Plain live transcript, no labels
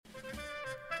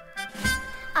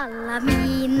Alla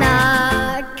mina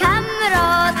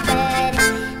kamrater,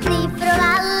 ni från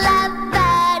alla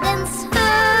världens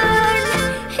hörn.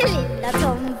 Lilla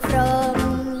Tom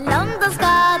från Londons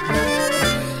gator,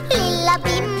 lilla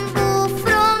Bimbo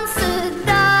från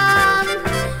Sudan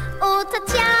och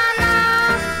Tatjana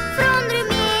från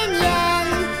Rumänien,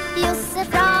 Josef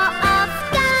från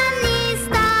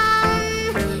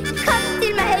Afghanistan. Kom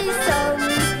till mig som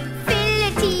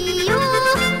fyller 10,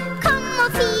 kom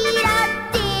och fira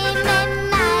det med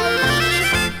mig.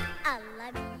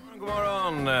 God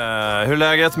morgon. Hur är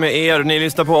läget med er? Ni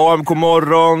lyssnar på AMK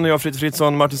Morgon. Jag, Fritt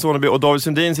Fritzson, Martin Soneby och David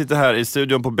Sundin sitter här i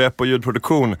studion på Bepp och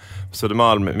ljudproduktion på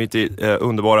Södermalm, mitt i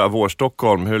underbara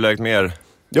Vårstockholm. Hur är läget med er?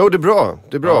 Jo, det är bra.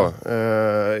 Det är bra.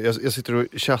 Jag sitter och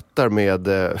chattar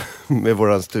med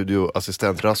våran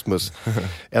studioassistent Rasmus.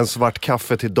 En svart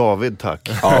kaffe till David, tack.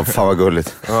 Ja, fan vad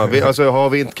gulligt. Ja,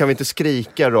 kan vi inte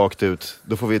skrika rakt ut,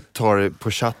 då får vi ta det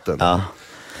på chatten. Ja,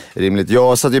 rimligt.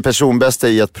 Jag satt ju personbästa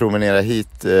i att promenera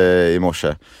hit i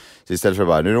morse. Så istället för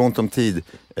bara, nu är det ont om tid,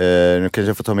 nu kanske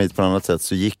jag får ta mig hit på ett annat sätt,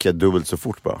 så gick jag dubbelt så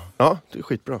fort bara. Ja, det är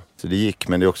skitbra. Så det gick,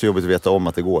 men det är också jobbigt att veta om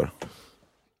att det går.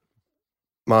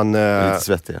 Man, lite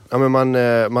svettig. Ja, men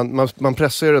man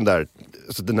pressar ju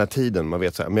alltså den här tiden, man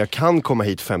vet så här, men jag kan komma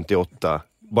hit 58,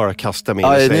 bara kasta mig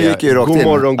in och säga god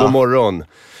morgon.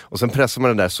 Och sen pressar man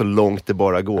den där så långt det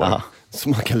bara går. Aha. Så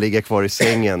man kan ligga kvar i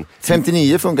sängen.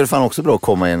 59 funkar det fan också bra att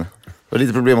komma in. Det var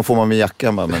lite problem att få man med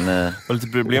jackan bara, men... Det var lite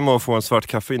problem att få en svart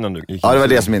kaffe innan du gick. Ja, det var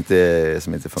det som inte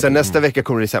funkar. Sen nästa vecka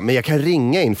kommer det säga, men jag kan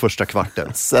ringa in första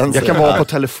kvarten. Jag kan vara på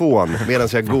telefon medan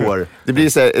jag går. Det blir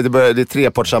så här, det är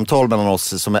trepartssamtal mellan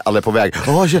oss som är alla på väg.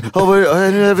 Nu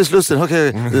är vi Slussen,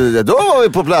 okej. Då var vi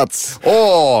på plats.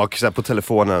 Så här på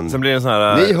telefonen. Sen blir det så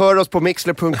här... Ni hör oss på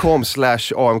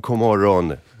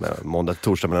mixler.com/amkmorgon. Måndag till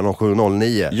torsdag mellan 07 och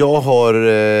 09. Jag har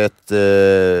ett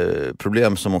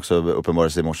problem som också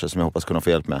uppenbarades i morse som jag hoppas kunna få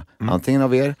hjälp med. Antingen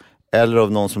av er eller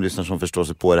av någon som lyssnar som förstår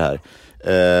sig på det här.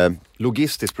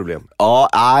 Logistiskt problem. Ja,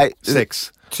 nej.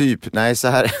 Sex. Typ, nej så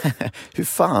här. Hur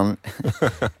fan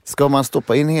ska man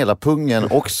stoppa in hela pungen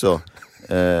också?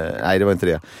 Nej, det var inte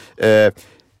det.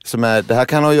 Det här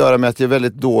kan ha att göra med att jag är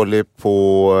väldigt dålig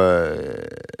på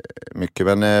mycket,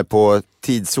 men på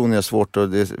tidszon är jag svårt och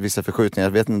det är vissa förskjutningar.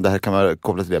 Jag vet inte om det här kan vara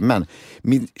kopplat till det, men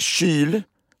min kyl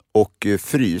och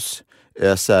frys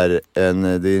är så här,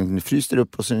 det är en frys där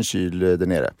uppe och så en kyl där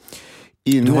nere.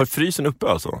 Du har frysen uppe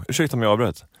alltså? Ursäkta om jag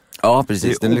avbröt. Ja,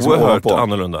 precis. Det är liksom oerhört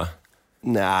annorlunda.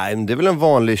 Nej, det är väl en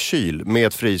vanlig kyl med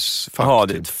ett frysfack. Ja,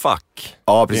 det är ett fack.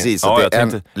 Ja, precis. Ja,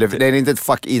 det är inte ett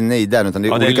fack inne i den, utan det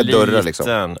är olika dörrar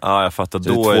liksom. Ja, jag fattar.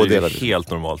 Då är det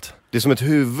helt normalt. Det är som ett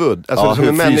huvud. Alltså det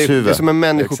är som en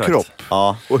människokropp.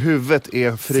 Ja. Och huvudet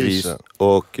är frysen.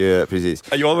 Och precis.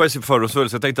 Jag var ju fördomsfull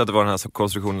så jag tänkte att det var den här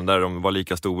konstruktionen där de var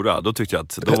lika stora. Då tyckte jag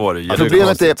att då var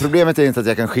det problemet är inte att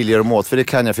jag kan skilja dem åt. För det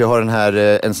kan jag, för jag har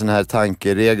en sån här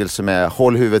tankeregel som är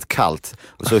håll huvudet kallt.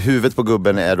 Och så huvudet på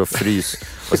gubben är då frys.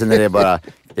 Och sen är det bara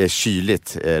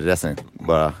kyligt resten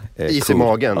bara is i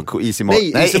magen. Ja, is i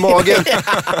magen. Nej, is i magen.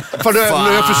 Fan, nu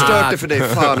har jag förstört det för dig.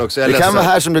 Fan också. Det kan vara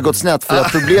här som det gått snett. För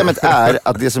att problemet är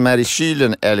att det som är i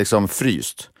kylen är liksom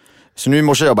fryst. Så nu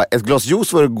måste jag bara, ett glas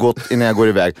juice var gott innan jag går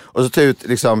iväg. Och så tar jag ut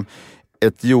liksom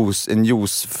en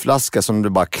juiceflaska som det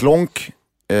bara klonk.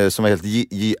 Som var helt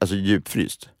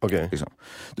djupfryst. Okay. Liksom.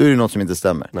 Då är det något som inte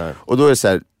stämmer. Nej. Och då är det så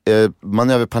här,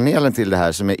 manöverpanelen till det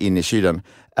här som är inne i kylen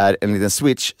är en liten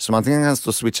switch som antingen kan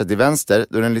stå switchat till vänster,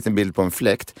 då är det en liten bild på en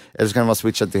fläkt, eller så kan den vara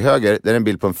switchat till höger, där är en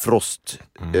bild på en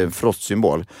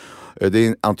frostsymbol.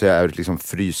 Det antar jag är ett liksom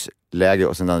frysläge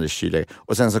och sen det andra kylläge.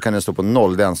 Och sen så kan den stå på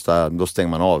 0, då stänger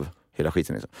man av hela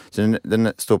skiten liksom. Så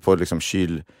den står på liksom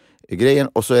kylgrejen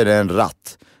och så är det en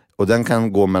ratt. Och den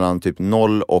kan gå mellan typ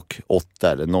 0 och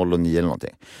 8 eller 0 och 9 eller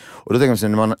någonting. Och då tänker man sig,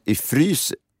 när man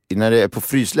när det är på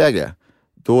frysläge,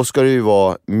 då ska det ju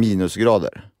vara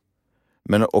minusgrader.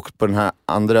 Och på den här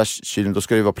andra kylen, då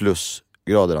ska det ju vara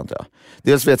plusgrader antar jag.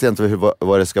 Dels vet jag inte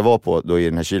vad det ska vara på då i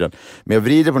den här kylen. Men jag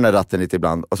vrider på den här ratten lite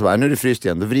ibland. Och så bara, nu är det fryst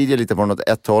igen. Då vrider jag lite på den åt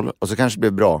ett håll. Och så kanske det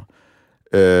blir bra.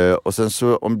 Och sen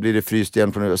så blir det fryst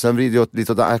igen på nu. Och sen vrider jag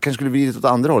lite åt jag kanske skulle vrida åt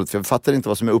andra hållet. För jag fattar inte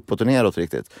vad som är uppåt och neråt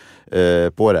riktigt.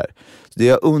 På det här. Så det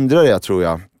jag undrar är, tror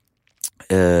jag.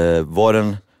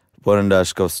 Vad den där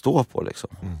ska stå på liksom.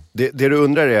 Det du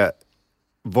undrar är,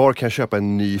 var kan jag köpa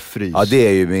en ny frys? Ja, det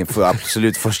är ju min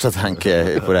absolut första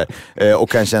tanke på det här. Och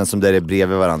kanske en som där är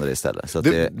bredvid varandra istället. Så att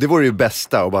det vore ju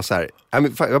bästa och bara så här,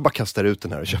 jag bara kastar ut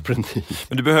den här och köper en ny.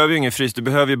 Men du behöver ju ingen frys, du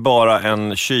behöver ju bara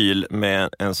en kyl med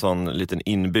en sån liten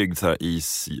inbyggd så här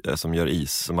is som gör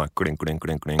is, som har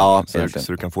kling. Ja,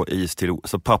 så du kan få is till,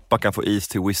 så pappa kan få is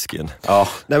till whiskyn. Ja,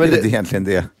 nej, men det är egentligen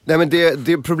det. Nej, men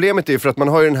det problemet är ju för att man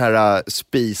har ju den här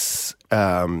spis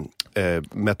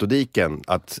metodiken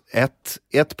att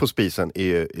ett på spisen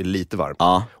är lite varmt.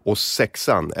 Ja. Och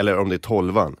 6:an, eller om det är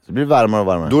 12:an, det blir varmare och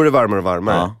varmare. Då är det varmare och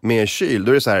varmare. Ja. Med en kyl,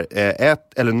 då är det så här 1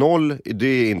 eller 0, det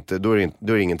är inte, då är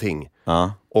det ingenting.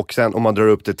 Ja. Och sen om man drar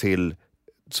upp det till,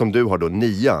 som du har då,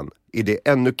 9:an, är det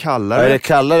ännu kallare? Är det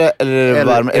kallare eller är det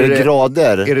varmare? Är det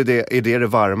grader? Är det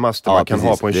varmaste man kan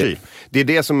ha på en kyl? Det är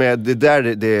det som är, det där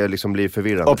det liksom blir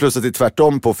förvirrande. Och plus att det är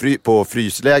tvärtom på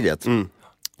frysläget.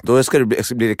 Då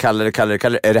blir det kallare.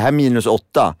 Är det här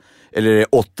 -8? Eller är det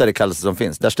 8 det kallaste som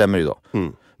finns? Där stämmer det då.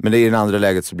 Men i det andra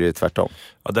läget så blir det tvärtom.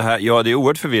 Ja, det är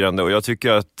oerhört förvirrande och jag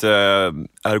tycker att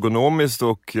ergonomiskt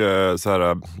och så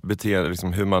här, beteende,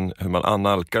 liksom hur man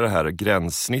analkar det här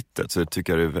gränssnittet, så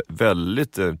tycker jag det är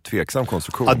väldigt tveksam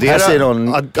konstruktion. Här säger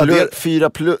någon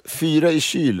 4 i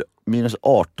kyl,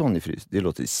 -18 i frys. Det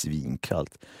låter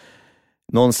svinkallt.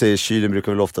 Någon säger kylen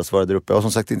brukar väl oftast vara där uppe. Och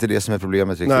som sagt, inte det som är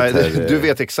problemet riktigt. Nej, här. Du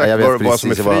vet exakt vad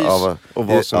som är frys och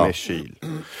vad som är kyl.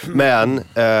 Men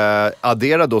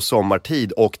addera då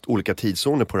sommartid och olika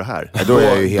tidszoner på det här. Då är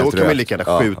jag ju helt då kan man rökt. lika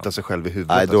gärna skjuta sig själv i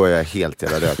huvudet. Nej, då är jag helt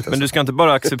jävla rökt. Alltså. Men du ska inte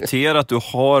bara acceptera att du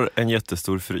har en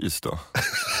jättestor frys då?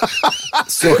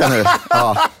 Så kan du.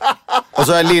 Ja. Och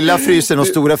så är lilla frysen och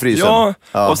stora frysen.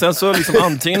 Ja, och sen så liksom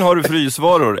antingen har du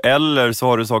frysvaror eller så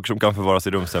har du saker som kan förvaras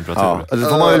i rumstemperatur. Ja, och då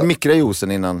får man väl mikra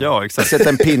juicen innan. Ja, exakt. Sätta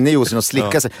en pinne i juicen och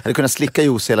slicka sig. Jag hade kunnat slicka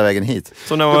juice hela vägen hit.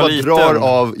 Så när Du man var bara liten... drar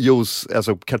av juice,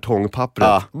 alltså kartongpappret.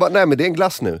 Ja. Nej, men det är en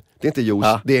glass nu. Det är inte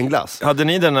juice, det är en glass. Hade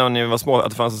ni den när ni var små, att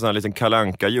det fanns en sån här liten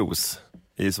kalanka-juice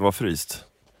i som var fryst?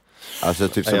 Alltså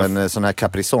typ som en sån här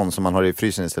caprison som man har i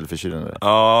frysen istället för kylen.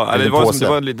 Ja,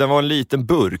 det var en liten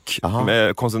burk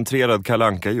med koncentrerad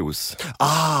kalanka-juice.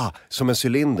 Som en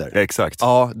cylinder. Exakt.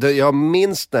 Ja, jag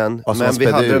minns den, men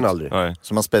vi hade den aldrig. Nej.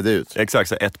 Som man spädde ut. Exakt,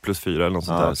 så 1+4 eller något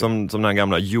sånt där. Okay. Som den här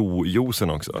gamla juicen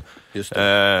också. Just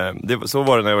det. Så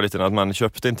var det när jag var liten, att man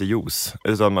köpte inte juice.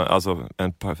 Utan alltså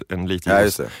en liter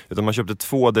juice. Utan man köpte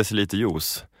 2 deciliter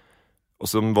juice. Och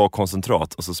som var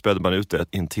koncentrat. Och så spädde man ut det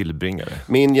i en tillbringare.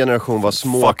 Min generation var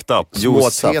små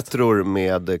tetror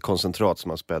med koncentrat som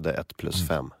man spädde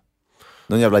 1+5.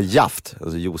 Någon jävla jaft,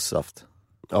 alltså juicesaft.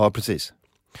 Ja, precis.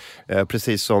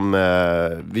 Precis som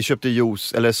vi köpte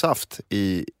juice eller saft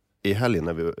i helgen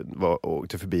när vi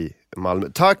åkte förbi Malmö.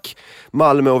 Tack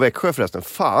Malmö och Växjö förresten.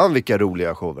 Fan vilka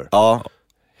roliga shower. Ja,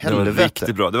 helvete. Det var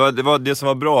riktigt bra. Det som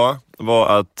var bra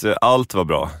var att allt var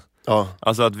bra. Ja.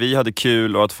 Alltså att vi hade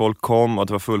kul och att folk kom och att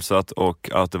det var fullsatt och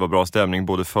att det var bra stämning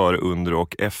både före, under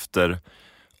och efter.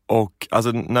 Och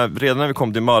alltså redan när vi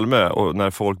kom till Malmö och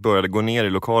när folk började gå ner i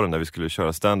lokalen där vi skulle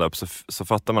köra stand-up så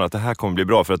fattar man att det här kommer bli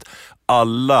bra, för att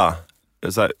alla,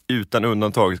 så här, utan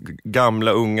undantag,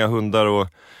 gamla, unga, hundar och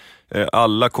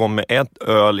alla kom med ett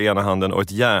öl i ena handen och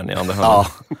ett järn i andra handen.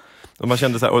 Ja. Och man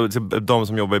kände så här, och de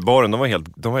som jobbar i baren, de var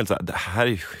helt så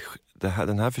här,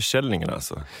 den här försäljningen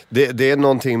alltså. Det är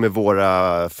någonting med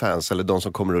våra fans eller de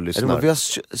som kommer och lyssnar. Vi har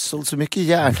sålt så mycket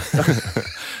järn.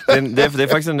 det är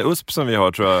faktiskt en USP som vi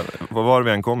har, tror jag, var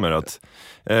vi än kommer. Att,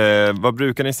 vad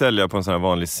brukar ni sälja på en sån här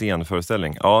vanlig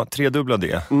scenföreställning? Ja, 3-dubbla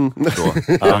det. Då.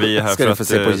 Ja, vi är här ska för du få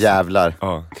se på jävlar.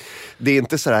 Ja. Det är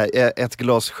inte så här ett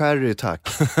glas sherry tack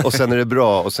och sen är det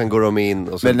bra och sen går de in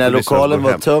och sen. Men när lokalen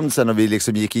var tömd sen och vi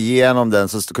liksom gick igenom den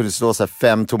så kunde det stå så här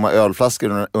 5 tomma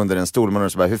ölflaskor under en stol. Man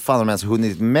så bara, hur fan har de ens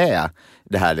hunnit med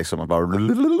det här liksom? Bara...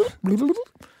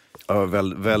 Ja,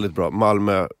 väldigt bra.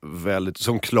 Malmö, väldigt,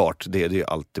 som klart, det är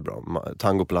alltid bra.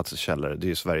 Tangoplatsets källare,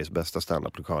 det är Sveriges bästa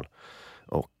standup-lokal.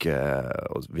 Och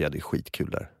vi hade skitkul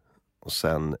där. Och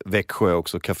sen Växjö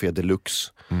också, Café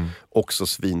Deluxe. Också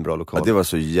svinbra lokal. Ja, det var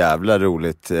så jävla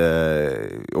roligt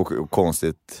och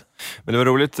konstigt. Men det var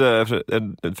roligt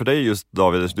för dig just,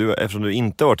 David, eftersom du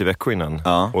inte varit i Växjö innan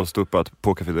och stuppat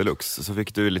på Café Deluxe, så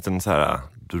fick du en liten så här...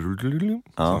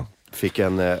 Ja. Fick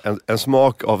en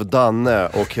smak av Danne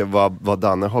och vad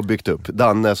Danne har byggt upp.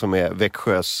 Danne som är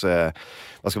Växjös,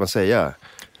 vad ska man säga...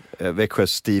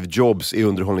 Växjös Steve Jobs i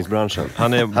underhållningsbranschen.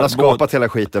 Han har skapat hela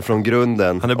skiten från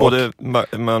grunden. Han är både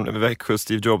Växjös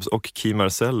Steve Jobs och Key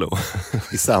Marcello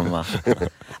i samma.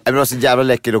 Det var så jävla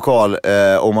läcker lokal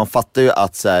och man fattar ju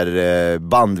att så här,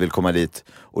 band vill komma dit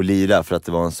och lira för att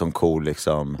det var en sån cool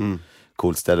liksom,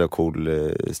 cool ställe och cool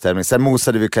stämning. Sen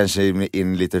mosade vi kanske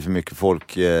in lite för mycket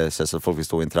folk så folk vill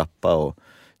stå i en trappa och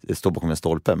stå bakom en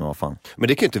stolpe, men vad fan. Men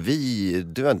det kan ju inte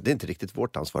det är inte riktigt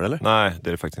vårt ansvar, eller? Nej, det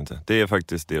är det faktiskt inte. Det är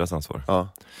faktiskt deras ansvar. Ja.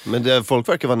 Men folk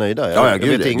verkar vara nöjda. Jag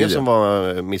vet ingen som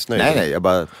var missnöjd. Nej, jag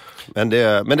bara... Men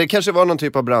det kanske var någon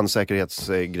typ av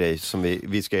brandsäkerhetsgrej som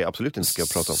vi ska absolut inte ska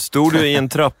prata om. Stod du i en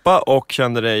trappa och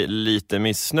kände dig lite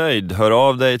missnöjd, hör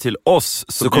av dig till oss.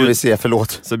 Så kommer vi se,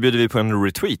 förlåt. Så bjuder vi på en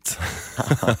retweet.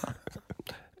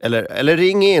 Eller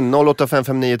ring in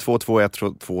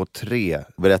 0855922123.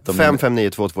 Berätta om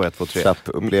 559222123.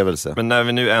 Trappupplevelse. Men när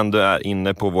vi nu ändå är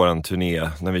inne på våran turné,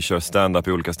 när vi kör stand-up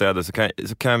i olika städer,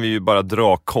 så kan vi ju bara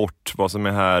dra kort vad som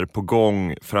är här på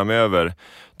gång framöver.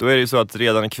 Då är det ju så att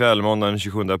redan ikväll, måndagen den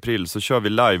 27 april, så kör vi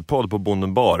livepodd på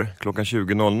Bonden Bar klockan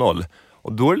 20.00.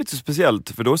 Och då är det lite speciellt,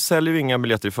 för då säljer vi inga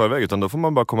biljetter i förväg, utan då får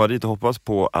man bara komma dit och hoppas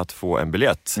på att få en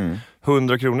biljett.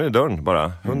 100 kronor i dörren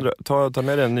bara. 100, ta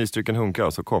med dig en nystruken hunka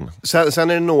och så kom. Sen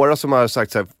är det några som har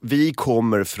sagt så här: vi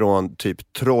kommer från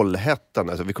typ Trollhättan,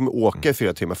 alltså vi kommer åka i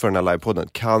 4 timmar för den här livepodden.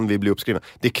 Kan vi bli uppskrivna?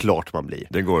 Det är klart man blir.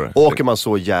 Det går. Åker man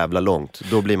så jävla långt,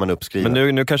 då blir man uppskriven.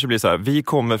 Men nu kanske det blir så här: vi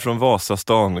kommer från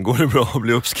Vasastan, går det bra att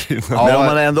bli uppskrivna?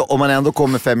 Ja, men om man ändå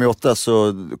kommer 5-8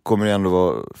 så kommer det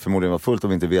ändå förmodligen vara fullt om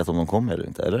vi inte vet om de kommer eller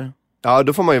inte, eller? Ja,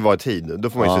 då får man ju vara i tid. Då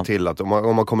får man ju se till att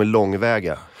om man kommer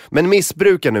långväga. Men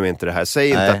missbruka nu inte det här. Säg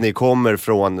inte att ni kommer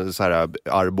från så här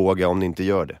Arboga om ni inte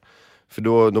gör det. För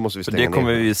då måste vi stänga ner. Det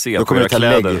kommer vi se då på era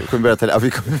kläder.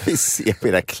 Vi kommer se på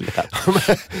era kläder.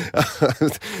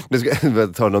 Du ska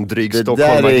ta någon dryg Det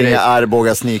Stockholm. där är inga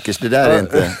Arboga sneakers, det där är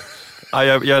inte... Ja,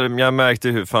 jag märkte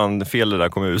hur fan fel det där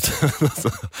kom ut.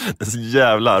 Det är så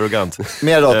jävla arrogant.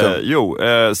 Mer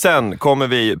datum. Sen kommer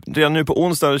vi, redan nu på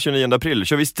onsdag den 29 april,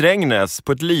 kör vi Strängnäs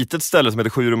på ett litet ställe som heter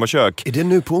 7 rum och kök. Är det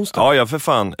nu på onsdag? Ja, för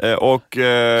fan. Och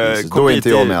då är inte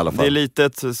jag med i alla fall. Det är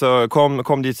litet, så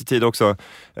kom dit i tid också.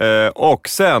 Och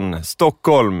sen,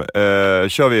 Stockholm,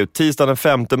 kör vi tisdag den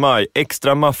 5 maj.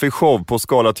 Extra maffig show på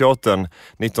Skalateatern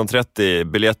 19.30.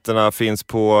 Biljetterna finns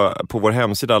på vår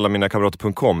hemsida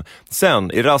allaminakamrater.com.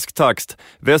 Sen, i rask takt,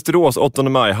 Västerås 8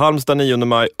 maj, Halmstad 9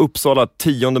 maj, Uppsala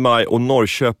 10 maj och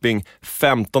Norrköping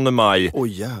 15 maj.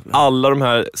 Alla de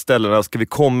här ställena ska vi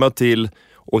komma till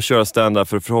och köra stand-up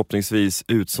för förhoppningsvis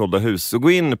utsålda hus. Så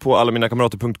gå in på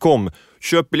allaminakamrater.com,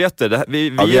 köp biljetter. Vi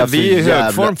är i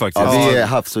hög form faktiskt. Ja, vi har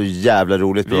haft så jävla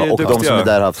roligt bra. Och de som är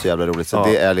där har haft så jävla roligt. Så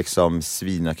det är liksom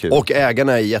svinakul. Och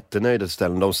ägarna är jättenöjda till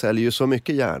ställen. De säljer ju så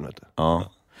mycket järn.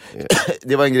 Ja.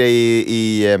 Det var en grej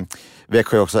i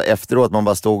Växjö också efteråt, man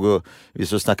bara stod och vi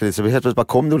så snackade lite, så helt plötsligt bara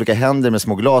kom det olika händer med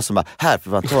små glas som bara, här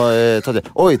för fan, ta det,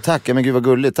 oj tack, men gud vad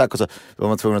gulligt, tack, och så var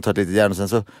man tvungen att ta ett litet järn och sen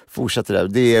så fortsatte det.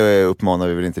 Det uppmanar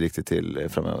vi väl inte riktigt till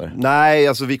framöver. Nej,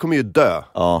 alltså vi kommer ju dö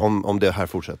om det här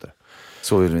fortsätter.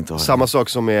 Så vill vi inte ha det. Samma sak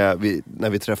som när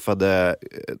vi träffade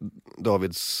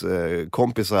Davids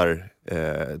kompisar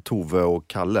Tove och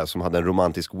Kalle som hade en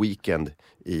romantisk weekend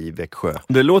i Växjö.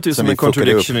 Det låter ju som en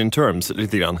contradiction in terms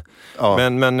lite grann. Ja.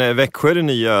 Men Växjö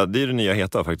är det nya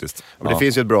heta faktiskt. Men det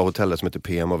finns ju ett bra hotell som heter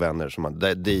PM och vänner som det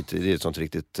är ett sånt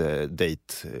riktigt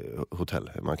date-hotell.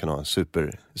 Man kan ha en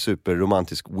super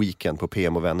romantisk weekend på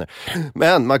PM och vänner.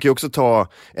 Men man kan ju också ta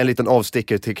en liten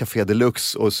avstickare till Café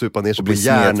Deluxe och supa ner sig på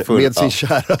järn med sin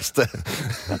käraste.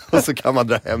 Och så kan man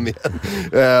dra hem igen.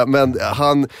 Men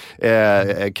han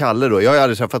Kalle då, jag har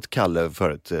aldrig träffat Kalle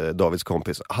förut, Davids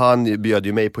kompis. Han bjöd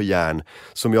ju mig på järn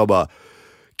som jag bara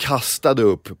kastade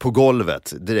upp på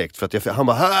golvet direkt för att han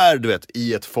bara här, du vet,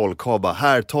 i ett folkhav bara,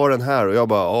 här, ta den här, och jag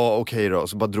bara, okej då,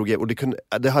 så bara drog jag, och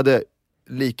det hade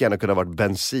lika gärna kunnat varit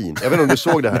bensin. Jag vet inte om du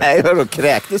såg det här. Nej, då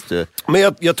kräktes du.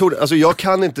 Men jag tog, alltså jag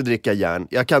kan inte dricka järn.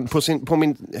 Jag kan på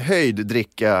min höjd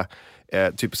dricka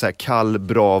typ så här kall,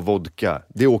 bra vodka.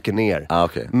 Det åker ner.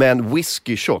 Okay. Men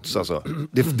whisky shots, alltså,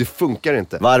 det funkar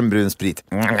inte. Varm brun sprit.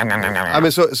 Ja,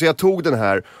 men så jag tog den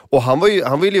här, och han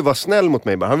ville ju vara snäll mot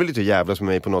mig, men han ville inte jävlas med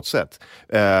mig på något sätt.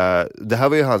 Det här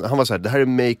var ju han var så här, det här är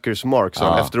Makers Mark,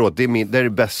 så efteråt, det är det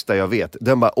bästa jag vet.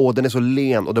 Den bara, den är så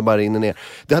len och den bara rinner ner.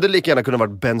 Det hade lika gärna kunnat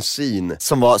varit bensin.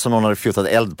 Som någon hade fjutat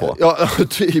eld på. Ja,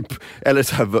 typ. Eller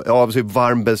så här, typ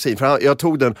varm bensin. För jag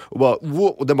tog den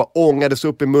och den bara ångades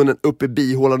upp i munnen, upp i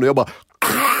bihålan, och jag bara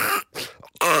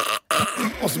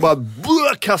och så bara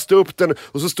kastade upp den,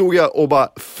 och så stod jag och bara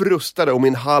frustade och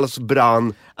min hals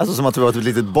brann. Alltså som att det var ett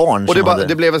litet barn. Och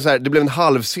det blev en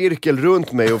halvcirkel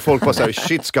runt mig, och folk bara såhär,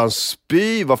 shit, ska han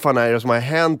spy? Vad fan är det som har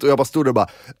hänt? Och jag bara stod där och bara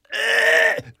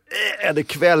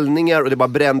kvällningar och det bara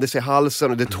brändes i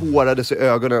halsen och det tårades i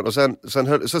ögonen. Och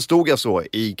sen stod jag så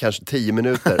i kanske 10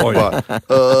 minuter och bara,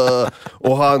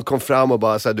 och han kom fram och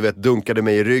bara så här, du vet, dunkade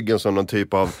mig i ryggen som någon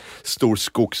typ av stor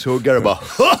skogshuggare och bara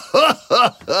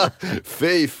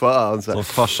fy fan så här. Och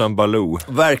farsan Baloo.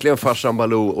 Verkligen farsan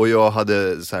Baloo, och jag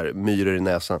hade så här myror i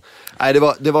näsan. Nej,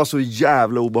 det var så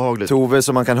jävla obehagligt. Tove,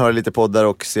 som man kan höra lite poddar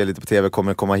och se lite på tv,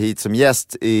 kommer komma hit som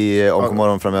gäst i AMK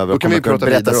Morgon framöver. Och kommer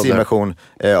berätta sin version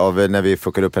av när vi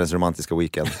fuckar upp hennes romantiska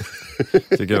weekend.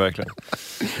 Tycker jag verkligen.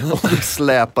 Och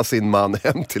släpa sin man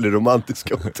hem till det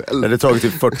romantiska hotellet. Det hade tagit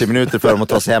typ 40 minuter för dem att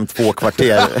ta sig hem 2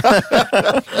 kvarter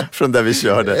från där vi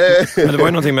körde. Men det var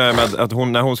ju någonting med att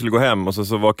hon, när hon skulle gå hem och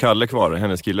så var Kalle kvar,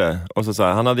 hennes kille. Och så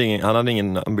han hade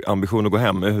ingen ambition att gå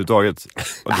hem överhuvudtaget.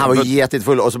 Han var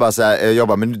jättefull och så bara så här, jag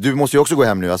bara, men du måste ju också gå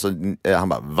hem nu. Alltså, han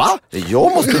bara, va?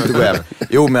 Jag måste inte gå hem.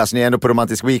 Jo, men alltså ni är ändå på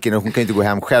romantisk weekend och hon kan inte gå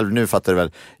hem själv nu, fattar du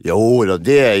väl?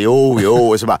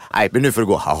 Jo. Och så bara, nej, men nu får du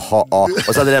gå.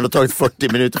 Och så hade det ändå tagit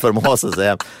 40 minuter för dem att hasa sig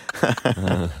hem.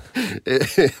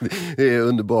 Det är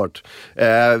underbart.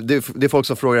 Det är folk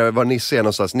som frågar var Nisse är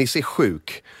någonstans. Nisse är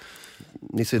sjuk.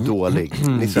 Nisse är dålig.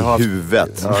 Nisse har haft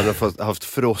huvudet. Ja, han har haft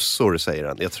frossor, säger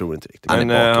han. Jag tror inte riktigt. Men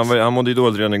han mådde ju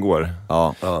dåligt redan igår.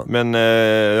 Ja. Men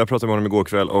jag pratade med honom igår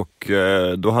kväll och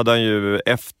då hade han ju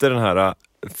efter den här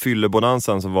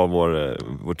fyllebonanzan som var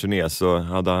vår turné, så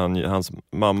hade hans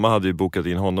mamma hade ju bokat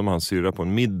in honom och hans syrra på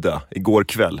en middag igår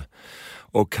kväll.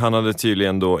 Och han hade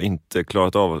tydligen då inte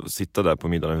klarat av att sitta där på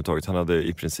middagen överhuvudtaget. Han hade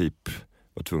i princip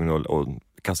varit tvungen att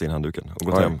kasta in handduken och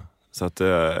gått hem. Så att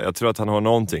jag tror att han har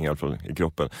någonting i alla fall i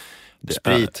kroppen.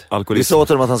 Sprit. Vi sa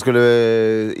till honom att han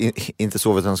skulle inte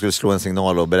sova, utan han skulle slå en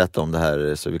signal och berätta om det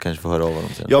här, så vi kanske får höra av honom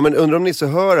sen. Ja, men undrar om Nisse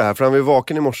hör det här, för han var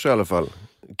vaken i morse i alla fall.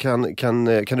 Kan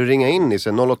du ringa in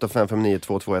Nisse?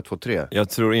 0855922123. Jag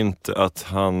tror inte att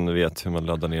han vet hur man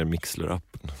laddar ner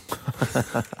Mixler-appen.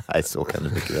 Nej, så kan det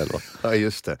mycket väl vara. Ja,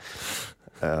 just det.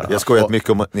 Jag har skojat mycket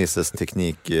om Nisses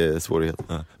tekniksvårighet.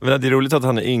 Ja. Men det är roligt att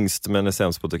han är yngst men är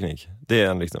sämst på teknik. Det är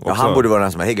han liksom. Ja, han borde vara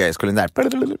den som är, hey guys, kulinär.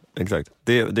 Exakt.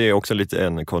 Det är också lite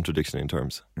en contradiction in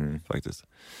terms, faktiskt.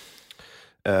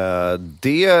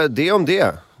 Det om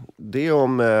det. Det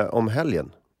om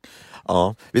helgen.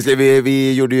 Ja,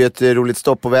 vi gjorde ju ett roligt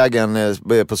stopp på vägen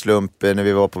på slump när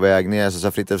vi var på väg ner. Så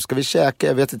sa Fritte, ska vi käka?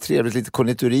 Jag vet, ett trevligt lite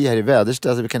konditori här i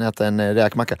Väderstad så vi kan äta en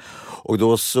räkmacka. Och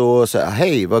då så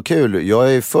hej, vad kul.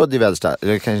 Jag är född i Väderstad. Jag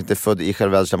är kanske inte född i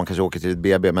själva Väderstad, man kanske åker till ett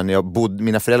BB. Men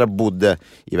mina föräldrar bodde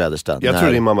i Väderstad. Jag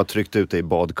tror din mamma tryckte ut dig i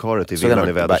badkaret i villan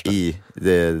i Väderstad.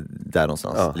 Där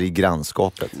någonstans, i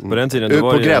grannskapet. På den tiden, ut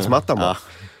på gräsmattan bara.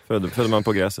 Födde man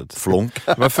på gräset. Flonk.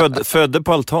 Man födde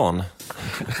på altan.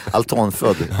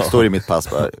 Altanfödd, står i mitt pass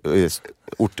bara.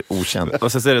 Ort okänd.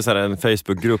 Och så är det så här en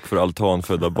Facebookgrupp för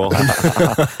altanfödda barn.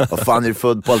 Vad fan, är du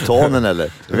född på altanen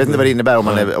eller? Jag vet inte vad det innebär,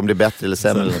 om det är bättre eller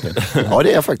sämre eller någonting. Ja,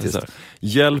 det är jag faktiskt.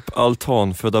 Hjälp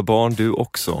altanfödda barn du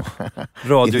också.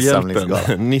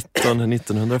 Radiohjälpen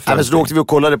 1905. Ja, men så då åkte vi och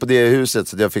kollade på det huset,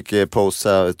 så jag fick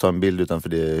ta en bild utanför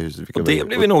det huset. Och det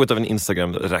blev något av en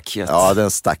Instagram-raket. Ja,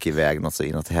 den stack iväg något så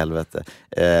inåt helvete.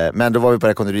 Men då var vi på det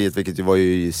här konditoriet, vilket var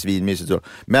ju svinmysigt då.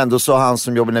 Men då sa han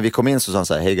som jobbade, när vi kom in, så sa han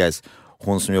så här: hey guys,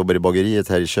 hon som jobbar i bageriet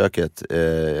här i köket,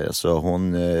 så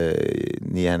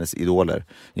ni är hennes idoler.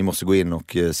 Ni måste gå in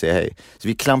och säga hej. Så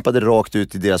vi klampade rakt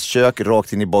ut i deras kök,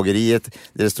 rakt in i bageriet.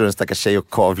 Där det står en stackars tjej och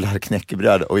kavlar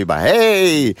knäckebröd. Och vi bara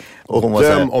hej! Och hon var så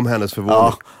här, om hennes förvåning.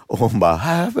 Ja, och hon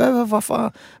bara, vad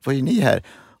fan, vad är ni här?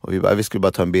 Och vi bara, vi skulle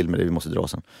bara ta en bild med det, vi måste dra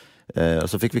sen. Och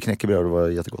så fick vi knäckebröd och det var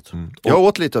jättegott. Jag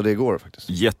åt lite av det igår faktiskt.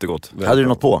 Jättegott. Hade du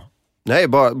något på? Nej,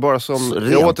 bara som,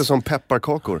 jag åt det som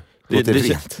pepparkakor.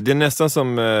 Det är nästan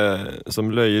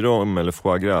som löjrom eller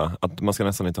foie gras, att man ska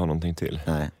nästan inte ha någonting till.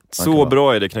 Nej, så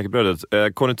bra är det knäckebrödet.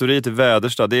 Konditoriet i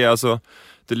Väderstad, det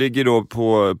ligger då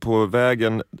på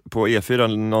vägen på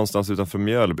E4 någonstans utanför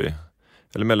Mjölby.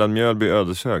 Eller mellan Mjölby och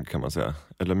Ödeshög kan man säga.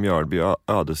 Eller Mjölby och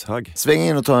Ödeshög. Sväng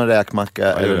in och ta en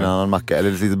räkmacka eller en annan macka.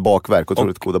 Eller ett litet bakverk,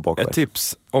 otroligt goda bakverk. Ett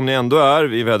tips, om ni ändå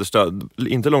är i Väderstad,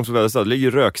 inte långt från Väderstad,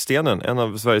 ligger Rökstenen, en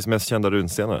av Sveriges mest kända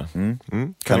runstenar.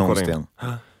 Kanonsten.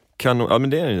 Ja, men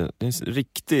det är en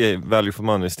riktig value for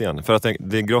money sten. För att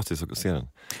det är gratis att se den.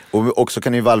 Och också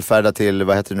kan ni vallfärda till,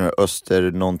 vad heter det nu,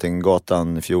 Öster någonting,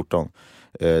 gatan 14.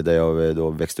 Där jag då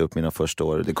växte upp mina första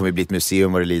år. Det kommer bli ett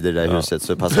museum vad det lider i det här huset.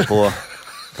 Så passa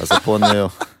på nu.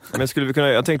 Men skulle vi kunna,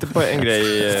 jag tänkte på en grej.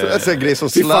 En grej som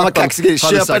Fy fan vad kaxig grej.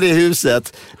 Köpa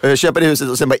det huset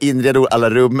och sen bara inreda alla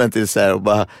rummen till så här, och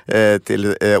bara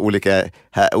till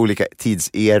olika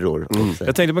tidseror.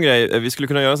 Jag tänkte på en grej, vi skulle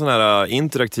kunna göra en sån här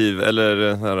interaktiv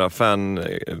eller sån här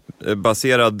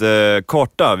fanbaserad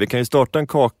karta. Vi kan ju starta en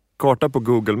karta på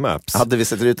Google Maps. Hade vi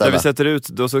sätter ut alla? Där vi sätter ut,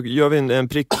 då så gör vi en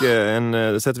prick,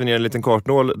 sätter vi ner en liten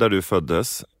kartnål där du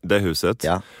föddes, det huset.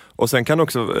 Ja. Och sen kan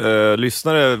också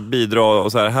lyssnare bidra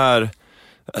och så här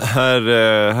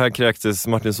kräktes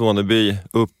Martin Soneby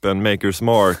upp en Makers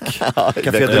Mark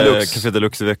Café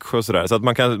Deluxe i Växjö och sådär. Så att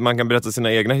man kan berätta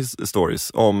sina egna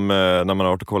stories om när man har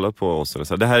varit och kollat på oss eller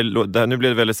så. Det här, nu blir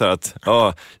det väldigt så här att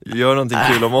gör någonting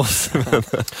kul om oss.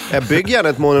 Jag bygger gärna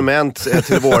ett monument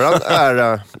till våran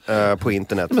ära på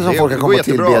internet. Men så folk kan komma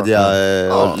till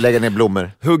bedja och lägga ner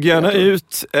blommor. Hugg gärna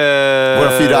ut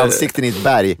våra 4 ansikten i ett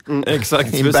berg.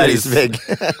 Exakt, i en bergsvägg.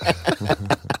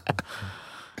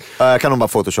 Jag kan nog bara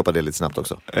photoshoppa det lite snabbt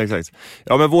också. Exakt.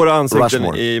 Ja, men våra ansikten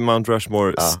Rushmore. i Mount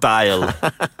Rushmore style.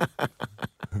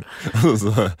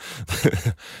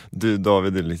 Du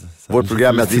David är lite vårt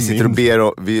program är att vi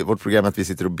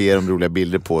sitter och ber om roliga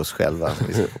bilder på oss själva.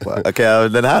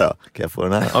 Den här då? Kan jag få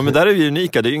den här? Ja, men där är vi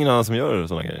unika. Det är ju ingen annan som gör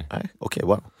sådana grejer. Nej, okej,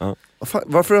 wow. Ja.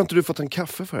 Varför har inte du fått en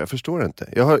kaffe för? Jag förstår inte.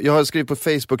 Jag har skrivit på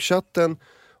Facebook-chatten.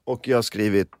 Och jag har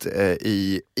skrivit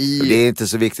i... Det är inte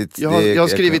så viktigt. Jag har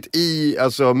skrivit i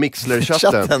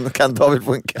Mixler-chatten. Chatten, kan David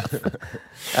få en kaffe?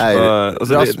 Nej,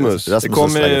 Rasmus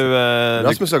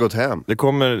har gått hem. Det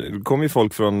kommer ju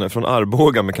folk från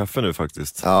Arboga med kaffe nu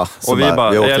faktiskt. Ja, och vi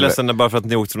jag är ledsen bara för att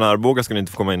ni åkt från Arboga ska ni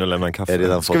inte få komma in och lämna en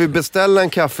kaffe. Ska vi beställa en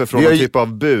kaffe från någon typ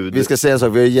av bud? Vi ska säga en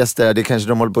sak, vi har gäster, det kanske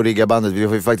de håller på att rigga bandet. Vi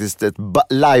har ju faktiskt ett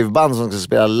liveband som ska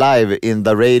spela live in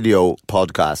the radio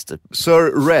podcast.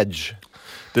 Sir Reg.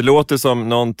 Det låter som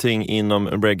någonting inom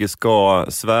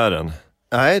reggae-ska-sfären.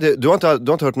 Nej, du har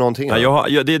inte hört någonting. Nej, jag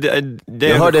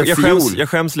hörde en fiol. Jag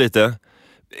skäms lite.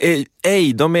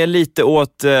 De är lite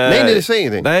åt... Nej, det säger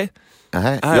ingenting. Nej.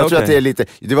 Jag tror att det är lite.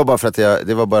 Det var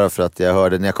bara för att jag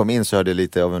hörde när jag kom in så hörde jag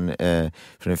lite av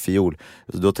från en fiol.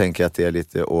 Så då tänker jag att det är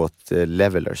lite åt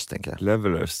Levelers, tänker jag.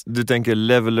 Levelers. Du tänker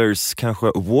Levelers, kanske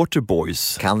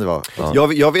Waterboys. Kan det vara?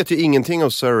 Ja. Jag vet ju ingenting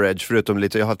om Sir Reg förutom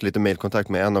lite. Jag har haft lite mailkontakt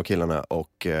med en av killarna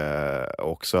och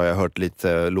så har jag hört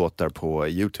lite låtar på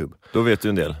YouTube. Då vet du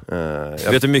en del.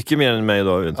 Jag vet mycket mer än mig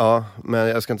idag. Ja, men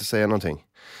jag ska inte säga någonting.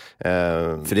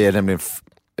 För det är nämligen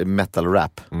metal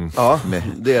rap. Ja,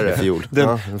 det är det. Fiol.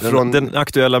 Den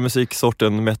aktuella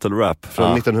musiksorten metal rap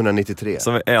från 1993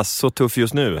 som är så tuff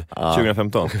just nu,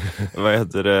 2015. Vad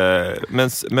heter det?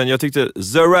 Men jag tyckte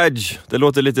The Reg, det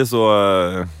låter lite så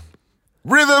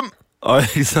Rhythm. Ja,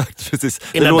 exakt, precis.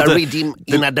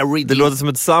 Det låter som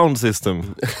ett sound system.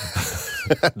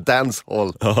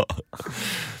 Dancehall. Ja.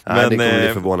 Nej, det kommer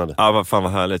bli förvånade. Ja, vad fan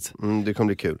vad härligt. Det kommer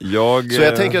bli kul. Så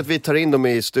jag tänker att vi tar in dem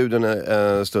i studion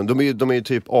en stund. De är ju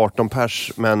typ 18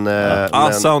 pers, men...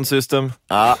 sound system.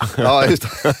 Ja, just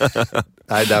det.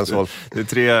 Nej, dancehall. Det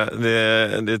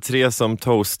är tre som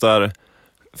toastar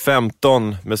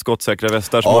 15 med skottsäkra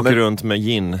västar som åker runt med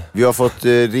gin. Vi har fått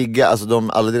rigga, alltså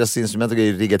alla deras instrument är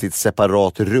riggat till ett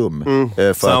separat rum.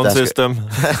 Sound system.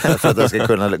 För att det ska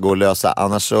kunna gå att lösa.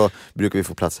 Annars så brukar vi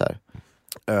få plats här.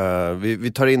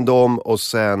 Vi tar in dem och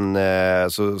sen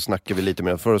så snackar vi lite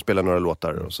mer för att spela några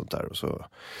låtar och sånt där. Och så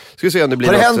ska vi se om det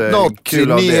blir något. Har det hänt något i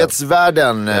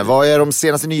nyhetsvärlden? Vad är de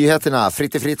senaste nyheterna?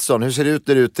 Fritte Fritzson, hur ser det ut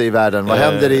där ute i världen? Vad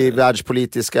händer i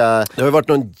världspolitiska... Det har varit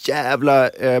någon jävla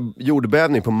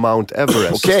jordbävning på Mount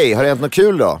Everest. Okej, har det hänt något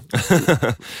kul då?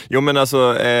 Jo, men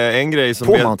alltså en grej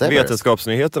som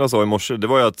vetenskapsnyheterna sa i morse, det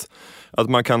var ju att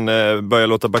man kan börja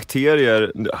låta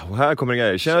bakterier... här kommer det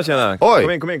grejer. Tjena.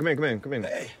 Oj. Kom in.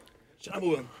 Nej. Tjena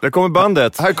boven. Där kommer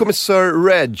bandet. Här kommer Sir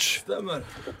Reg. Stämmer.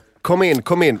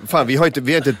 Kom in. Fan, vi har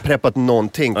inte preppat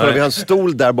någonting. Kolla, vi har en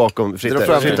stol där bakom.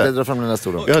 Dra fram den här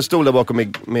stolen. Vi har en stol där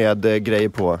bakom med grejer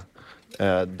på.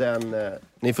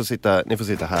 Ni får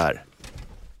sitta här.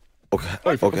 Och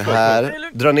här.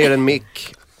 Dra ner en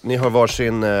mick. Ni har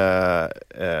varsin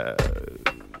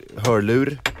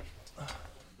hörlur.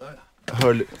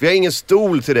 Vi har ingen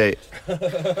stol till dig.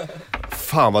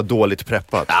 Fan vad dåligt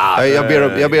preppat. Jag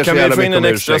ber kan vi få in en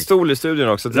extra stol i studion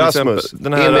också? Till Rasmus,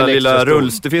 exempel, den här lilla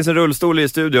det finns en rullstol i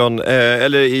studion,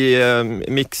 eller i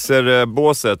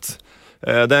mixerbåset.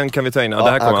 Den kan vi ta in.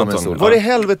 Det här kommer Anton. Var i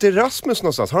helvete är Rasmus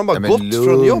någonstans? Har han bara gått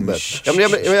från jobbet? Jag har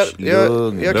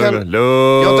inte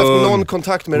haft någon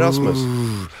kontakt med Rasmus.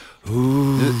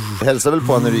 Du hälsar väl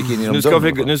på när du gick in i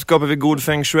nu skapar vi god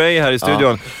feng shui här i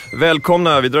studion.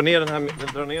 Välkomna, vi drar ner den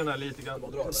här lite grann.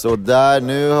 Så där,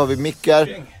 nu har vi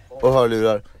mickar och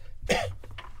hörlurar.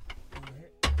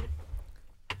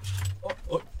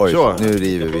 Oj, så. Nu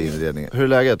river vi inredningen. Hur är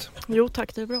läget? Jo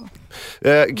tack, det är bra.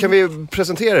 Kan vi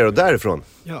presentera er då därifrån?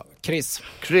 Ja, Chris.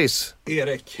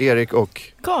 Erik och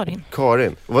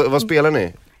Karin. Vad spelar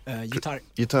ni? Gitarr.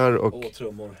 Gitarr och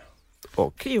trummor.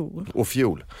 och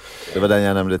fiol. Det var den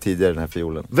jag nämnde tidigare, den här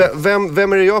fiolen.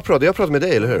 Vem är det jag pratar? Jag pratar med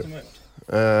dig, eller hur?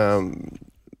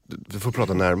 Du får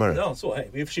prata närmare. Ja, så hej.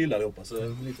 Vi är förkylda allihopa, så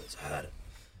lite så här.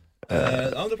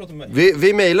 Andra pratar med mig.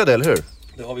 Vi mejlade, eller hur?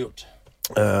 Det har vi gjort.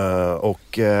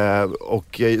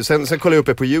 Och sen kollade jag upp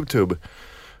er på YouTube.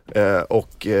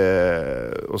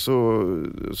 Och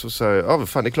så sa jag,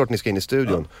 fan det är klart ni ska in i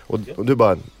studion. Och du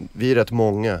bara, vi är rätt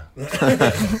många.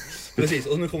 Precis,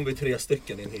 och nu kommer vi 3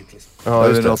 stycken in hit liksom. Ja,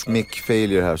 det är något mic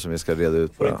failure här som vi ska reda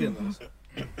ut på.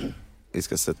 Vi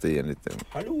ska sätta i en liten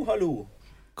hallå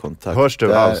kontakt. Hörs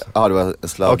du alls? Ja, det var en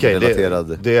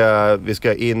sladd-relaterad. Vi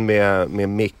ska in med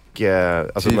mic.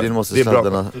 Alltså, tydligen måste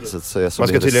sladdarna så att säga, man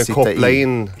ska tydligen koppla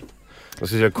in.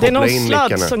 Det är någon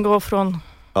sladd som går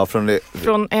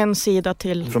från en sida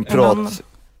till från en annan.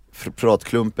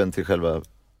 Pratklumpen till själva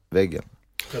väggen.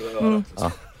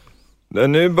 Ja.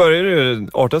 Nu börjar det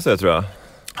arta sig, tror jag.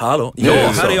 Hallå,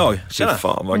 här är jag. Tjena.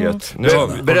 Fan vad gött.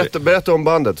 Berätta om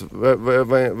bandet.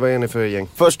 Vad är ni för gäng?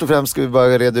 Först och främst ska vi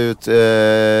bara reda ut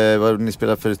vad ni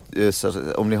spelar för,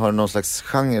 om ni har någon slags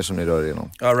genre som ni rör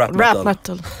igenom. Ja, rap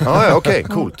metal. Ja, okej,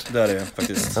 coolt. Det är det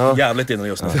faktiskt. Jävligt innan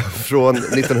just nu. Från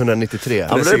 1993.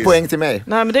 Ja, men det är poäng till mig.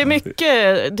 Nej, men det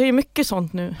är mycket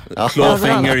sånt nu.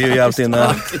 Clawfinger är ju jävligt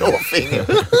inne. Clawfinger.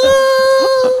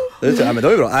 Ja, men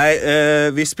det är bra.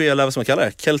 Nej, vi spelar vad som man kallar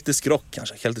det. Keltisk rock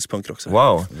kanske. Keltisk punkrock.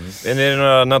 Wow. Är det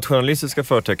några nationalistiska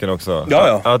förtecken också?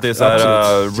 Ja. Att det är så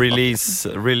här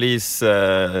release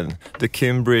the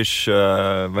Cimbrish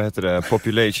vad heter det?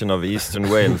 Population of Eastern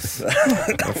Wales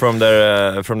from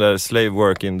their slave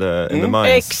work in the mines.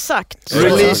 Exakt.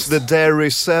 Release the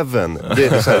Dairy 7. Det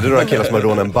är så här, det är några killar som har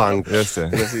rånat en bank. Just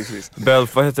det.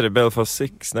 Vad heter det? Belfast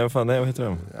 6? Nej, vad heter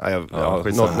de?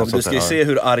 Något du ska ju se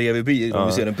hur arga vi blir om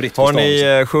vi ser en britt.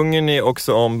 Sjunger ni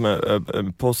också om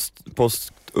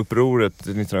postupproret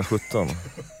 1917?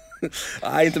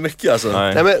 Nej, inte mycket alltså.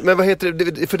 Nej, men vad heter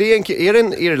det? För det är det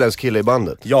en irländsk kille i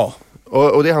bandet? Ja.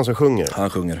 Och det är han som sjunger? Han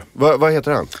sjunger. Vad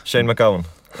heter han? Shane McGowan.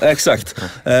 Exakt.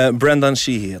 Brendan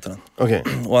Sheehy heter han. Okay.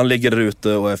 Och han ligger där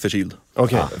ute och är förkyld.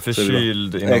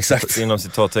 Förkyld inom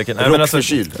citattecken.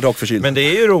 Rockförkyld. Men det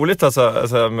är ju roligt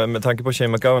alltså med tanke på Shane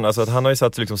McGowan, alltså att han har ju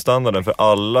satt liksom standarden för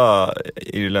alla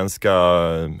irländska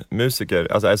musiker,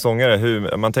 alltså är sångare,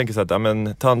 hur man tänker så att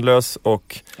men tandlös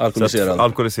och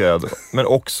alkoholiserad, men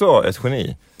också ett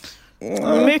geni.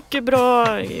 Mycket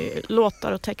bra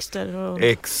låtar och texter och,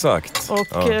 exakt.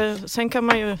 Och sen kan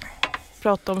man ju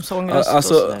prata om sångröst.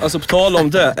 Alltså på tal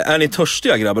om det, är ni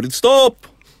törstiga grabbar? Stopp!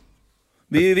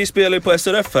 Vi spelar ju på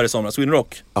SRF här i somras, Sweden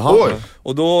Rock. Aha.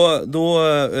 Och då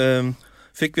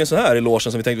fick vi en sån här i logen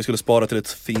som vi tänkte vi skulle spara till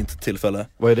ett fint tillfälle.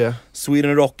 Vad är det?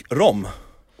 Sweden Rock rom.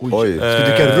 Oj. Ska du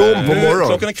dricka rom på morgonen?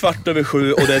 Klockan är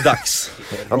 7:15 och det är dags.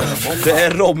 Det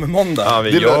är rom-måndag.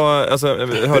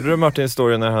 Hörde du Martins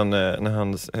historia när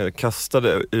han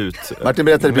kastade ut Martin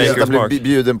berättade precis att han blev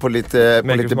bjuden på lite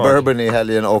bourbon i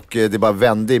helgen och det bara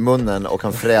vände i munnen och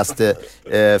han fräste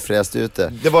ut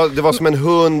det. Det var som en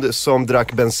hund som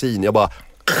drack bensin. Jag bara...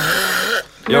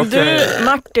 Men du,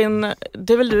 Martin,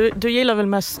 det är väl du gillar väl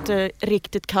mest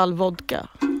riktigt kall vodka?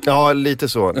 Ja, lite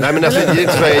så. Nej, men alltså,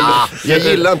 jag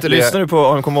gillar inte det. Lyssnar du på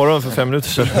AMK Morgon för 5 minuter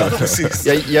sedan?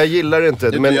 jag gillar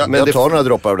inte. Men jag tar några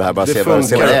droppar av det här, bara se vad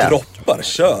det är. Droppar,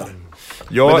 kör.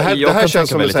 Ja, det här känns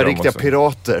som så här riktiga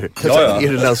pirater.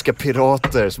 Irländska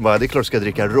pirater som bara, det är klart ska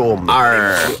dricka rom.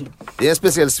 Det är en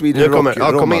speciell Sweden Rock.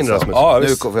 Kom in, Rasmus.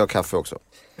 Nu får jag kaffe också.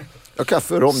 Ja,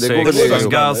 kaffe och rom, det går väl som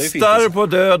gastar på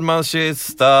dödmans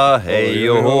kista, hej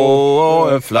och hå,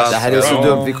 en flaska. Det här är så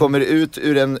dumt, vi kommer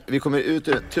ut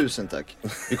ur tusen tack.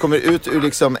 Vi kommer ut ur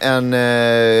liksom en,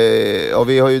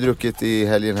 vi har ju druckit i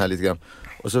helgen här lite grann.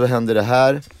 Och så händer det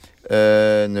här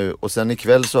nu, och sen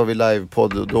ikväll så har vi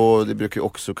livepodd och då, det brukar ju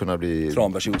också kunna bli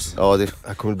tranbärsjuice. Ja,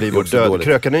 det kommer bli vår död.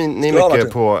 Krökar ni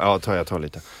mycket på, jag tar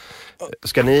lite.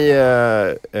 Ska ni,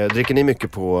 dricker ni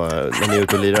mycket på när ni är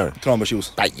ute och lirar?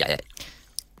 Tranbärsjuice. Nej.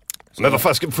 Men vad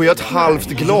fan, får jag ett halvt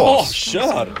glas?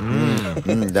 Kör!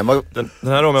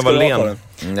 Den här rommen var len.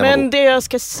 Men det jag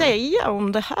ska säga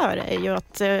om det här är ju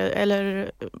att,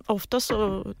 eller ofta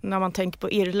så när man tänker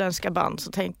på irländska band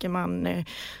så tänker man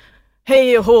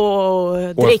hej och hå,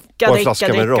 dricka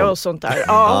och sånt där.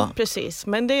 Ja, precis.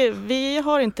 Men vi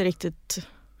har inte riktigt...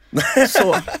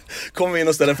 Så. Kommer vi in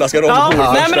och ställer en flaska rom på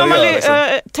bordet. Nej, men om man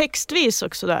textvis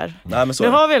också där. Nej, men så nu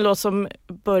har vi en låt som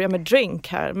börjar med drink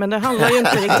här, men det handlar ju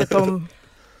inte riktigt om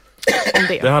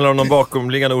det. Det handlar om de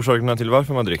bakomliggande orsakerna till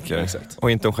varför man dricker. Exakt.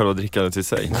 Och inte om själva drickandet till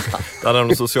sig. Det handlar om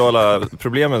de sociala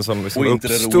problemen som liksom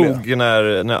uppstod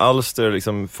när Ulster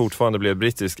liksom fortfarande blev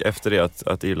brittisk efter det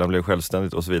att Irland blev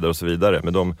självständigt och så vidare.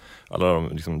 Med alla de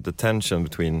liksom, the tension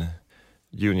between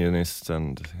unionist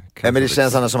and... men det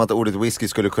känns annars som att ordet whisky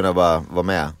skulle kunna vara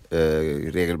med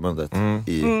regelbundet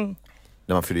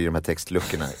när man fyller i de här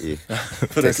textluckorna i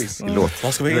låt.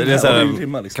 Vad ska vi in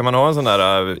här? Kan man ha en sån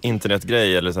där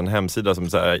internetgrej eller en hemsida som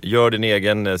så här, gör din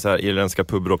egen så här, irländska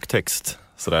pubrock-text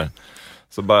sådär.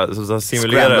 Så bara så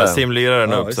simulerar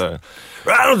den upp så här.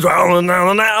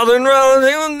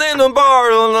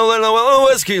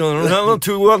 Whiskey,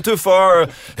 2 far.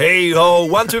 Hey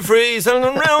ho, 1 2 3,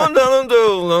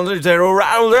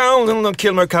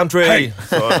 kill my country.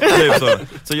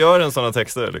 Så gör en såna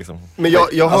texter liksom. Men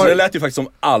jag har... det lät ju faktiskt som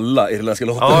alla irländska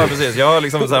låtar. Ja, precis. Jag har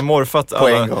liksom så här morfat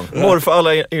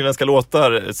alla irländska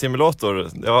låtar simulator.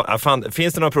 Ja, fan,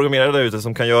 finns det några programmerare där ute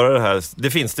som kan göra det här?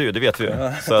 Det finns det ju, det vet vi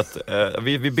ju. Så att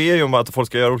vi ber ju om att folk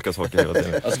ska göra olika saker hela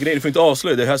tiden. Alltså grejer, du får inte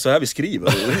avslöja, det är så här vi skriver.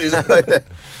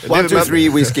 1 2 3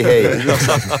 whisky hey.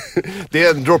 Det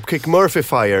är en Dropkick Murphy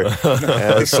Fire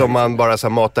som man bara så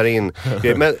här matar in.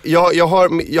 Men jag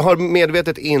har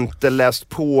medvetet inte läst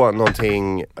på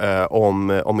någonting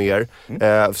om er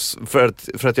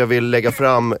för att jag vill lägga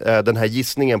fram den här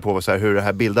gissningen på så här, hur det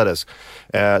här bildades.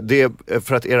 Det är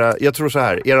för att jag tror så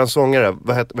här, eran sångare,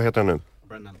 vad heter han nu?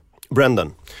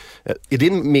 Brendan. Är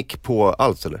din mick på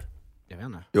allt eller? Jag vet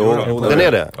inte. Jo, den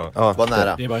är det. Ja. Var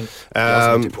nära. Det är bara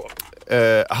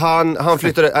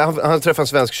han träffade en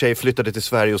svensk tjej, flyttade till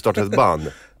Sverige och startade ett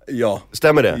band. Ja.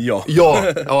 Stämmer det?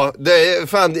 Ja, det är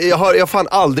fan, jag har fan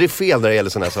aldrig fel när det gäller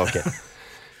såna här saker.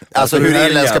 Alltså hur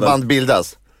irländska band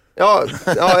bildas? Ja,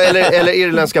 eller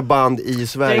irländska band i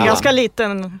Sverige. Det är en ganska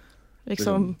liten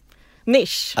liksom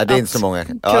nisch. Ja, det är inte så många.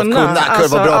 Kunna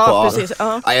vara bra på. Precis,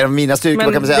 ja. Ja, mina styrkor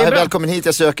Men kan man säga, det är välkommen hit,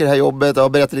 jag söker det här jobbet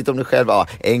och berätta lite om dig själv. Ja,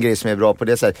 en grej som är bra på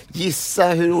det är så här, gissa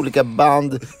hur olika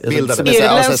band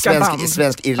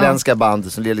svensk-irländska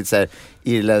band som är lite så här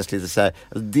irländsk, lite så här,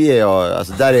 det är jag,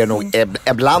 alltså där är jag nog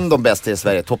bland de bästa i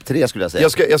Sverige, topp 3 skulle jag säga.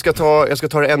 Jag ska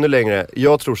ta det ännu längre.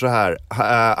 Jag tror så här,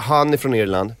 han är från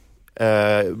Irland,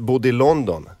 bodde i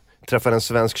London, träffade en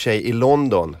svensk tjej i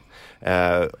London.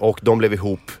 Och de blev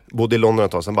ihop, bodde i London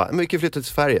ett tag, sen bara, men vi kan flytta till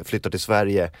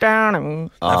Sverige.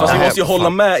 Fast vi måste ju hålla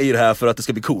med i det här för att det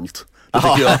ska bli coolt. Det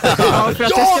tycker jag. Ja, för att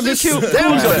det ska bli kul.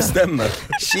 Det stämmer.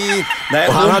 Shit. Nej,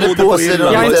 och han hade på sig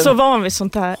Jag är inte så van vid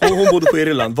sånt här. Hon bodde på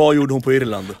Irland. Vad gjorde hon på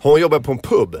Irland? Hon jobbade på en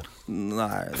pub.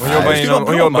 Nej.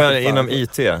 Hon jobbar inom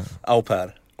IT. Au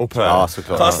pair. Ja,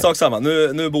 såklart. Fast sak samma.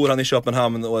 Nu bor han i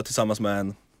Köpenhamn och är tillsammans med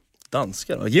en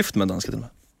danskare. Gift med en danska till och med.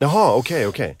 Jaha,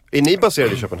 okej. Är ni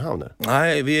baserade i Köpenhamn?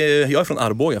 Nej, jag är från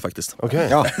Arboga faktiskt. Okej.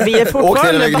 Ja. Vi är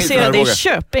fortfarande baserade i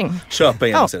Köping.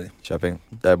 Köping är baserad i. Köping,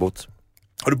 där har jag bott.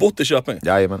 Har du bott i Köping?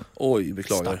 Jajamän. Oj,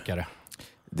 beklagar. Stackare.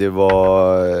 Det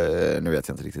var, nu vet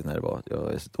jag inte riktigt när det var.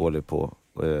 Jag är så dålig på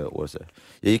årser.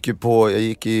 Jag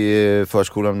gick i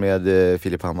förskolan med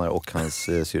Filip Hammar och hans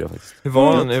syra faktiskt.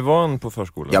 Hur var han på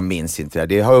förskolan? Jag minns inte det.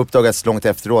 Det har uppdagats långt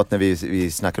efteråt när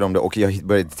vi snackade om det. Och jag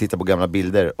började titta på gamla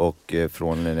bilder och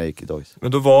från när jag gick i dagis.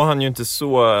 Men då var han ju inte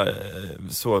så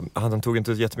han tog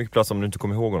inte jättemycket plats om du inte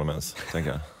kommer ihåg honom ens,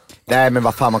 tänker jag. Nej, men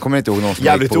vad fan, man kommer inte ihåg någon som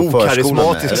jävligt gick på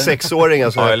okarismatisk sexåring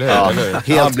alltså. Ja, eller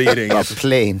hur? Helt blir det inget.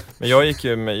 Plain. Men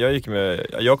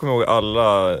jag kommer ihåg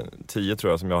alla 10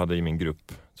 tror jag som jag hade i min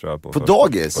grupp, tror jag, på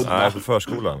dagis? Nej, på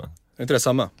förskolan. Är inte det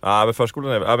samma? Ja, men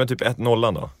förskolan är men typ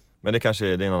 1-0 då. Men det kanske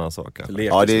är en annan sak.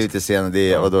 Ja, det är lite senare.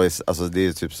 Det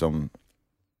är typ som...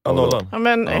 Ja, 0. Ja,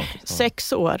 men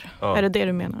 6 år, är det det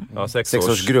du menar? Ja, 6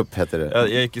 års grupp heter det.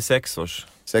 Jag gick i 6 års.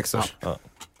 6 års? Ja.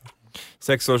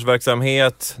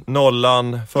 6-årsverksamhet,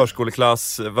 0,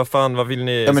 förskoleklass, vad vill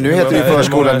ni? Ja, men nu heter det ju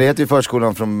förskolan, det heter ju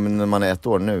förskolan från när man är 1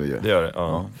 år nu ju. Det gör det,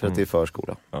 ja. För att det är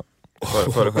förskola. Ja.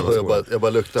 Jag bara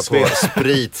luktar på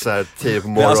sprit så här tidigt på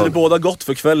morgonen. Alltså det är båda gott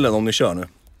för kvällen om ni kör nu.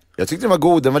 Jag tyckte den var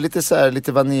god, den var lite så här,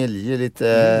 lite vanilj,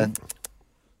 lite...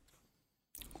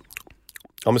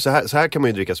 Ja, men så här kan man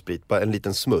ju dricka sprit, bara en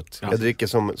liten smutt. Jag dricker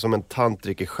som en tant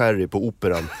dricker sherry på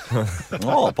operan.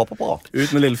 Ja, pa.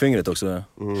 Ut med lillfingret också.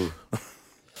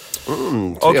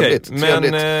 Trevligt. Men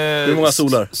hur många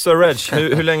solar? Sir Reg,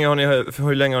 hur länge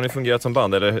har ni fungerat som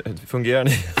band? Eller fungerar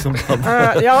ni som band?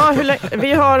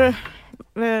 Vi har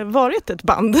varit ett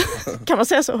band, kan man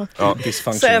säga så. Ja.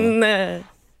 Sen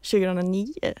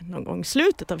 2009, någon gång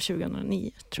slutet av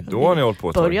 2009 tror jag. Då har ni hållit på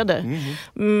ett tag. Började.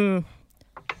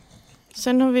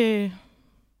 Sen har vi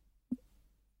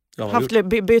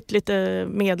bytt lite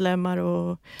medlemmar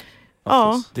och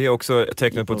Det är också ett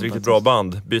tecken på ett riktigt bra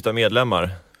band, byta medlemmar.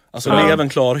 Alltså eleven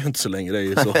klarar ju inte så länge, det är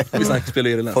ju så. Vi spelar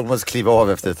i Irland. Folk måste kliva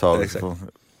av efter ett tag. Exakt.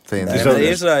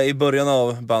 Det är sådär i början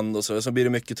av band och så blir det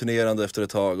mycket turnerande efter ett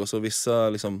tag och så vissa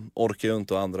liksom orkar ju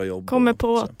inte och andra jobb. Kommer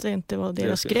på att det inte var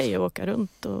deras grej att åka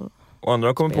runt och Och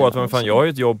andra kom på att fan, jag har ju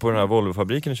ett jobb på den här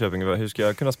Volvo-fabriken i Köping. Hur ska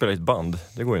jag kunna spela i ett band?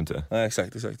 Det går ju inte. Nej,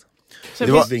 exakt.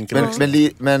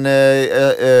 Men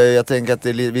jag tänker att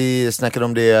vi snackade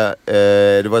om det.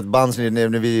 Det var ett band som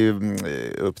när vi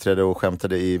uppträdde och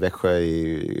skämtade i Växjö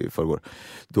i förrgår.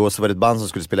 Då så var det ett band som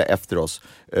skulle spela efter oss.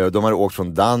 De hade åkt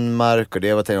från Danmark och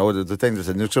det var då tänkte vi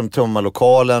så nu ska de tömma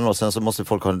lokalen och sen så måste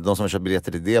folk ha, de som har köpt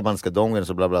biljetter till det bandet ska de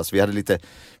så bla bla. Så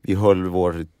vi höll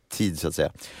vår tid så att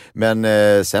säga. Men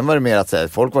sen var det mer att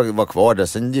folk var kvar där.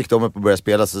 Sen gick de upp och började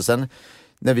spela. Så sen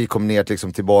när vi kom ner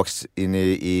liksom, tillbaks in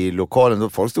i lokalen, då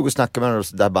folk stod och snackade med varandra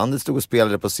och där bandet stod och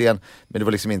spelade på scen. Men det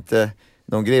var liksom inte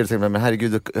någon grej. Men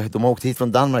herregud, de har åkt hit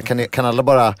från Danmark. Kan alla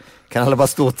bara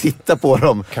stå och titta på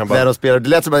dem när de spelar? Det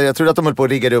lät som att jag trodde att de höll på att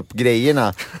rigga upp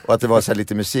grejerna och att det var så här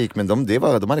lite musik. Men de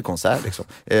hade konsert liksom.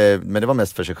 Men det var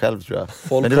mest för sig själv tror jag.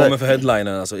 Folk kommer för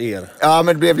headlinen, alltså er. Ja,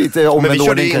 men det blev lite om. Men vi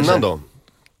körde innan då.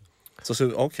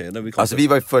 Alltså vi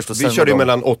var ju först och sen vi körde ju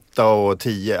mellan 8 och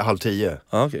 10, halv 10.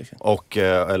 Okay. Och,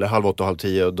 eller halv 8 och halv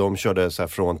 10 och de körde så här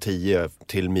från 10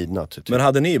 till midnatt. Typ. Men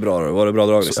hade ni bra då? Var det bra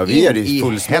drag? Liksom? Ja, vi är ju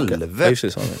full helvete.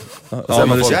 Ja, men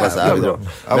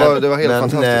det var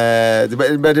helt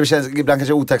fantastiskt. Det känns ibland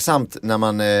kanske otacksamt när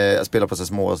man spelar på så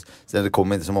små, så det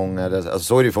kommer inte så många. Alltså,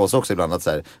 så är det ju för oss också ibland att så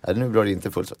här, är det nu bra det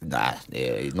inte fullt? Nej,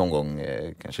 det är någon gång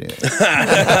kanske.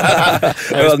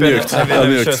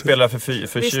 Vi spelar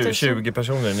för 20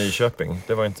 personer i Nyköping.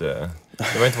 Det var inte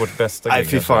vårt bästa gig. Nej,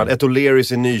 fy fan. Ett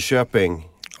O'Learys i Nyköping.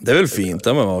 Det är väl fint, det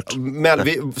har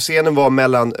varit. Scenen var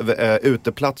mellan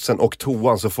uteplatsen och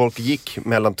toan, så folk gick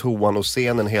mellan toan och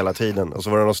scenen hela tiden. Och så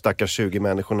var det de stackars 20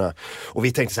 människorna. Och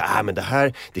vi tänkte så här, men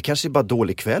det kanske är bara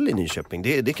dålig kväll i Nyköping.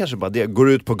 Det kanske bara det.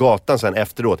 Går ut på gatan sen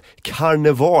efteråt.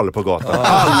 Karneval på gatan.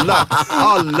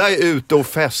 Alla är ute och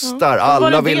festar.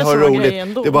 Alla vill ha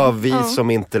roligt. Det är bara vi som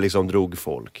inte liksom drog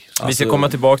folk. Så. Vi ska komma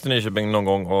tillbaka till Nyköping någon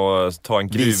gång och ta en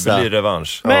gruvlig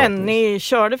revansch. Men ni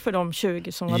körde för de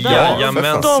 20 som var där.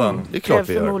 Jajamän. Det är klart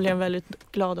vi förmodligen väldigt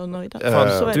glada och nöjda.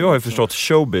 Du har ju förstått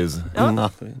showbiz.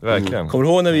 Verkligen. Kommer du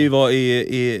ihåg när vi var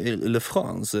i Le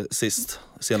France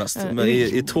senast?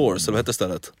 I Tours, eller vad hette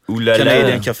stället?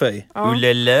 Canadian Café.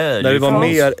 När vi var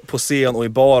mer på scen och i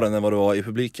baren än vad det var i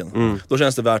publiken. Då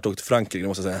känns det värt att åka till Frankrike,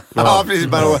 måste jag säga. Ja, precis.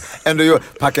 Bara ändå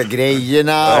packa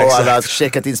grejerna och alla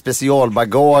checkat in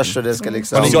specialbagage och det ska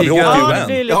liksom... det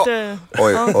är lite...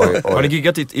 Oj. Har ni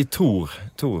giggat i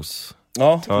Tours?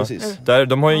 Ja, precis. Där,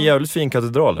 de har ju en jävligt fin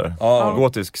katedral där.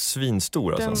 Gotisk,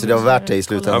 svinstor alltså. Så det var värt det i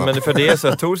slutändan. Ja, men för det är så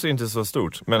här, Tours är inte så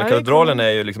stort. Men katedralen är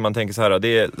ju liksom, man tänker så här,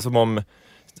 det är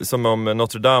som om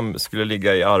Notre Dame skulle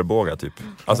ligga i Arboga typ.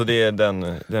 Alltså det är den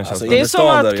alltså, det är som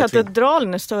att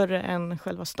katedralen är större än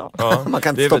själva stan. Ja. Man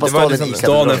kan stoppa staden liksom, i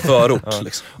staden förort.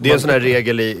 Liksom. Det är en sån här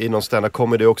regel i någon stand-up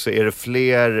comedy också. Är det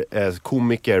fler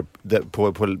komiker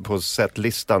på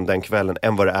setlistan den kvällen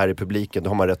än vad det är i publiken, då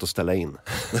har man rätt att ställa in.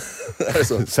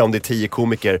 Så om det är 10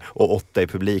 komiker och 8 i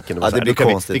publiken, då det blir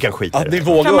konstigt. Vi kan skita i det.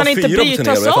 Kan man inte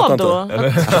brytas av då?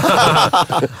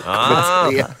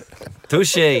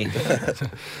 Touché.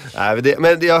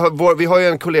 Vi har ju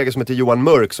en kollega som heter Johan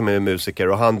Mörk som är musiker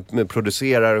och han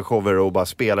producerar shower och bara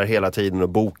spelar hela tiden och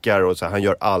bokar och så här, han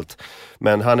gör allt.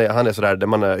 Men han är sådär där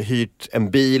man har hyrt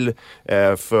en bil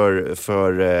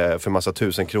för massa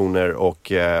 1000 kronor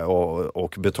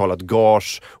och betalat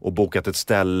gage och bokat ett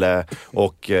ställe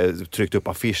och tryckt upp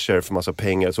affischer för massa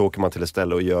pengar, så åker man till ett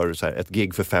ställe och gör så här, ett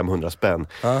gig för 500 spänn.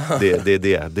 Det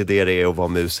är att vara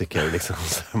musiker liksom.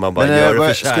 Man bara gör det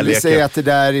för kärleken. Skulle vi säga att det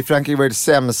där i Frankrike var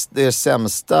det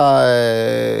sämsta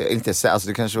alltså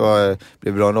det kanske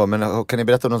blev bra ändå, men kan ni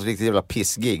berätta om något riktigt jävla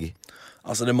pissgig?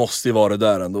 Alltså det måste ju vara det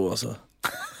där ändå alltså.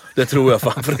 Det tror jag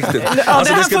fan för riktigt.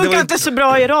 Alltså, det funkar inte så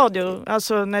bra i radio.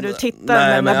 Alltså när du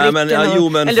tittar med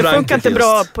blicken. Eller det funkar inte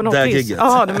bra på något vis.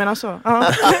 Jaha, du menar så.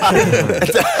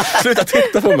 Sluta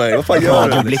titta på mig. Vad fan gör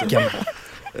du? Blicken.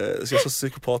 Så jag är så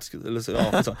psykopatisk. Eller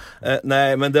så,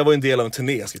 nej, men det var en del av en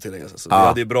turné, ska tilläggas. Så vi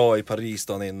hade ju bra i Paris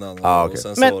dagen innan. Och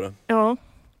sen så var det.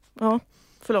 Ja.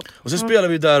 Förlåt. Och sen spelade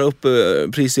vi där uppe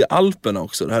precis i Alperna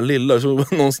också. Det här lilla, så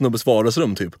någon snubbes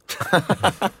vardagsrum typ.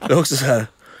 Det är också så här.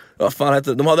 Vad fan hette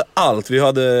det? De hade allt. Det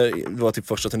var typ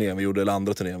första turnén vi gjorde, eller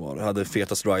andra turnén var. Vi hade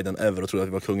fetast riden ever och trodde att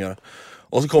vi var kungar.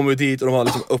 Och så kom vi dit och de hade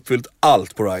liksom uppfyllt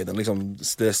allt på riden. Liksom,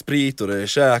 det är sprit och det är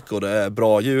käk och det är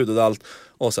bra ljud och allt.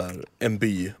 Och så här, en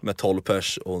by med 12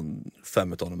 pers och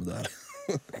 5 av dem där.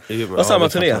 Det var samma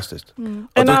turné.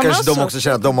 Och då kanske de också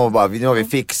känner att de har bara, nu har vi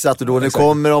fixat och då nu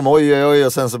kommer de, oj,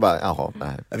 och sen så bara, jaha, nej.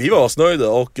 Vi var asnöjda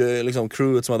och liksom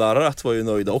crewet som hade arrat var ju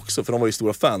nöjda också, för de var ju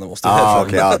stora fan av oss.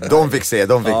 De fick se,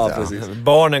 precis.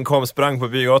 Barnen sprang på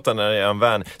bygatan när det är en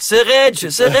van. Serej!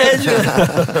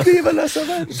 Viva la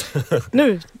Savage!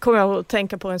 Nu kommer jag att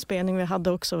tänka på en spelning vi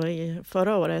hade också i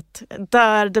förra året.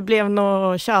 Där det blev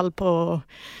något kall på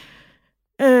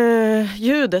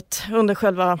ljudet under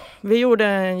själva... Vi gjorde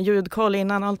en ljudkoll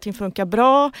innan allting funkar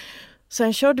bra.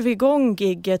 Sen körde vi igång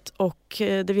gigget och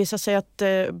det visade sig att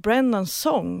Brennans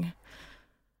sång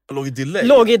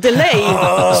låg i delay.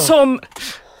 Som...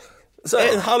 Så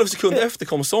en halv sekund efter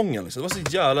kom sången liksom. Det var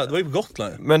så jävla... Det var ju på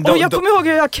Gotland. Och jag kommer ihåg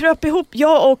hur jag kröp ihop.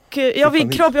 Vi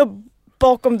kröp ihop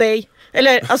bakom dig.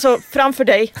 Eller alltså framför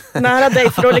dig. Nära dig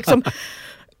för att liksom...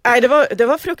 Nej, det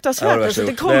var fruktansvärt. Ja, alltså,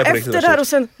 det kom efter där och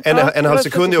sen... En halv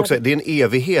sekund är också, det är en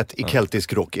evighet i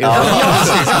keltisk rock. Det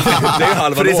är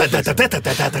halva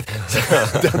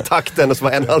den takten och så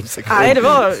var en halv sekund. Nej, det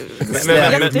var...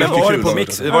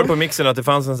 Men var det på mixen att det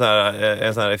fanns en sån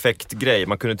här effektgrej?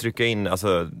 Man kunde trycka in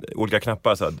olika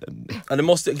knappar så här. Ja,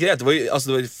 det var ju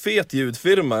en fet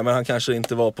ljudfirma, men han kanske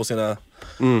inte var på sina...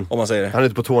 Om man säger det. Han är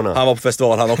inte på tårna. Han var på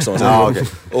festival han också. Okay.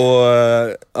 Och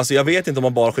alltså jag vet inte om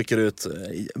man bara skickar ut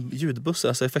ljudbussen,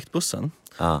 alltså effektbussen.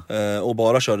 Och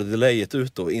bara körde delayet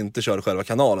ut och inte körde själva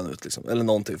kanalen ut liksom, eller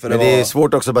någonting. För det är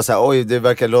svårt också att bara säga, oj det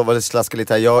verkar lova det slaska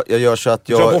lite här. Jag gör så att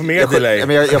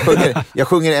jag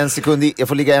sjunger en sekund, jag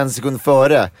får ligga en sekund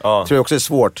före. Tror jag också är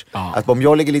svårt. Att om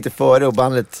jag ligger lite före och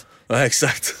bandet... Ja,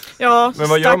 exakt. Ja,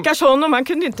 stackars honom, man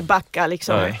kunde inte backa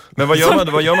liksom. Nej. Men vad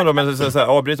gör man då med så här,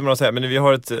 avbryter man och säger, men vi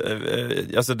har ett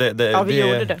vi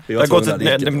gjorde det.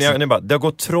 Det har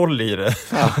gått troll i det.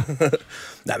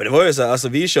 Nej, men det var ju så här, alltså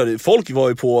vi körde, folk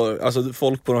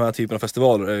på de här typen av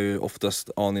festivaler är ju oftast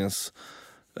Aniens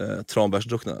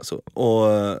tranbärsdruckna alltså. Och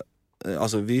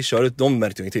alltså vi körde, de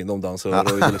märkte ju ingenting, de dansade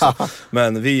liksom.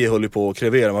 Men vi höll ju på att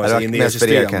krevera, man var inne i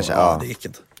system kanske. Det gick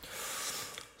inte.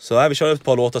 Så vi körde ett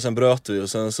par låtar, sen bröt vi och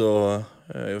sen så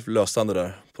löste han det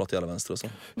där på något jävla vänster och så.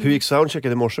 Hur gick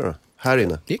soundchecken i morse då? Här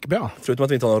inne? Det gick bra. Förutom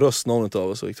att vi inte har någon röst, någon av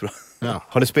oss, så gick det bra. Ja.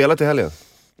 Har ni spelat i helgen?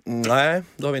 Nej,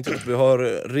 det har vi inte gjort. Vi har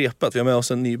repat, vi har med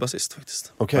oss en ny basist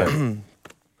faktiskt. Okej.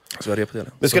 Så vi har repat det.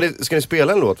 Men ska ni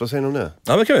spela en låt? Vad säger ni om det?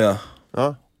 Ja, men kan vi göra.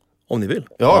 Ja. Om ni vill.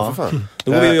 Ja, för fan.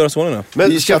 Då går vi och gör så nu. Men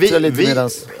vi tjafsar lite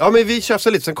medans... Ja, men vi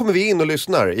tjafsar lite, sen kommer vi in och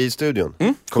lyssnar i studion.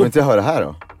 Kommer inte höra här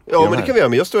då? Ja, men det kan vi göra,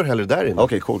 men jag står hellre där inne.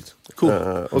 Okej, coolt.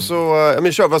 Och så,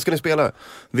 men kör, vad ska ni spela?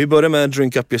 Vi börjar med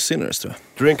Drink Up Your Sinners, tror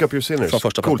jag. Drink Up Your Sinners. Från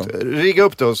första coolt. Rigga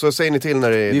upp då, så säger ni till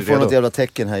när det är vi får redo. något jävla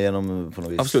tecken här genom på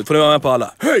något vis. Absolut, får ni vara med på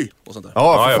alla. Hej! Och sånt där.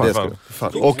 Ja, för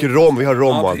fan. Och rom, vi har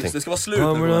rom och allting. Det ska vara slut.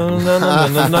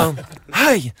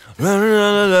 Hej!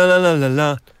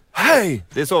 Hej!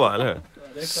 Det är så, va, eller hur?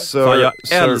 Fan, jag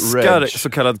älskar så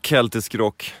kallad keltisk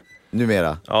rock.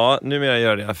 Numera. Ja, numera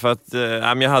gör det. För att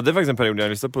jag hade faktiskt en period när jag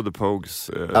lyssnade på The Pogues.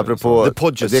 Apropå The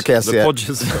Podges. Det kan jag se. The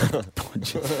Podges.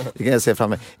 Det kan jag se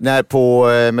framför mig. När på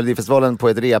Melodifestivalen på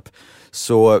ett rep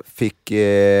så fick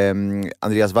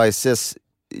Andreas Weisses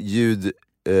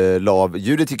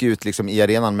ljudet gick ut liksom i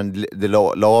arenan, men det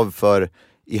lav för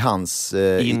i hans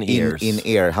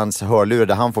in-ear, hans hörlurar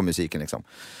där han får musiken liksom.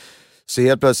 Så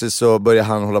helt plötsligt så började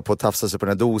han hålla på att tafsa sig på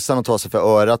den här dosan och ta sig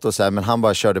för örat och så här, men han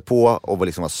bara körde på och var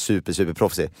liksom super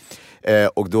proffsig.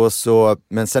 Och då så,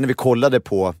 men sen när vi kollade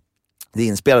på det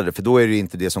inspelade, för då är det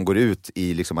inte det som går ut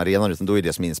i liksom arenan, utan då är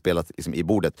det som är inspelat liksom i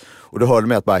bordet. Och då hörde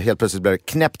man att bara helt plötsligt blev det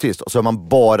knäpptyst och så hör man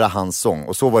bara hans sång.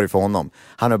 Och så var det för honom.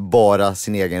 Han har bara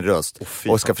sin egen röst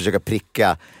och ska försöka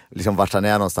pricka liksom vart han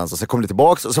är någonstans. Och så kom det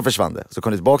tillbaks och så försvann det. Så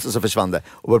kom det tillbaks och så försvann det.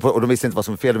 Och de visste inte vad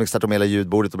som var fel, de fick starta om hela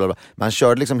ljudbordet och bla bla. Men han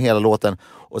körde liksom hela låten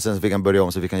och sen så fick han börja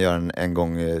om, så fick han göra en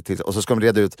gång till. Och så ska de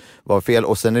reda ut vad var fel.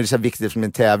 Och sen är det så här viktigt för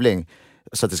en tävling,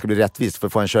 så att det ska bli rättvist, för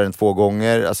får han köra den 2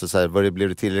 gånger, alltså så här, blev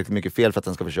det tillräckligt mycket fel för att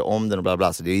han ska få köra om den och bla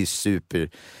bla, så det är ju super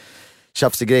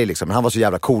tjafsig grej liksom. Men han var så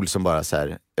jävla cool som bara så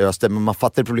här öste, men man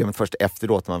fattade problemet först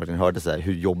efteråt när man verkligen hörde så här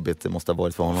hur jobbigt det måste ha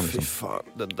varit för honom liksom. Fy fan,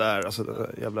 det där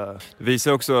jävla... Det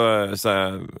visar också så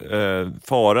här,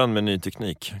 faran med ny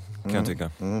teknik, kan jag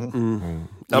tycka.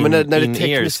 Ja, men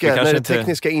när det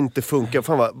tekniska inte funkar,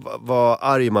 fan vad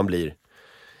arg man blir.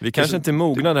 Vi kanske inte är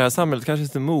mogna, det här samhället kanske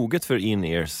inte är moget för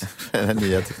in-ears. Den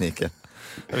nya tekniken.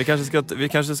 Vi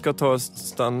kanske ska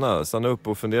stanna upp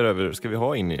och fundera över, ska vi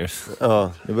ha in-ears?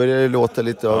 Ja, det börjar låta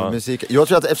lite av musik. Jag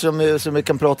tror att eftersom vi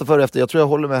kan prata för efter, jag tror jag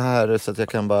håller mig här så att jag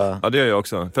kan bara... Ja, det gör jag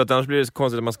också. För att annars blir det så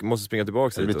konstigt att man måste springa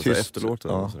tillbaka lite och så efter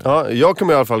låten. Ja, jag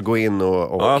kommer i alla fall gå in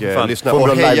och lyssna och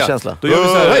heja. Live-känsla. Då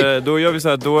gör vi så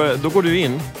här, då går du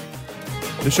in.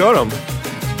 Du kör dem.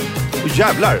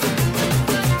 Jävlar!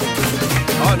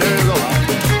 nu är det igång.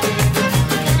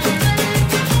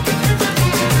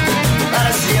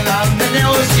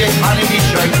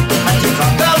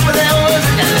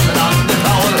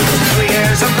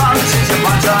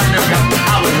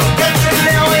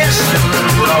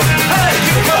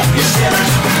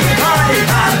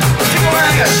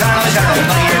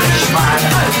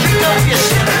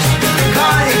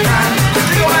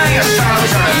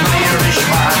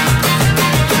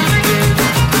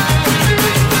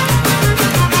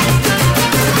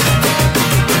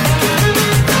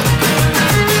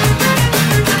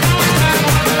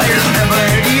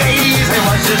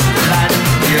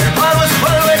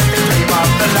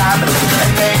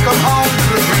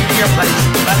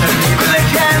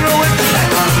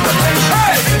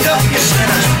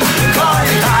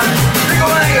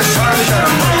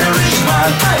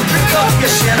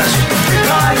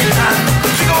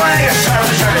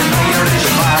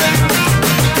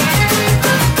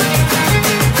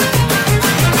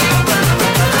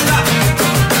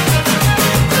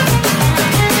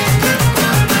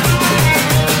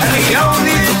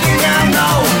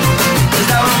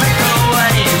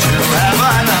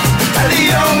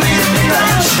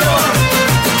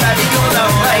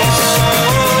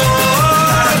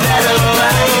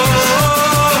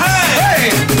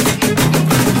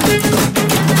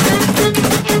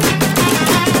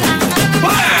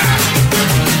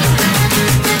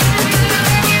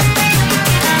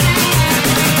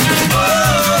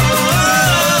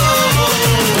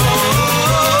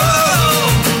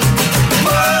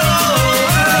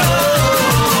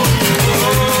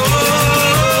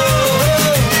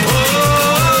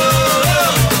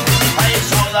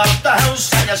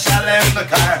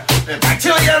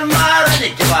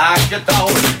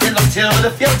 Till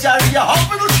the future, your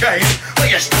hope will change.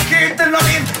 But you're stuck in the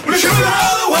line, we'll shoot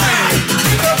all the way.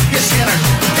 Pick up your sinners,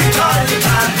 pick all you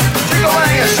can. Take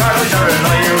away your sorrows, you're an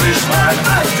Irishman.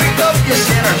 Pick up your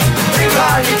sinners, pick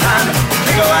all you can.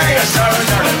 Take away your sorrows,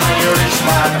 you're an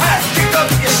Irishman. Pick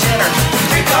up your sinners,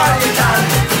 pick all you can.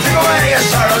 Take away your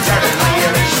sorrows, you're an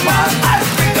Irishman.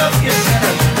 Pick up your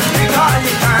sinners, pick all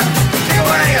you can. Take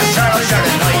away your sorrows, you're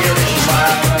an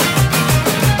Irishman.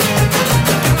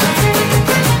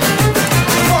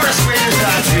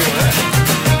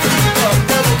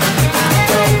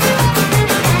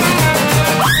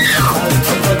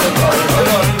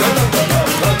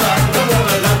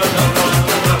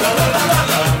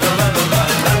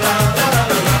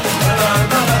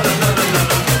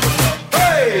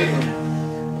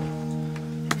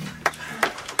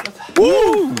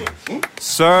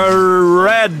 Sir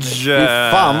Reg.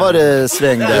 Fan vad det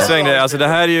svängde. Det svängde. Alltså det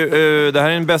här är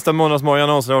den bästa månadsmorgon jag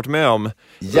någonsin har varit med om.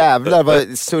 Jävlar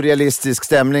vad surrealistisk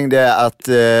stämning det är att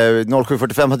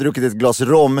 07.45 har druckit ett glas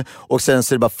rom och sen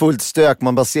så är det bara fullt stök.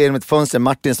 Man bara ser genom ett fönster,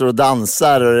 Martin står och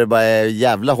dansar och det bara är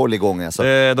jävla håll igång alltså. De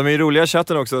är ju roliga i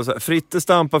chatten också. Så här, Fritte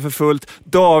stampar för fullt.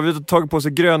 David har tagit på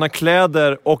sig gröna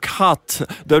kläder och hatt.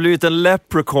 Det har blivit en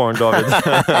leprechaun, David.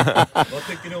 Vad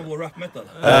tycker ni om vår rap metal?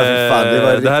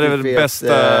 Det här är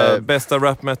väl bästa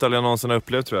rap metal jag någonsin har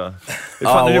upplevt, tror jag.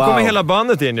 Nu kommer hela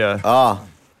bandet in ju. Ja.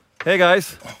 Hej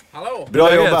guys. Hallå.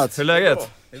 Bra jobbat. Hur är läget?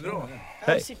 Det är bra.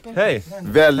 Hej.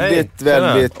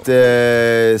 Väldigt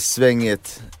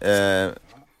svängigt.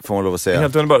 Får man lov att säga.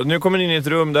 Helt underbart. Nu kommer ni in i ett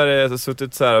rum där det har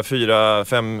suttit så här 4,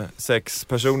 5, 6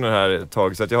 personer här ett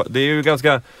tag. Så att det är ju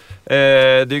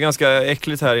ganska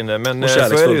äckligt här inne. Men så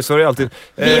är det alltid.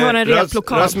 Vi har en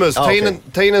replokal. Rasmus,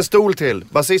 ta in en stol till.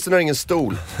 Basisten har ingen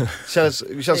stol. Känns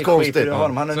konstigt.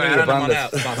 Han är ny i bandet.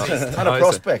 Han är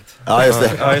prospect. Ja, just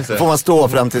det. Får man stå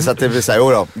fram tills att det blir så här,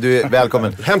 jodå, du är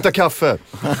välkommen. Hämta kaffe.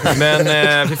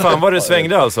 Men fy fan vad det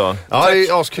svängde alltså. Ja, det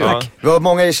är askul. Ja. Vi har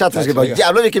många i chatten som ska bara,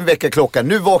 jävlar vilken veckaklocka.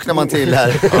 Nu vaknar man till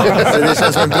här. Så det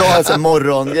känns som en bra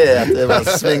morgongrej att det bara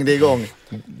svängde igång.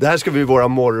 Det här ska bli våra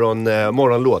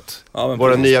morgonlåt. Ja,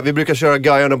 våra nya. Vi brukar köra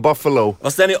Guyana Buffalo.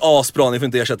 Fast den är asbra, ni får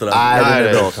inte ersätta den. Nej, det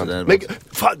är bra. Men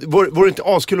fan, vore det inte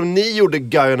askul om ni gjorde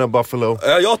Guyana Buffalo?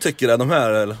 Ja, jag tycker det, de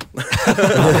här eller?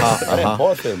 Är det en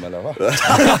porrfilm eller vad?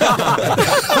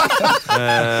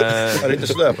 Är det inte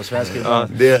slö på svenska? Ja.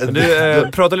 Du,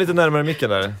 prata lite närmare micken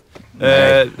där.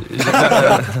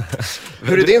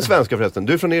 Hur är din svenska förresten?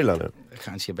 Du är från Irland nu?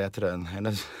 Kanske bättre än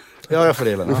hennes. Ja, jag är från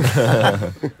Irland.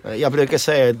 Jag brukar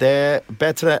säga att det är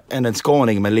bättre än en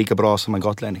skåning men lika bra som en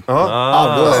gotlänning.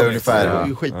 Ja, då är det ungefär. Det är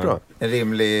ju skitbra. En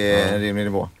rimlig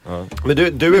nivå. Men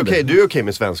du är okej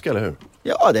med svenska, eller hur?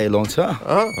 Ja, det är långt så. Ja,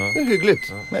 det är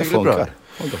hyggligt. Men funkar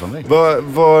för mig.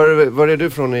 Var är du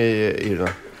från i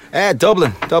Irland?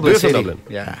 Dublin. Du är från Dublin?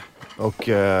 Ja. Och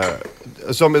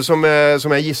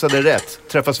som jag gissade rätt,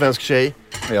 träffa svensk tjej,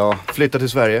 Ja, flytta till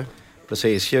Sverige.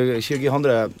 Precis, 2000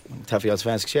 träffade jag en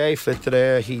svensk tjej,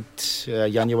 flyttade hit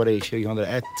januari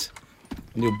 2001.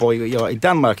 Nu bor jag i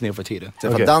Danmark nu för tiden.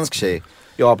 Träffade dansk tjej?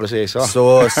 Ja, precis. Ja.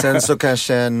 Så sen så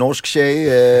kanske en norsk tjej,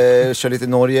 kör lite i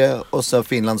Norge och så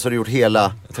Finland, så har du gjort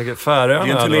hela... Jag tänker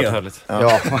Färöarna hade varit härligt.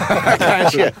 Ja,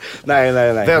 kanske. Nej.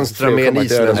 Vänstra med en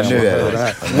isländsk. Nu är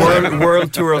det.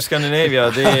 World Tour of Scandinavia,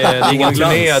 det är ingen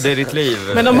turné, det är ditt liv.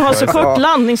 Men de har så kort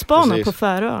landningsbana på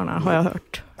Färöarna, har jag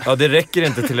hört. Ja, det räcker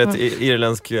inte till ett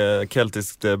irländsk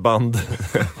keltiskt band.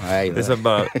 Nej. Det är så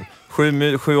bara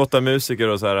 7-8 musiker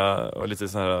och så här, och lite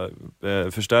så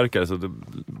här förstärkare, så det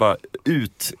bara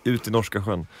ut i norska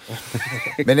sjön.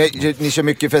 Men ni kör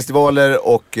mycket festivaler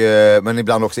och men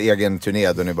ibland också egen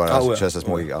turné då ni bara kör så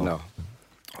små gig. Ja.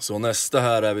 Så nästa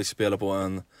här är vi spelar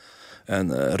på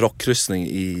en rockkryssning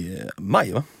i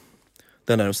maj, va?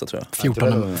 Den närmsta tror jag.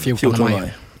 14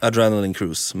 maj. Adrenaline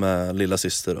Cruise med lilla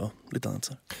syster och lite annat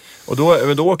så. Och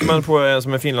då åker man på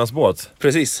som en Finlandsbåt.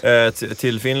 Precis.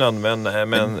 Till Finland, men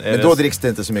då dricks det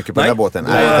inte så mycket på den här båten.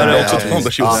 Nej, det är också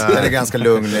det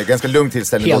är ganska lugn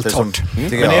tillställning. Helt torrt.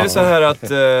 Men är det så här att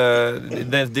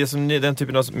den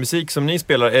typen av musik som ni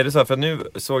spelar, är det så här, för nu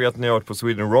såg jag att ni har varit på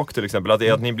Sweden Rock till exempel,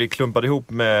 att ni blir klumpade ihop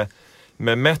med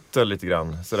metal lite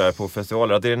grann sådär på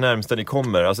festivaler, att det är det närmsta ni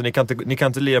kommer. Alltså ni kan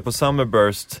inte lira på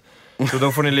Summerburst, så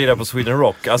då får ni lira på Sweden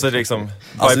Rock. Alltså det är liksom...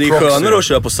 Alltså det är skönare att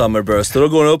köra på Summerburst, och då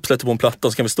går den upp, sätter på en platta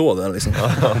och så kan vi stå där liksom.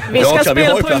 Vi ska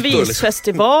spela på en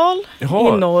visfestival i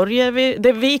Norge.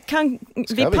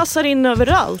 Vi passar in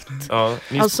överallt. Ja,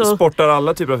 ni sportar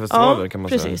alla typer av festivaler, kan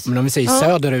man säga. Men om vi säger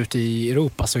söderut i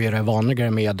Europa så är det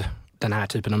vanligare med den här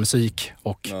typen av musik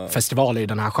och festivaler i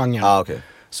den här genren. Okay.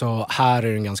 Så här är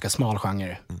det en ganska smal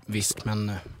genre, visst,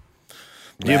 men...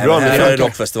 Det är bra med här är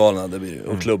rockfestivalerna, det blir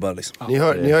och klubbar liksom. Ni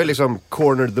har ju liksom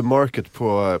cornered the market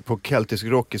på keltisk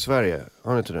rock i Sverige.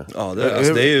 Har ni inte det? Ja,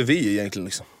 det är ju vi egentligen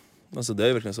liksom. Alltså det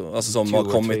är verkligen så. Alltså som har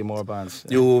kommit...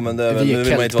 Jo, men det är väl, nu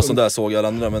vill man inte vara sån där, såg alla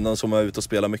andra, men de som är ute och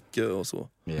spelar mycket och så.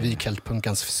 Vi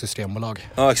Keltpunkans systembolag.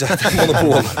 Ja, exakt.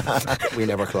 Monopol. We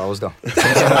never closed då.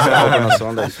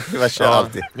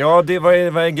 Ja, vad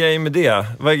är grejen med det?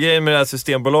 Vad är grejen med det här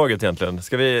systembolaget egentligen?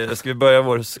 Ska vi börja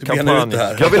vår kampanj?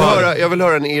 Jag vill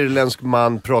höra en irländsk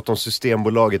man prata om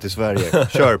Systembolaget i Sverige.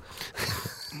 Kör!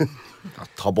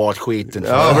 Ta bort skiten.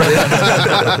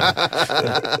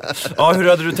 Ja, hur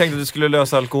hade du tänkt att du skulle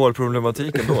lösa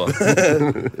alkoholproblematiken då?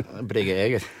 Brygga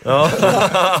eget. Ja,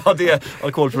 det är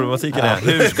alkoholproblematiken är.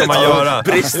 Hur ska man göra?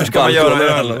 Hur ska man göra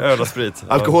öl och sprit?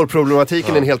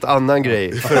 Alkoholproblematiken är en helt annan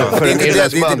grej. Det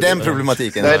är inte den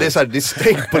problematiken. Nej, det är så här, det är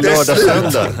stängt på lördag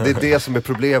söndag. Det är det som är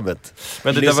problemet.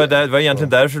 Men det var egentligen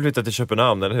därför du flyttade till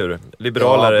Köpenhamn, eller hur?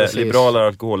 Liberalare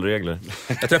alkoholregler.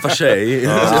 Jag träffar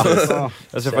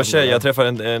tjej. Jag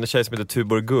träffade en tjej som heter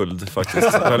Tuborg Guld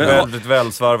faktiskt. Väldigt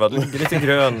välsvarvad, lite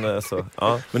grön så.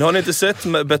 Ja. Men har ni inte sett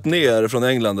Bettner från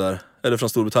England där? Eller från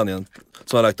Storbritannien?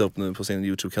 Som har lagt upp nu på sin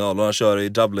YouTube-kanal. Och han kör i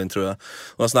Dublin, tror jag.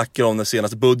 Och han snackar om när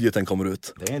senaste budgeten kommer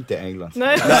ut. Det är inte England.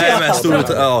 Nej, men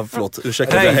Storbritannien. Ja, förlåt.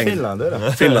 Ursäkta. Finland, är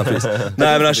det? Finland, precis.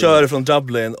 Nej, men han kör från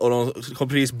Dublin och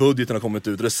budgeten har kommit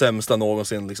ut. Det är det sämsta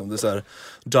någonsin liksom. Det är så här,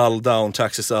 dull down,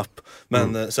 taxes up.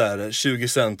 Men så här, 20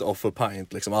 cent off a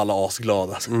pint liksom. Alla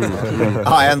asglada.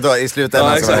 Ja, ändå i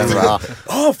slutändan. Ja, exakt.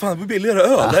 Fan, det blir billigare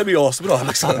öl. Det här blir asbra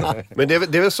liksom. Men det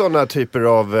är väl sådana typer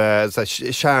av så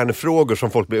här, kärnfrågor som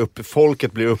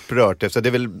folket blir upprört efter. Det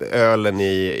är väl ölen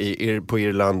på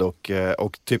Irland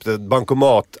och typ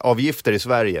bankomatavgifter i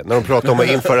Sverige. När de pratar om att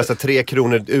införa så 3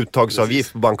 kronor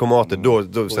uttagsavgift på bankomater,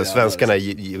 då så svenskarna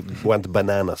went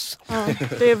bananas. Ja,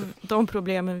 det är de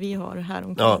problemen vi har här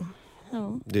omkring. Ja.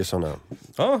 Det är sådana.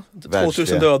 Ja,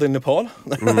 2000 döda i Nepal.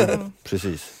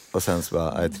 Precis. Och sen så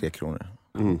bara 3 kronor.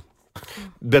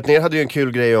 Bettner hade ju en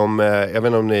kul grej om, jag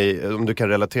vet inte om du kan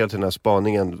relatera till den här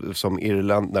spaningen som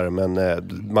irländare, men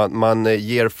man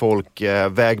ger folk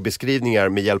vägbeskrivningar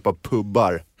med hjälp av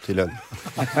pubbar till en.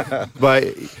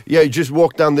 You just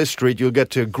walk down this street, you'll get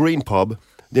to a green pub.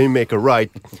 Then you make a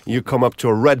right, you come up to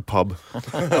a red pub,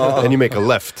 and you make a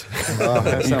left.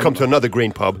 You come to another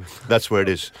green pub, that's where it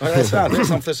is. Ja, det är sant, det är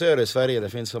som frisör i Sverige, det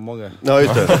finns så många. Ja,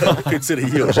 just det.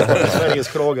 Pizzerior. Sveriges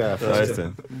fråga. Ja, just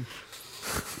det.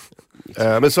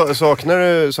 Men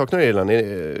saknar du Irland?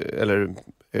 Eller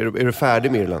är du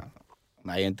färdig med Irland?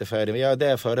 Nej, jag är inte färdig. Jag är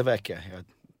där förra veckan. Jag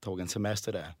tog en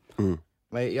semester där.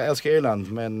 Men jag älskar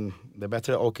Irland, men det är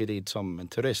bättre att åka dit som en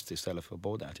turist istället för att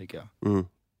bo där, tycker jag.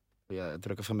 Jag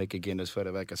drack för mycket Guinness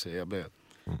förra veckan, så jag blev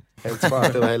helt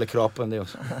svart över hela kroppen. Det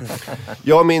också.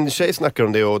 Ja, min tjej snackar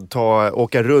om det och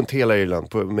åka runt hela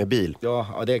Irland med bil.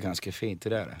 Ja, det är ganska fint det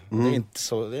där. Det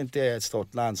är inte ett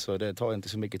stort land, så det tar inte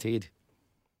så mycket tid.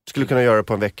 Skulle kunna göra det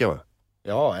på en vecka, va?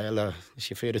 Ja, eller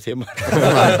 24 timmar.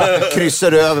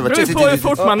 Kryssar du över? Det beror på hur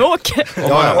fort man åker. Om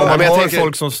man har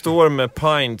folk som står med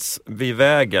pints vid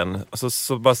vägen, alltså,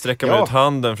 så bara sträcker man ut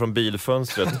handen från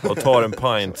bilfönstret och tar en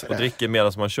pint och dricker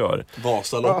medan man kör.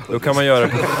 Vasalopp. Då kan man göra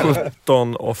det på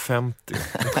 17,50.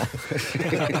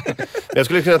 Jag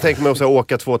skulle kunna tänka mig att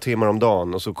åka 2 timmar om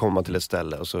dagen och så kommer man till ett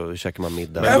ställe och så käkar man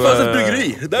middag. Det här fanns ett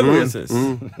bryggeri. Där var precis.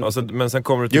 Alltså, men sen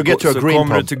kommer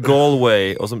du till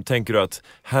Galway och så tänker du att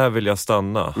här vill jag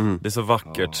stanna. Det är så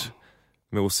vackert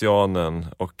med oceanen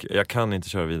och jag kan inte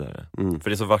köra vidare. För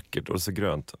det är så vackert och det är så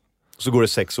grönt. Så går det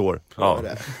 6 år. Ja,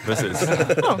 precis.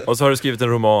 Och så har du skrivit en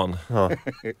roman.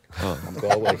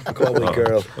 Galway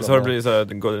girl. Och så har du blivit så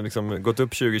här, liksom, gått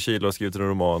upp 20 kilo och skrivit en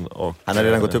roman. Och, han har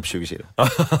redan gått upp 20 kilo. Ja,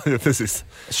 precis.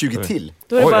 20 till.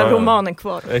 Då är det bara romanen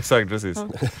kvar. Exakt, precis.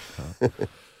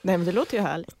 Nej, men det låter ju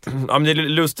härligt. Ja, men det är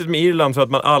lustigt med Irland för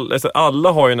att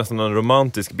alla har ju nästan en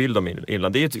romantisk bild om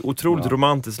Irland. Det är ett otroligt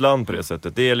romantiskt land på det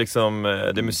sättet. Det är liksom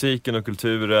det är musiken och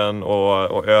kulturen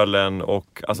och ölen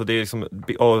och alltså det är liksom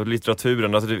och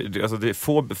litteraturen. Alltså det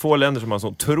är få länder som har en så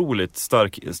otroligt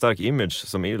stark image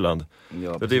som Irland.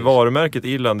 Ja, det är varumärket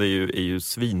Irland är ju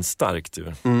svinstarkt ju.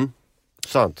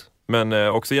 Sant. Men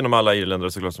också genom alla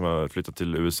irländare såklart som har flyttat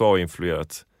till USA och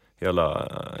influerat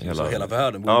hela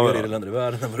världen, bor mer irländare i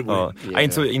världen än vad det bor i.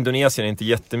 Inte så Indonesien är inte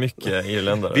jättemycket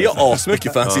irländare. Vi har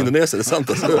asmycket fans i Indonesien, det är sant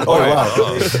alltså.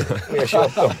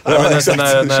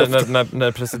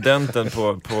 När presidenten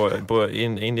på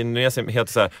Indonesien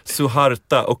heter så här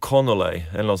Suharto O'Connolly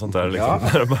eller något sånt där liksom.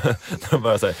 De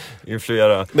bara så här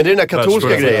influera. Men det är den här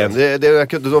katolska grejen.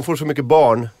 De får så mycket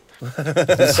barn.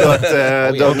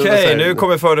 Okej, nu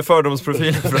kommer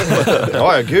fördomsprofilen fram.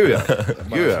 Ja, gud.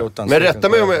 Men rätta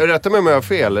mig om jag har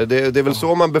fel. Det är väl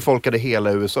så man befolkade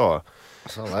hela USA.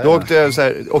 Då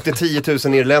åkte 10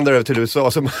 000 irländare över till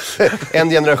USA som en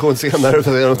generation senare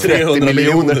så är de 30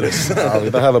 miljoner. Ja,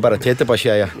 vi behöver bara titta på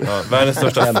tjejer. Ja, världens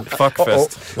största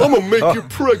fuckfest. I'm gonna make you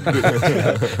pregnant.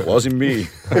 Wasn't me.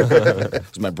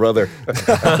 It's my brother.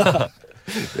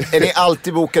 Är ni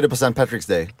alltid bokade på St. Patrick's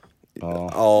Day?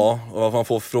 Ja, och man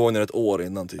får frågor ett år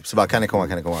innan typ. Så bara, kan ni komma?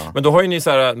 Men då har ju ni så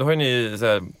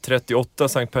här 38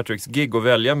 St. Patrick's gig att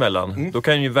välja mellan. Då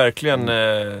kan ni ju verkligen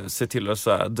se till att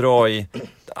så här, dra i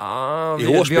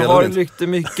vi har lite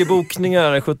mycket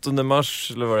bokningar 17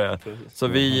 mars eller vad det är. Så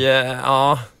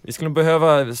vi skulle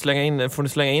behöva slänga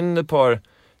in ett par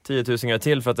 10 000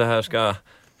 till för att det här ska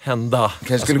hända.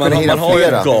 Alltså man har ju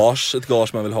ett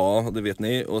gage man vill ha, det vet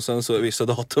ni. Och sen så vissa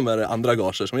datum är det andra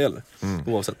gager som gäller.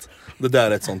 Oavsett. Det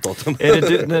där är ett sånt datum. Är det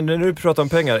du, när du pratar om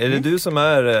pengar, är det du som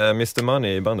är Mr.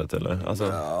 Money i bandet eller? Alltså,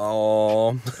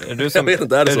 ja, är du som,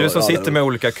 är du som sitter med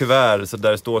olika kuvert så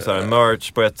där det står så här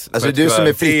merch på ett. Alltså du som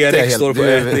är fritt. Erik står på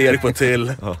ett, Erik på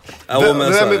till.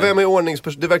 Vem är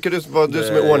ordningsperson? Det verkar vara du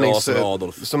som är ordnings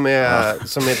som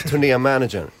är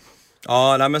turnémanager.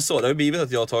 Ja, nej men så, det har blivit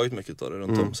att jag har tagit mycket av det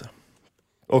runt om sig.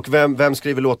 Och vem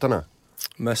skriver låtarna?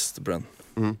 Mest Brenn.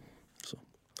 Så.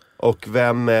 Och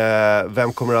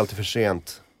vem kommer alltid för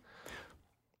sent?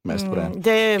 Mest på den.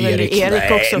 Det är väl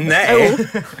Erik också. Nej.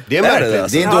 Det är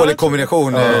märkligt. Det är en dålig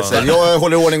kombination. Jag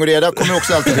håller ordning och reda, kommer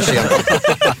också alltid för sent.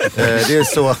 Det är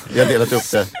så jag har delat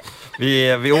upp det.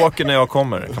 Vi åker när jag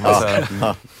kommer, kan man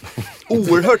säga.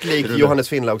 Oerhört lik Johannes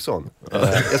Finnlaugsson.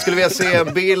 Jag skulle vilja se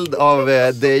en bild av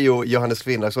dig och Johannes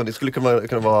Finnlaugsson. Det skulle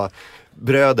kunna vara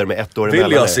bröder med 1 år emellan.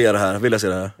 Vill jag se det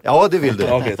här? Ja, det vill du.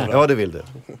 Ja, det vill du.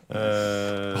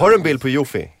 Har du en bild på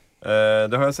Jofi?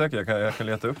 Det har jag säkert, jag kan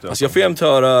leta upp det. Alltså jag får jämt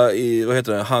höra i, vad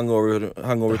heter det,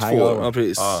 Hangover 2. Ja,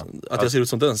 precis. Att jag ser ut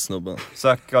som den snubben.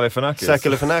 Zach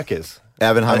Galifianakis.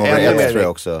 Även Hangover 1 tror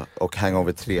jag också. Och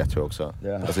Hangover 3 tror jag också.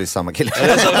 Alltså det är samma kille.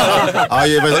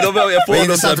 Jag får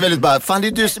intressant väldigt bara, fan det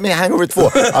är du som är Hangover 2.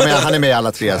 Ja men han är med i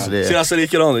alla 3. Så det ser alltså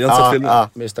likadant, jag har inte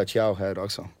sett filmen. Mr. Chow här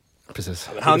också. Precis.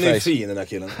 Han är fin den där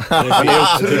killen. Han är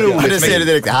otroligt. Det ser du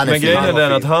direkt. Men grejen är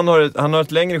den att han har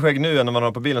ett längre skägg nu än när man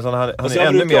har på bilen. Så han är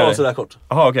ännu mer sådär kort.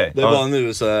 Aha, okej. Det var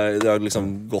nu så här, det har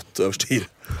liksom gått överstyr.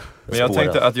 Men jag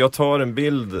tänkte att jag tar en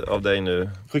bild av dig nu.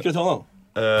 Skickar du till honom?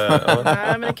 Nej,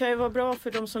 men det kan ju vara bra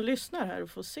för de som lyssnar här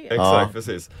att få se. Exakt,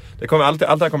 precis. Allt det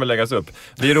här kommer läggas upp.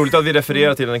 Det är roligt att vi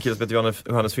refererar till en kille som heter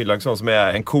Johannes Finnlaugsson som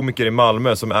är en komiker i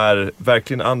Malmö som är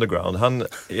verkligen underground. Han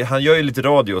gör ju lite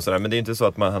radio och sådär, men det är inte så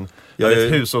att han gör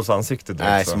ett hushållsansikte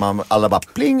direkt. Nej, som alla bara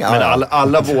pling. Men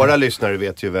alla våra lyssnare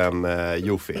vet ju vem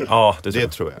Jofi är. Ja, det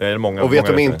tror jag. Det är många, och vet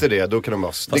de inte det, då kan de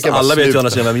bara sluta. Alla vet ju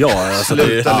annars vem jag är. Alltså,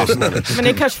 sluta lyssna. Men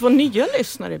ni kanske får nya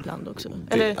lyssnare ibland också?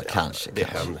 Eller? Kanske. Det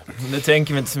händer. Det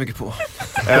tänker vi inte så mycket på.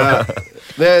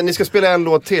 Ni ska spela en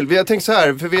låt till. Vi har tänkt så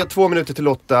här, för vi har 2 minuter till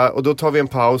 8 och då tar vi en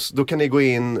paus. Då kan ni gå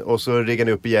in och så riggar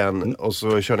ni upp igen och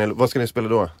så kör ni. Vad ska ni spela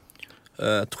då?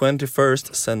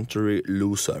 21st Century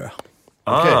Loser.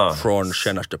 Från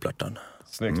senaste plattan.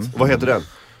 Snyggt. Vad heter den?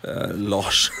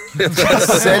 Lars.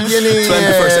 Säljer ni...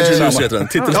 21st Century Loser heter den.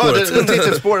 Titelspåret.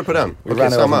 Titelspåret på den.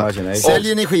 Samma.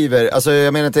 Säljer ni skivor? Alltså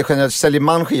jag menar inte generellt, säljer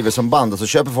man skivor som band? Alltså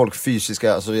köper folk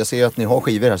fysiska, alltså jag ser att ni har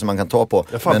skivor här som man kan ta på.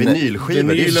 Ja fan,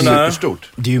 vinylskivor, det är superstort.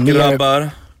 Det är ju mer... Grabbar,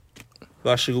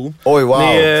 varsågod. Oj,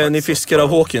 wow. Ni fiskar av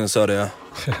Hawkins, hörde jag.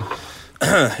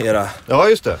 Era. Ja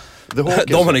just det.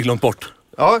 De har ni glömt bort.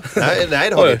 Ja, nej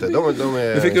det har vi inte. De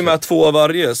är... Nu fick vi med 2 av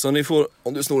varje, så ni får,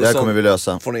 om du snor det kommer vi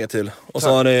lösa. Får ni till. Och så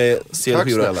har ni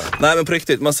CD-skivor. Nej men på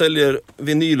riktigt, man säljer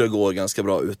vinyler, går ganska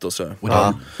bra ut och så. Och det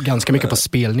är ganska mycket på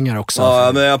spelningar också.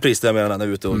 Ja, men jag prisar med när jag är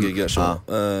ute och giggar så.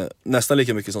 Nästan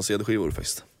lika mycket som CD-skivor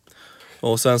faktiskt.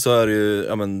 Och sen så är det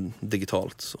ju,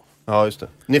 digitalt så. Ja just det.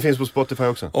 Ni finns på Spotify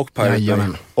också. Och Pirate Bay.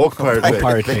 Och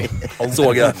Pirate Bay.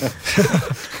 Såg jag.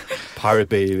 Pirate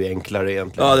Bay är ju enklare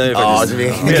egentligen. Ja, det är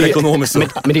faktiskt mer ekonomiskt. Men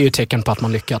det är ju ett tecken på att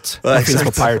man lyckats. Man finns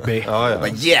på Pirate Bay. Ja.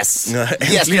 Yes!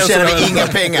 Yes, nu tjänar vi inga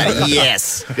pengar.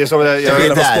 Yes! Det är som jag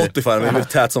är på Spotify, men det är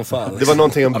tät som fan. Det var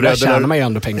någonting om bröderna... tjänar man ju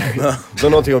ändå pengar. Det var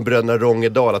någonting om bröderna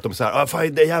Rångedal, att de säger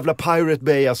fan det är jävla Pirate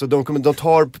Bay, alltså de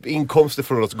tar inkomster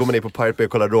från oss, så går man ner på Pirate Bay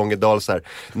och kollar Rångedal så här,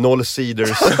 0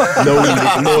 cedars,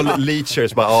 0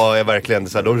 leechers, bara jag verkligen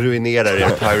så här, de ruinerar er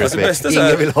Pirate Bay.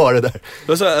 Ingen vill ha det där. Det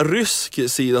var så här rysk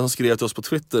sida som skrev till oss på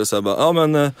Twitter så här, bara,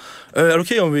 men är det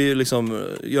okej om vi liksom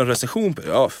gör en recension på det?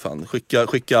 Ja fan,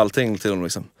 skicka allting till dem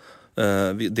liksom.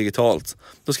 Digitalt.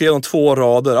 Då skrev de 2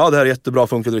 rader. Ja, det här är jättebra,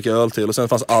 funkar att dricka öl till. Och sen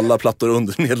fanns alla plattor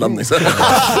under nedladdning.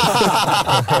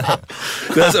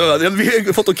 Vi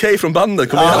har fått okej från bandet.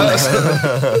 Kom igen.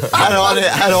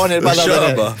 Här har ni bara ladda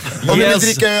ner. Om ni vill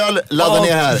dricka öl, ladda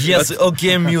ner här. Yes,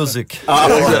 okay music.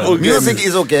 Music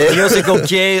is okay. Music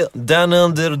okay, then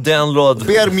under download.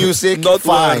 Beer music,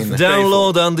 fine.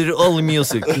 Download under all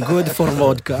music. Good for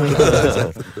vodka.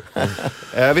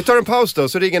 Vi tar en paus då,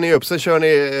 så ringer ni upp. Sen kör ni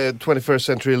 21st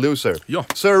Century Loser. Ja.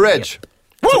 Sir Reg.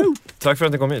 Woo! Tack för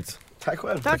att ni kom hit. Tack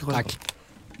själv. Tack. Do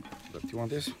you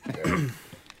want this?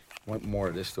 Want more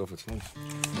of this stuff? It's nice.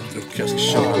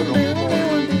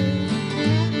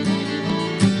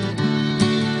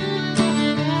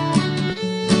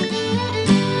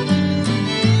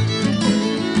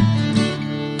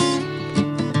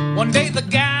 One day the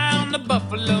guy on the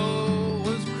buffalo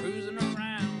was cruising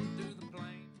around through the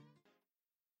plain.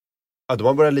 Ja, de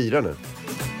har börjat lira nu.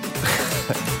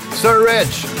 Sir Reg,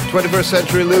 21st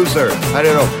Century Loser. Här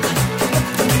är de.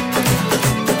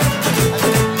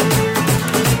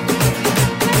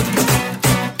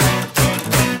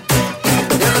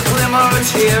 There's a glimmer of a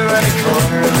tear in the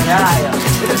corner of an eye.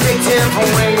 It'll take 10 from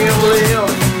where you live.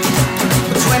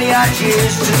 For 20 odd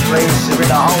years to place her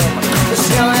in a home. They're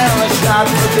still in a shop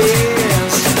for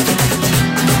beers.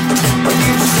 But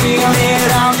you've seen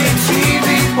it on the TV,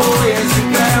 boys and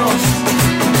girls.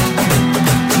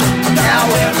 Now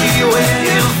everywhere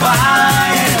you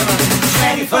find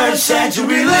 21st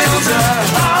century loser.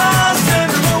 Oh,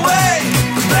 send them away.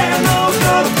 They're no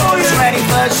good for you.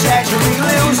 21st century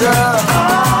loser.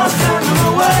 Oh, send them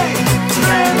away.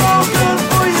 They're no good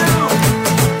for you.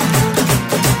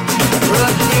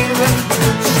 Looking even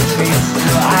streets of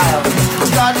Ohio.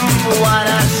 Starting for what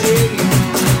I see.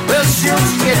 Well, she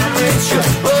was getting richer,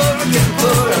 over getting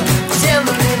poorer. Tell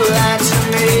the little light to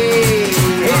me.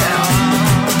 Yeah.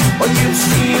 Well, you've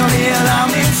seen it on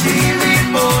the TV,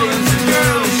 boys and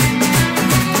girls.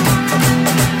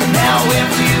 Now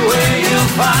everywhere you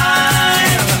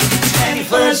find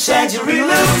 21st century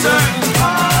loser.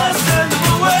 Oh, send them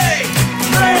away.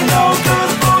 They're no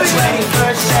good for you.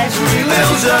 21st century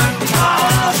loser.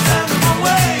 Oh, send them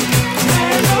away.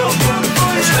 They're no good for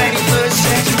you. 21st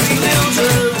century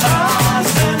loser. Oh,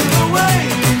 send them away.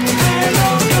 They're no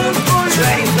good for you.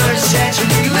 21st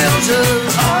century loser.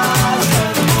 Oh,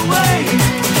 send them away.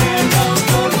 They're no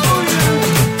good for you.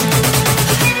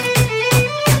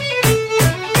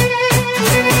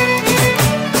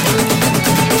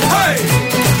 Hey!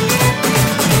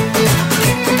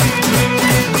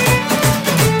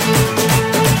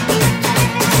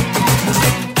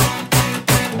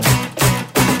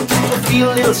 I feel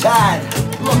a little tired,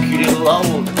 look a little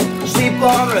old. Sleep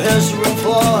on the rehearsal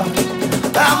floor.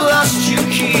 I've lost 2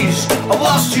 keys, I've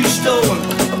lost 2 stolen.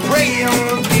 I'm praying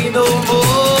there'll be no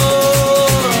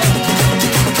more.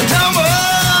 No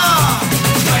more!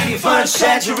 21st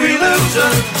century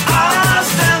loser. I'll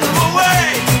send them away.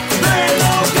 They're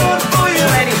no good for you.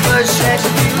 21st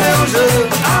century loser.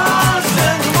 I'll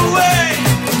send them away.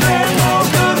 They're no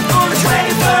good for you.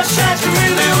 21st century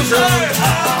loser.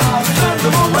 I'll send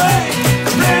them away.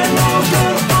 They're no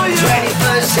good for you.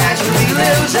 21st century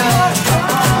loser.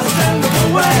 I'll send them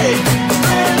away.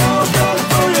 They're no good.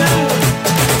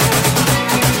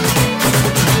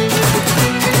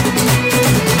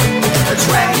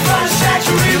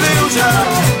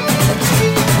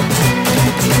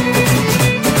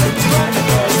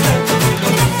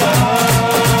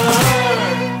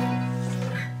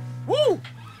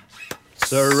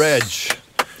 Reg.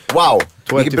 Wow,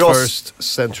 vilket bra 21st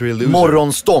Century Loser.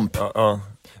 morgonstomp. Ja.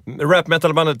 Rap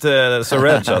metalbandet Sir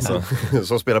Reg alltså.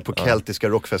 Som spelar på keltiska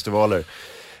rockfestivaler.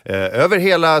 Över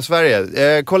hela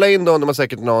Sverige. Kolla in dem, de har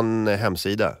säkert någon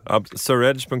hemsida.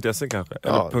 Sirreg.se kanske,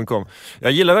 eller .com.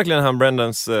 Jag gillar verkligen han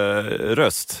Brendans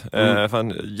röst.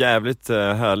 Fan, jävligt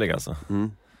härlig alltså.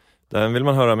 Den vill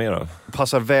man höra mer av.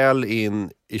 Passar väl in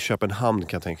i Köpenhamn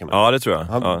kan jag tänka mig. Ja, det tror jag.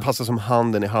 Han passar som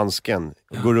handen i handsken.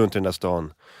 Går runt i den där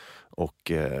stan.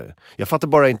 Och jag fattar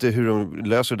bara inte hur de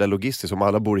löser det där logistiskt. Om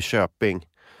alla bor i Köping.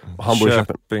 Och han bor i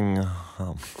Köpenhamn.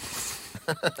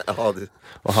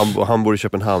 Och han bor i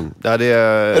Köpenhamn. Ja,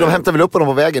 de hämtar väl upp honom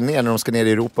på vägen ner när de ska ner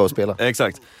i Europa och spela.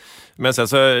 Exakt. Men sen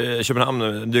så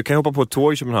Köpenhamn, du kan hoppa på ett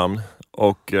tåg i Köpenhamn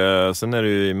och sen är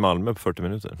du i Malmö på 40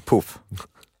 minuter. Puff.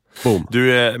 Boom.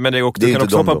 Men du kan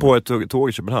också hoppa på ett tåg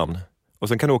i Köpenhamn. Och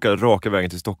sen kan du åka raka vägen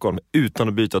till Stockholm utan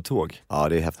att byta tåg. Ja,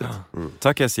 det är häftigt.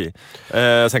 Tack SJ.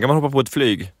 Sen kan man hoppa på ett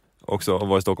flyg också och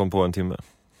vara i Stockholm på en timme.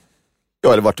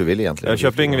 Ja, eller vart du vill egentligen.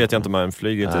 Köping vet jag inte, man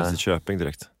flyger inte till Köping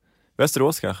direkt.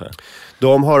 Västerås kanske.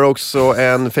 De har också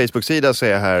en Facebook-sida,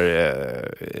 säger jag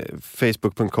här.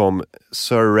 Facebook.com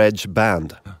Sir Reg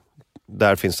Band.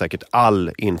 Där finns säkert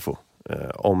all info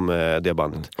om det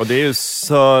bandet. Och det är ju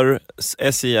Sir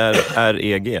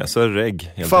S-I-R-R-E-G, Sir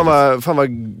Reg. Fan vad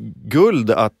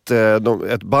guld att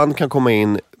ett band kan komma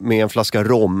in med en flaska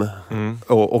rom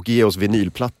och ge oss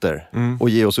vinylplattor och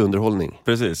ge oss underhållning.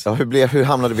 Precis. Ja, hur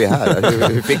hamnade vi här?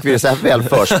 hur fick vi det så här väl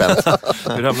förspänt?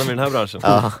 Hur hamnade vi i den här branschen?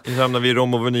 Hur hamnade vi i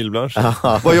rom- och vinylbranschen?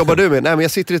 Vad jobbar du med? Nej, men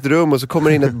jag sitter i ett rum och så kommer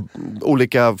in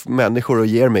olika människor och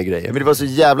ger mig grejer. Men det var så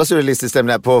jävla surrealistiskt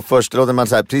stämning på första låten. Man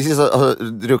så här, precis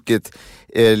har druckit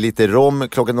lite rom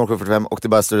klockan 07:45 och det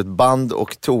bara står ett band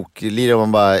och lirar,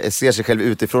 man bara ser sig själv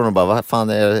utifrån och bara, vad fan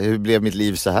hur blev mitt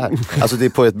liv så här? Alltså det är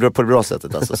på det bra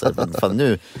sättet alltså. Så här, fan,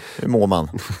 nu mår man.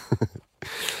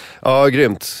 Ja,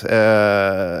 grymt.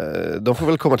 De får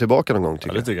väl komma tillbaka någon gång,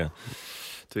 tycker jag.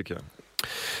 Det tycker jag.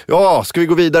 Ja, ska vi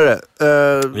gå vidare?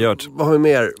 Vad har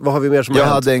vi mer som har hänt?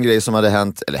 Jag hade en grej som hade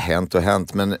hänt, eller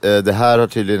hänt, men det här har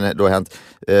tydligen då hänt.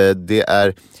 Det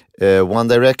är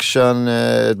One Direction,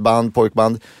 ett band,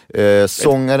 pojkband,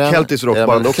 sångaren, keltisk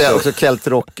rockband också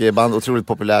keltrockband, otroligt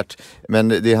populärt, men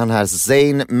det är han här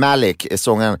Zayn Malik,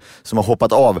 sångaren som har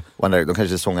hoppat av One Direction. De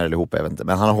kanske är sångare allihopa, jag vet inte,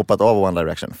 men han har hoppat av One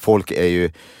Direction. Folk är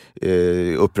ju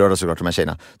upprörda såklart, de här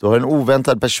tjejerna. Då har en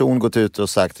oväntad person gått ut och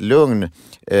sagt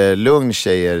lugn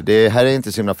tjejer, det här är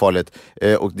inte så himla farligt,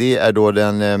 och det är då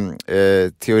den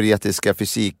teoretiska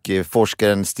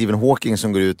fysikforskaren Stephen Hawking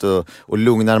som går ut och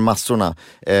lugnar massorna.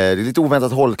 Det är lite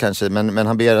oväntat håll kanske, men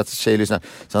han ber att tjejer lyssnar.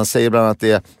 Så han säger bland annat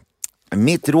det: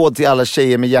 mitt råd till alla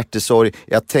tjejer med hjärtesorg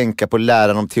är att tänka på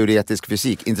läran om teoretisk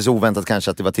fysik. Inte så oväntat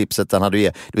kanske att det var tipset han hade att ge.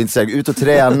 Det var inte så här, ut och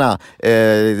träna,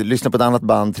 lyssna på ett annat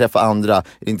band, träffa andra.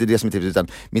 Det är inte det som är tipset, utan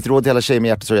mitt råd till alla tjejer med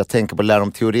hjärtesorg är att tänka på läran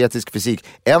om teoretisk fysik.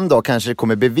 En dag kanske det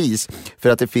kommer bevis för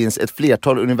att det finns ett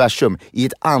flertal universum. I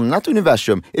ett annat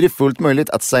universum är det fullt möjligt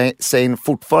att Zayn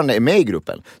fortfarande är med i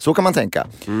gruppen. Så kan man tänka.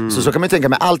 Så kan man tänka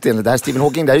med allt egentligen. Det här Stephen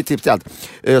Hawking, det här är ju tips till allt.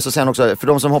 Så säger han också, för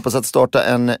de som hoppas att starta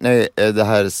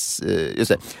just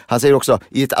det. Han säger också,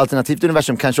 i ett alternativt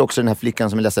universum kanske också den här flickan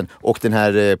som är ledsen och den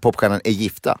här popstjärnan är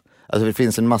gifta. Alltså det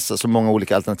finns en massa, så många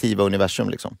olika alternativa universum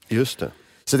liksom. Just det.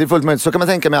 Så det är fullt möjligt. Så kan man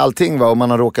tänka med allting, va? Om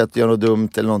man har råkat göra något dumt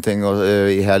eller någonting och,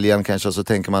 i helgen kanske, så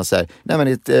tänker man så här: nej, men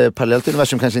i ett parallellt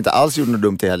universum kanske inte alls gjorde något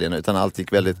dumt i helgen, utan allt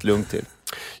gick väldigt lugnt till.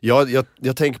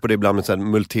 Jag tänker på det ibland med så här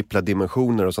multipla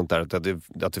dimensioner och sånt där,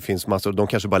 att det finns massor, de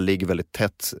kanske bara ligger väldigt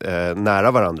tätt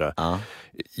nära varandra.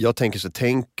 Jag tänker så,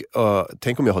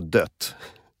 tänk om jag har dött.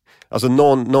 Alltså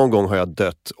någon gång har jag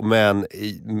dött,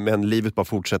 men livet bara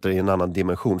fortsätter i en annan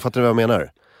dimension. Fattar du vad jag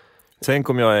menar? Tänk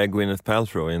om jag är Gwyneth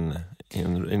Paltrow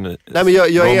Nej, men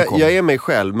jag är mig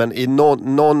själv, men i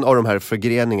någon av de här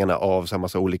förgreningarna av så här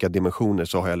massa olika dimensioner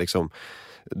så har jag liksom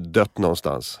dött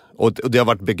någonstans. Och det har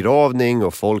varit begravning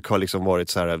och folk har liksom varit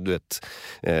så här, du vet,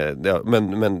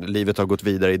 men livet har gått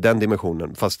vidare i den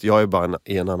dimensionen, fast jag är bara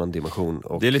i en annan dimension.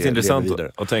 Och det är lite intressant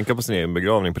att tänka på sin egen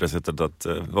begravning på det sättet, att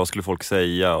vad skulle folk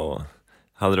säga, och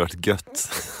hade det varit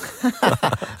gött?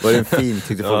 Var det en fin?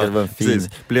 Tyckte folk att det var en fin? Precis.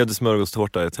 Blev det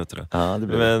smörgåstårta etc. Ja, det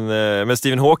blev men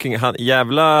Stephen Hawking,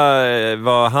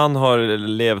 vad han har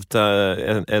levt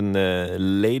en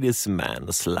ladies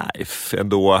man's life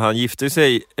ändå. Han gifte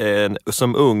sig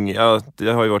som ung. Ja,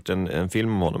 det har ju varit en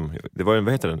film om honom. Det var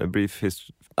vad heter den? A Brief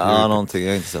History. Ja, någonting,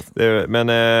 jag har inte sett. Men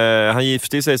han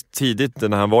gifte sig tidigt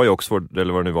när han var i Oxford,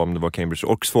 eller vad det nu var, om det var Cambridge,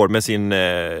 Oxford, med sin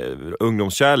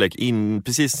ungdomskärlek,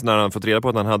 precis när han fått reda på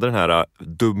att han hade den här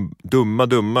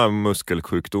dumma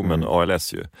muskelsjukdomen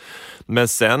ALS ju. Men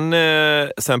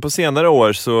sen på senare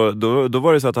år så då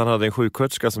var det så att han hade en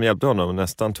sjuksköterska som hjälpte honom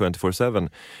nästan 24/7.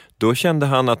 Då kände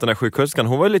han att den här sjuksköterskan,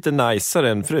 hon var lite najsare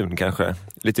än frun kanske,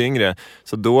 lite yngre.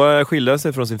 Så då skilde han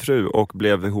sig från sin fru och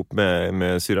blev ihop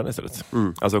med syrran istället.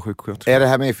 Alltså sjuksköterska. Är det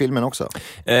här med i filmen också?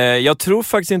 Jag tror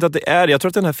faktiskt inte att det är. Jag tror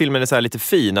att den här filmen är så här lite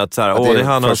fin. Att så här, det är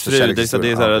han och hans fru, det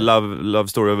är så här love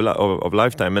story of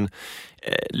lifetime. Men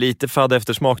lite fadd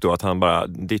eftersmak då, att han bara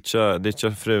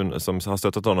ditchar frun som har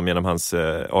stöttat honom genom hans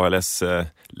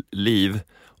ALS-liv.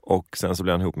 Och sen så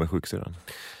blir han ihop med sjuksyrran.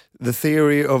 The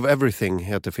Theory of Everything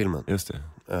heter filmen. Just det.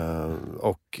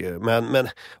 Men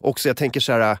också jag tänker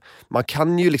så här, man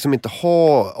kan ju liksom inte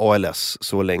ha ALS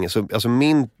så länge. Så,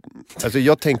 alltså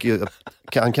jag tänker ju att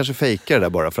han kanske fejkar det där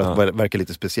bara för att verka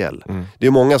lite speciell. Det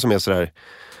är många som är så där,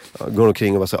 går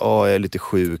omkring och bara säger jag är lite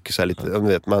sjuk, så här,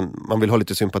 lite, man vill ha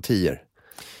lite sympatier.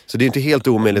 Så det är inte helt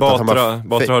omöjligt att han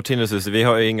Batra har tinnitus. Vi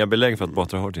har ju inga belägg för att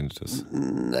Batra har tinnitus.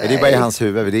 Nej. Det är bara i hans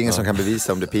huvud. Det är ingen som kan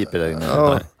bevisa om det piper där inne.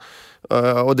 Ja.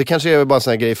 Och det kanske är bara en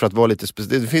sån här grej för att vara lite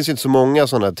speciell. Det finns ju inte så många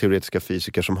sådana teoretiska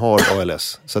fysiker som har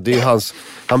ALS. Så det är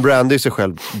han brandar ju sig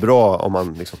själv bra om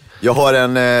man liksom... Jag har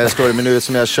en story nu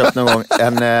som jag har köpt någon gång.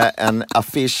 En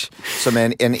affisch som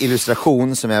är en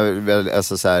illustration som är väl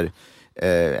alltså så här...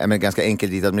 ganska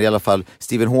enkelt ditad, men i alla fall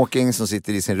Stephen Hawking som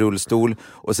sitter i sin rullstol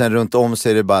och sen runt om så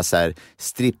är det bara så här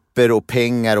stripper och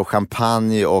pengar och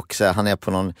champagne och så här, han är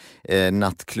på någon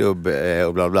nattklubb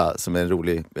och bla bla, som är en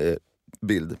rolig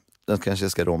bild. Den kanske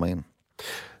jag ska roma in.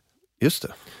 Just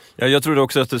det. Ja, jag trodde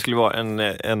också att det skulle vara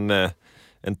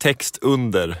en text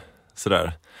under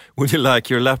sådär. Would you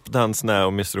like your lap dance now,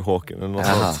 Mr. Hawking?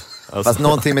 Alltså. Fast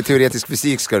någonting med teoretisk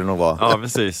fysik ska det nog vara. Ja,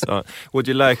 precis. Ja. Would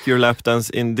you like your lap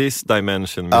dance in this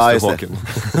dimension, Mr. Hawking?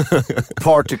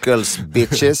 Particles,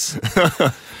 bitches.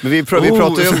 Men vi pratar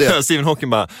ju om det. Stephen Hawking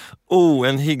bara,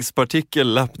 en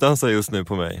Higgs-partikel lapdansar just nu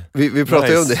på mig. Vi pratar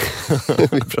ju om det.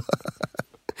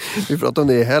 Vi pratade om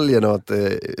det i helgen och att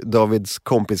Davids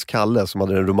kompis Kalle som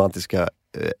hade den romantiska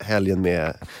helgen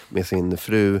med sin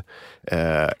fru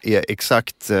är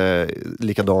exakt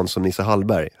likadan som Nisse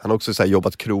Hallberg. Han har också så här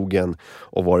jobbat krogen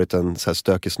och varit en så här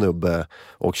stökig snubbe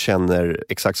och känner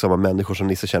exakt samma människor som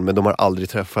Nisse känner, men de har aldrig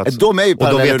träffats. De är ju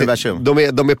parallella universum. De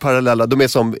är parallella, de är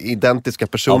som identiska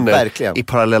personer i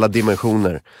parallella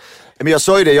dimensioner. Men jag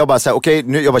sa ju det, jag bara såhär, okej,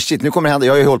 nu kommer det hända.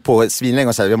 Jag har ju hållit på svinlänge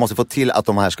och så här, jag måste få till att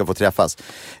de här ska få träffas.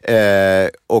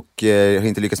 Och jag har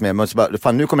inte lyckats med, men så bara,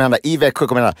 fan, nu kommer det hända, i Växjö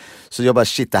kommer det hända. Så jag bara,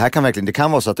 shit, det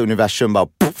kan vara så att universum bara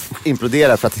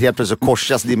imploderar för att helt plötsligt så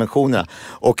korsas dimensionerna.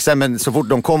 Och sen, men så fort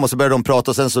de kom och så började de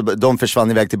prata och sen så de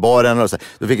försvann iväg till baren och så.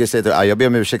 Då fick jag säga, jag ber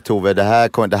om ursäkt Tove, det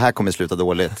här kommer sluta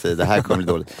dåligt. Det här kommer bli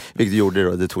dåligt. Vilket gjorde det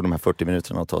då, det tog de här 40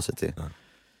 minuterna att ta sig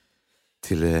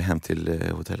hem till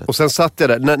hotellet. Och sen satt jag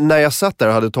där, när jag satt där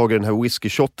och hade tagit den här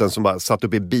whisky-shotten som bara satt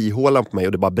upp i bihålan på mig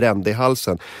och det bara brände i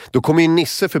halsen. Då kom ju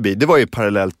Nisse förbi, det var ju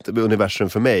parallellt universum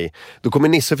för mig. Då kommer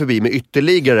Nisse förbi med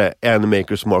ytterligare en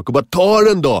Maker's Mark och bara ta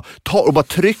den då! Och bara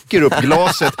trycker upp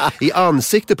glaset i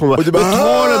ansiktet på mig. Och du bara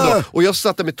ta den då! Och jag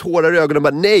satt där med tårar i ögonen och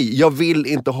bara nej, jag vill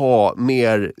inte ha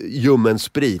mer ljummen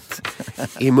sprit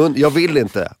i mun. Jag vill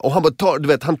inte. Och han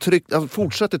bara han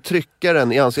fortsatte trycka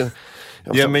den i ansiktet.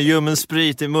 Ge mig ljummen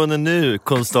sprit i munnen nu,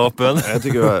 konstapeln. Jag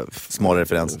tycker det var smal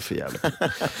referens. För jävligt.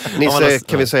 Nisse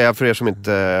kan vi säga för er som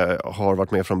inte har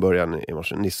varit med från början i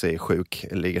morse. Nisse är sjuk,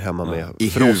 ligger hemma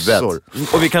med frossor.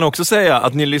 Och vi kan också säga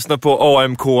att ni lyssnar på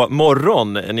AMK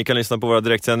Morgon. Ni kan lyssna på våra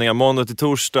direktsändningar måndag till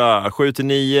torsdag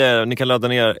 7-9. Ni kan ladda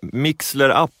ner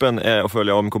Mixler-appen och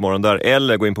följa AMK Morgon där.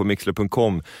 Eller gå in på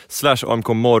mixler.com/AMK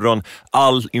Morgon.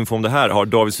 All info om det här har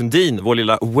David Sundin, vår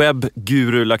lilla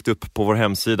webbguru, lagt upp på vår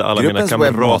hemsida. Alla mina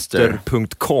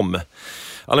kamrater.com.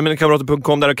 Alla mina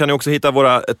kamrater.com, där kan ni också hitta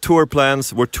våra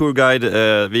tourplans, vår tourguide.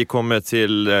 Vi kommer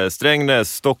till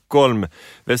Strängnäs, Stockholm,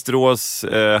 Västerås,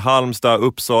 Halmstad,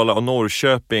 Uppsala och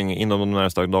Norrköping inom de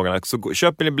närmaste dagarna. Så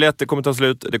köp en biljett, det kommer ta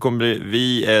slut. Det kommer bli,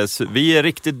 vi är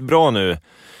riktigt bra nu.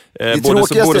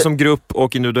 Både som grupp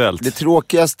och individuellt. Det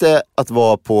tråkigaste att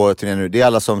vara på turnén nu, det är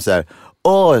alla som säger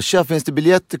finns det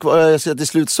biljetter kvar? Jag ser att det är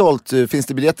slutsålt. Finns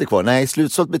det biljetter kvar? Nej,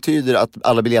 slutsålt betyder att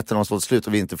alla biljetterna har sålt slut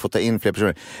och vi inte får ta in fler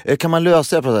personer. Kan man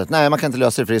lösa det på något sätt? Nej, man kan inte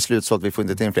lösa det för det är slutsålt. Vi får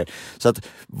inte ta in fler. Så att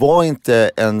var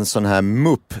inte en sån här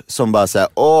mupp som bara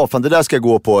säger fan det där ska jag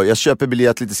gå på. Jag köper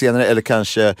biljett lite senare eller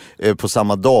kanske på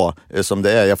samma dag som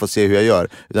det är. Jag får se hur jag gör.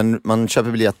 Utan man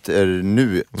köper biljetter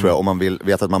nu, tror jag, om man vill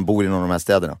veta att man bor i någon av de här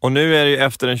städerna. Och nu är det ju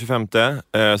efter den 25,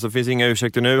 så finns inga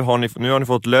ursäkter nu. Nu har ni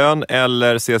fått lön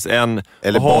eller CSN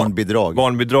eller barnbidrag.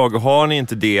 Barnbidrag. Har ni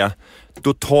inte det,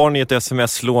 då tar ni ett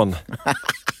sms-lån.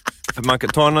 För man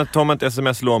tar man ett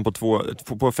sms-lån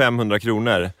på 500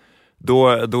 kronor,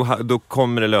 då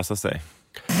kommer det lösa sig.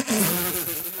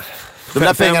 De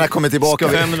där pengarna kommer tillbaka.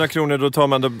 500 kronor, då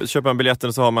köper man biljetten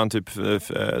och så har man typ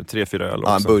 3-4 öl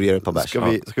också. Ja, en burgare på bärs. Ska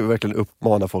vi verkligen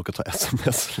uppmana folk att ta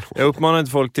sms? Jag uppmanar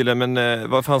inte folk till det, men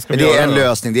vad fan ska vi göra? Det är en då?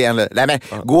 lösning, Nej men,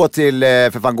 gå till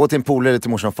en polare till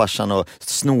morsan och farsan och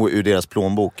sno ur deras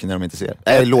plånbok när de inte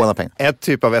ser. Låna pengar. Ett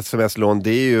typ av sms-lån,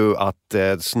 det är ju att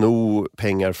sno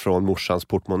pengar från morsans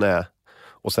portmonnä.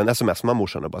 Och sen smsar man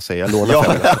morsan och bara säger jag lånar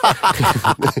 500.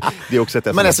 Det är också ett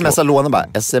sms. Men smsar låna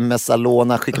bara. Smsar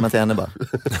låna skickar man till henne bara.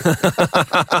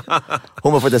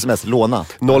 Hon har fått sms, låna.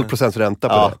 0% ränta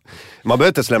på det. Man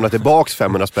behöver inte lämna tillbaks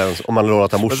 500 spänn om man lånar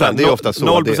till morsan. Det är ofta så.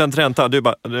 0% ränta. Du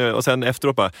bara, och sen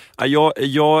efteråt bara,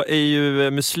 jag är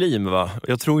ju muslim va?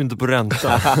 Jag tror inte på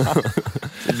ränta.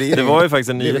 Det var ju faktiskt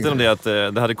en nyhet om det att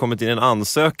det hade kommit in en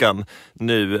ansökan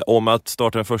nu om att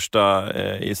starta den första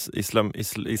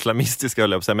islamistiska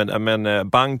men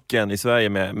banken i Sverige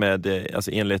med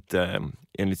alltså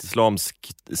enligt islamsk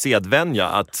sedvänja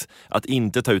att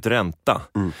inte ta ut ränta.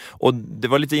 Och det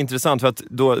var lite intressant för att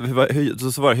då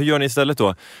så var det, hur gör ni istället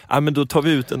då? Men då tar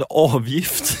vi ut en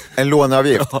avgift. En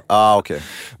låneavgift? Ja, okej.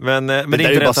 Men det är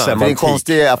inte ränta. Det är en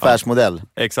konstig affärsmodell.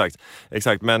 Ja,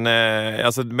 exakt.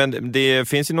 Men det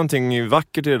finns ju någonting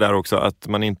vackert i det där också, att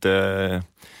man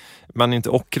inte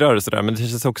ockrar sådär, men det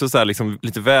känns också så här, liksom,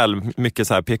 lite väl mycket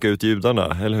så här peka ut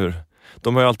judarna, eller hur?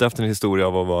 De har ju alltid haft en historia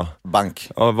av att vara bank.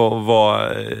 Av att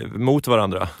vara mot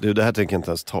varandra. Du, det här tänker jag inte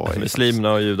ens ta i.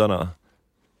 Muslimerna och judarna,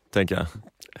 tänker jag.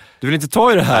 Du vill inte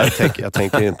ta i det här? Jag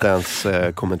tänker inte ens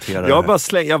kommentera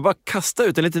jag bara kastar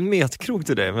ut en liten metkrok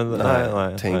till dig. Men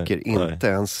nej, tänker inte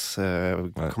ens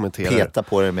kommentera. Peta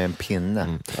på det med en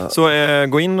pinne. Så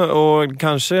gå in och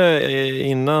kanske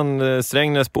innan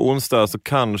Strängnäs på onsdag så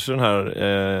kanske den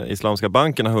här islamska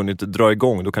banken har hunnit dra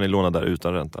igång. Då kan ni låna där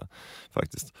utan ränta,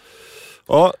 faktiskt.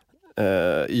 Ja.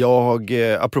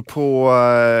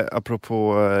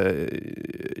 Apropå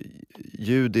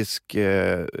judisk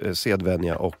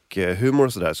sedvänja och humor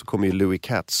och sådär, så kommer ju Louis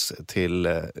Katz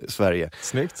till Sverige.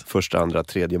 Snyggt. 1, 2,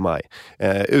 3 maj.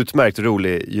 Utmärkt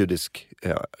rolig judisk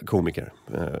komiker.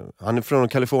 Han är från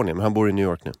Kalifornien, men han bor i New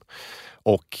York nu.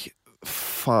 Och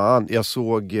fan, jag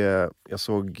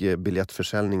såg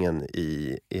biljettförsäljningen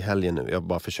i helgen nu. Jag har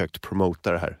bara försökt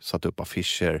promota det här, satt upp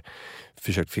affischer,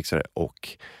 försökt fixa det, och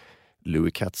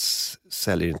Louis Katz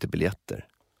säljer inte biljetter.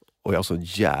 Och jag har så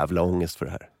jävla ångest för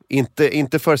det här.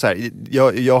 Inte för så här,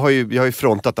 jag har ju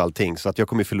frontat allting, så att jag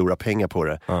kommer förlora pengar på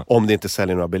det om det inte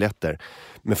säljer några biljetter.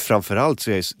 Men framförallt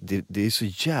så är det är så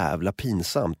jävla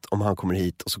pinsamt om han kommer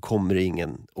hit och så kommer det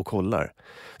ingen och kollar.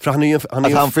 För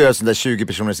han får göra sån där 20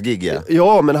 personers gig.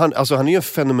 Ja, men han är ju en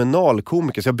fenomenal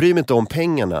komiker, så jag bryr mig inte om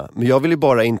pengarna. Men jag vill ju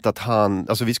bara inte att han,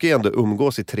 alltså vi ska ju ändå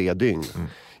umgås i 3 dygn.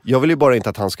 Jag vill ju bara inte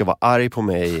att han ska vara arg på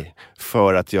mig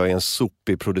för att jag är en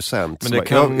sopig producent. Men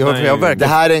det, det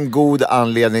här är en god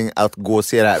anledning att gå och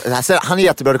se det här. Han är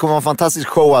jättebra, det kommer vara en fantastisk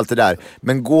show och allt det där.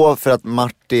 Men gå för att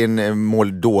Martin mår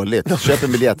dåligt. Köp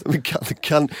en biljett.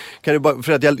 kan du bara,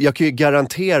 för att jag kan ju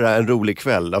garantera en rolig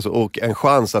kväll, alltså, och en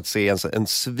chans att se en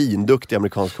svinduktig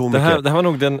amerikansk komiker. Det här var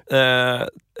nog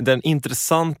den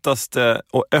intressantaste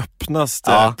och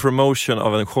öppnaste promotion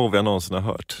av en show jag någonsin har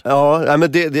hört. Ja,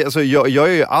 men alltså, jag gör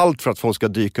ju allt för att folk ska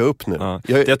dyka upp nu. Ja.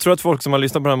 Jag tror att folk som har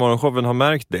lyssnat på den här morgonshowen har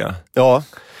märkt det. Ja.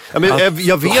 Men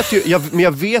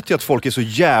jag vet ju att folk är så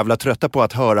jävla trötta på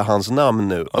att höra hans namn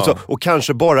nu. Alltså, och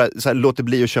kanske bara så här, låter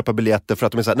bli att köpa biljetter för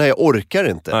att de är så här, nej jag orkar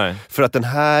inte. Nej. För att den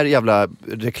här jävla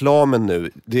reklamen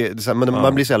nu, det är så här,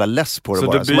 man blir så jävla less på det så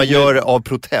bara. Så man gör det av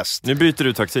protest. Nu byter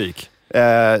du taktik.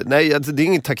 Nej, det är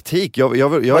ingen taktik. Jag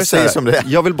vill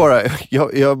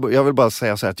bara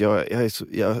säga så här att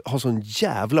jag har sån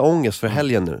jävla ångest för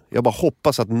helgen nu. Jag bara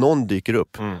hoppas att någon dyker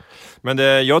upp. Men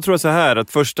jag tror så här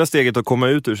att första steget att komma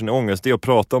ut ur sin ångest, det är att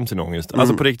prata om sin ångest.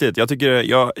 Alltså på riktigt, jag tycker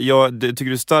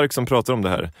du är stark som pratar om det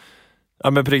här.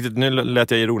 Ja, men på riktigt, nu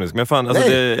lät jag ironisk. Men fan, alltså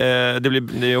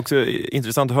det är också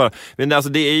intressant att höra. Men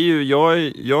alltså det är ju,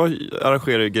 jag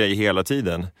arrangerar ju grejer hela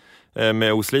tiden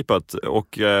med Oslipat,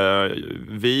 och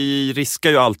vi riskar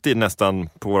ju alltid nästan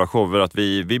på våra shower att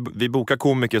vi bokar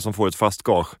komiker som får ett fast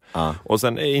gage. Och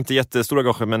sen inte jättestora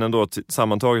gage, men ändå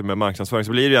sammantaget med marknadsföring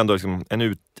så blir det ju ändå liksom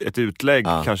ett utlägg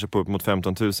kanske på upp mot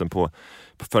 15 000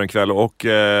 för en kväll,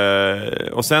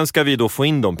 och sen ska vi då få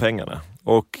in de pengarna.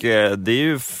 Och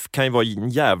det kan ju vara en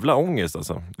jävla ångest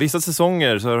alltså. Vissa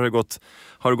säsonger så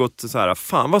har det gått så här,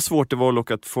 fan vad svårt det var att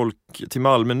locka folk till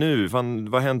Malmö nu.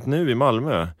 Fan, vad har hänt nu i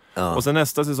Malmö? Och sen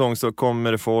nästa säsong så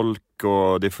kommer det folk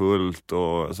och det är fullt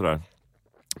och sådär.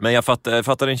 Men jag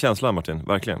fattar din känsla, Martin,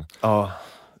 verkligen. Ja.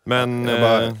 Men...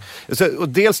 och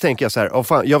dels tänker jag så här,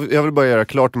 fan, jag vill bara göra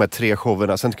klart de här 3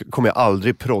 showerna, sen kommer jag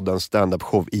aldrig prodda en stand-up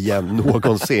show igen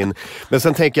någonsin. Men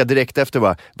sen tänker jag direkt efter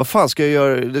bara, vad fan ska jag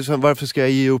göra, varför ska jag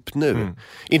ge upp nu?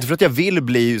 Inte för att jag vill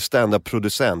bli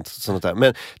stand-up-producent, sånt där,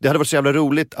 men det hade varit så jävla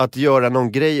roligt att göra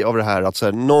någon grej av det här, att så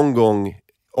här, någon gång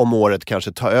om året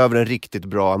kanske ta över en riktigt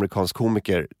bra amerikansk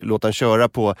komiker, låta han köra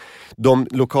på de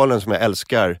lokalerna som jag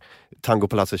älskar,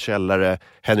 Tangopalatsets källare,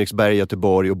 Henriksberg,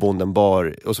 Göteborg och Bonden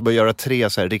bar, och så bara göra 3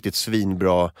 så här riktigt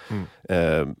svinbra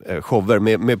shower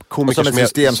med komiker som ett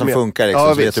system som funkar liksom,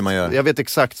 så vet hur man gör. Jag vet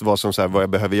exakt vad jag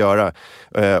behöver göra,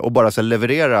 och bara så här,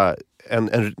 leverera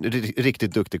en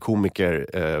riktigt duktig komiker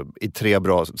i 3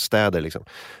 bra städer liksom.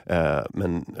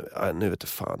 Men nu vet jag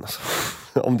fan alltså.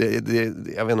 Om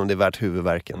jag vet inte om det är värt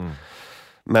huvudvärken.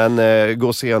 Men gå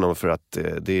och se honom för att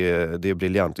det är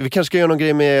briljant. Vi kanske ska göra någon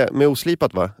grej med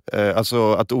oslipat, va?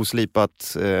 Alltså att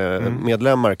oslipat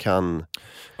medlemmar kan...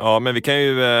 Ja, men vi kan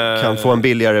ju... kan få en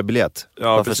billigare biljett.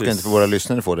 Ja, varför ska inte våra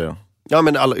lyssnare få det då? Ja,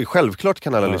 men självklart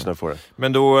kan alla lyssnare få det.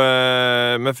 Men då,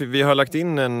 men vi har lagt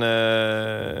in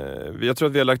jag tror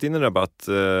att vi har lagt in en rabatt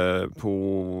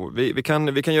på, vi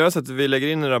kan göra så att vi lägger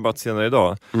in en rabatt senare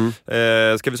idag.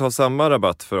 Ska vi ha samma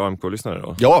rabatt för AMK-lyssnare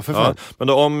då? Ja, för fan. Men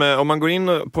då, om man går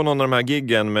in på någon av de här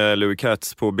giggen med Louis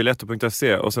Katz på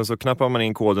biletto.se och sen så knappar man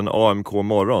in koden AMK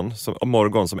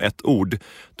Morgon som ett ord,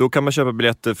 då kan man köpa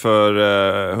biljetter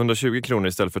för 120 kronor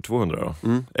istället för 200 då.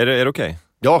 Är det okej?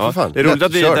 Ja, för fan. Det är roligt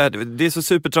att det är så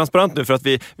supertransparent nu för att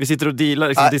vi sitter och dealar,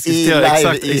 liksom,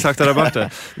 diskuterar exakta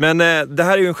rabatter. Men det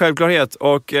här är ju en självklarhet,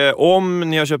 och om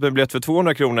ni har köpt en biljett för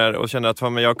 200 kronor och känner att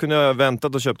fan, men jag kunde ha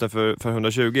väntat och köpt den för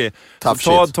 120,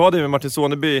 så ta det med Martin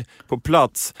Soneby på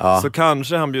plats, så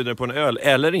kanske han bjuder på en öl,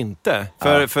 eller inte.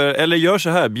 Eller gör så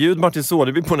här, bjud Martin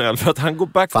Soneby på en öl, för att han går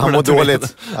back på den här turnén.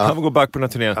 Han går back på den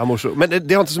här turnén. Men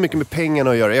det har inte så mycket med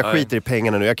pengarna att göra. Jag skiter i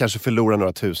pengarna nu, jag kanske förlorar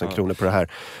några tusen kronor på det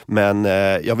här. Men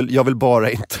jag vill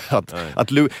bara inte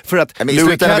att Louis... För att men i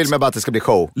slutändan vill man bara att det ska bli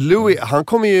show. Louis, han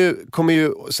kommer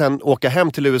ju sen åka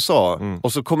hem till USA,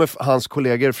 och så kommer hans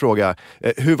kollegor fråga,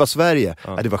 hur var Sverige?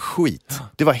 Det var skit.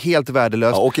 Det var helt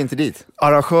värdelöst. Åk inte dit.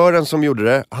 Arrangören som gjorde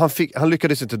det, han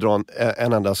lyckades inte dra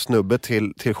en enda snubbe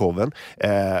till showen.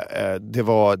 Det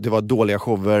var dåliga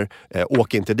shower,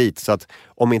 åk inte dit. Så att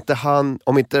om inte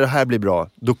det här blir bra,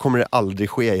 då kommer det aldrig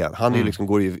ske igen. Han liksom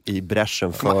går i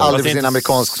bräschen för... Man aldrig blir en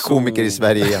amerikansk komiker i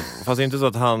Sverige igen. Fast det är inte så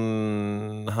att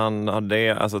han har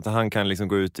det, alltså att han kan liksom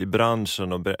gå ut i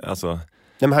branschen och alltså... Nej,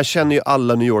 men han känner ju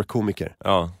alla New York-komiker.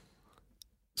 Ja.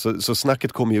 Så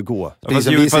snacket kommer ju gå. Precis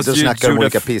som vi sitter och snackar om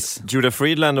olika piss. Judah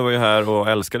Friedlander var ju här och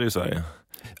älskade ju Sverige.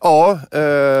 Ja.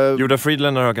 Judah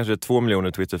Friedlander har kanske 2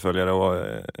 miljoner Twitter-följare, och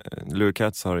Louis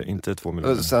Katz har inte 2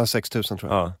 miljoner. 6 000 tror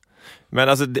jag. Ja.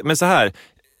 Men så här,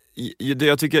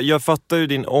 jag fattar ju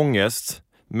din ångest,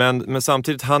 men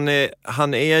samtidigt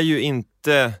han är ju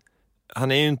inte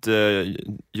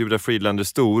Judah Friedlander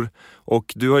stor,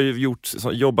 och du har ju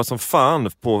jobbat som fan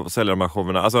på att sälja de här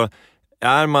showerna. Alltså,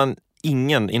 är man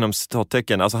ingen inom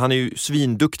citattecken, alltså han är ju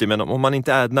svinduktig, men om man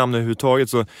inte är ett namn överhuvudtaget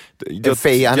så jag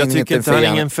tycker inte han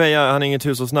är ingen feja, han är inget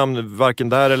hushållsnamn varken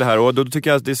där eller här, och då tycker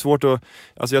jag att det är svårt att,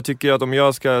 alltså jag tycker att om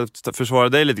jag ska försvara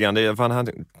dig lite grann, det är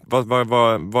fan,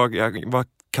 vad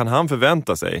kan han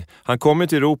förvänta sig? Han kommer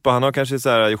till Europa, han har kanske så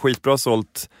här skitbra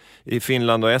sålt i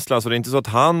Finland och Estland, så det är inte så att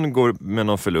han går med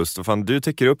någon förlust, och fan, du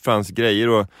täcker upp för hans grejer,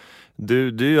 och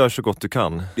du gör så gott du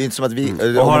kan. Det är inte som att vi...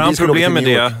 Och har han problem med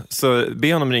det, så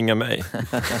be honom ringa mig.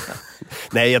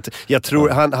 Nej, jag tror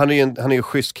han är ju en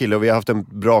schysst kille, och vi har haft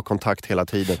en bra kontakt hela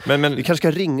tiden. Men vi kanske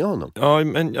ska ringa honom.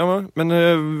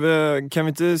 Men kan vi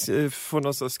inte få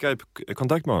någon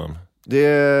Skype-kontakt med honom?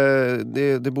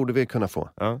 Det borde vi kunna få.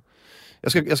 Ja.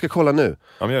 Jag ska kolla nu.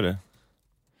 Ja, men gör det.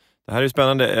 Det här är ju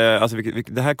spännande. Alltså,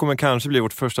 det här kommer kanske bli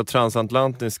vårt första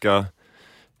transatlantiska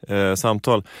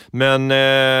samtal. Men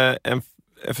en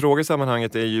fråga i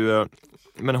sammanhanget är ju...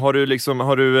 Men har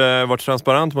du varit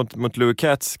transparent mot Louis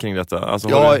Katz kring detta? Alltså,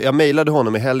 jag mejlade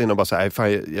honom i helgen och bara så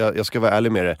fan, jag ska vara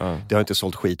ärlig med det. Det har inte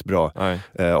sålt skitbra.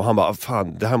 Och han bara,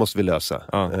 fan, det här måste vi lösa.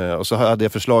 Och så hade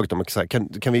jag förslaget om att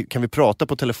kan vi prata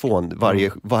på telefon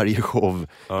varje show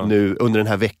nu under den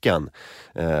här veckan,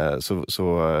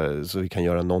 så vi kan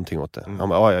göra någonting åt det. Han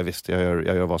bara, ja visst, jag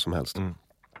gör vad som helst.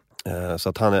 Så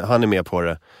att han är med på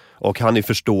det, och han är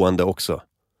förstående också.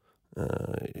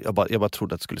 Jag bara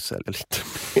trodde att det skulle sälja lite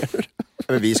mer.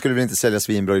 Men vi skulle väl inte sälja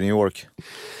svinbra i New York?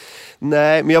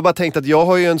 Nej, men jag bara tänkte att jag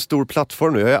har ju en stor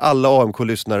plattform nu. Jag har alla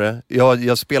AMK-lyssnare. Jag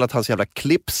har spelat hans jävla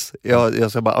clips. Jag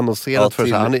har bara annonserat för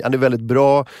det. Han är väldigt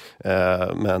bra,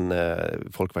 men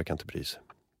folk verkar inte bry sig.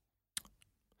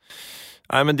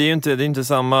 Nej, men det är inte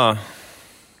samma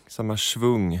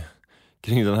svung.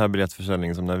 kring den här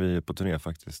biljettförsäljningen som när vi är på turné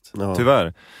faktiskt. Ja.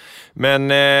 Tyvärr. Men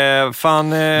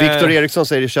Viktor Eriksson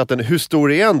säger i chatten, hur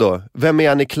stor är han då? Vem är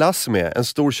han i klass med? En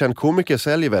stor känd komiker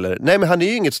säljer väl? Eller? Nej, men han är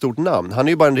ju inget stort namn. Han är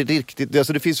ju bara en riktigt...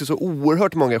 Alltså det finns ju så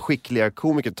oerhört många skickliga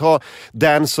komiker. Ta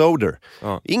Dan Soder.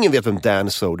 Ja. Ingen vet vem Dan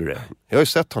Soder är. Jag har ju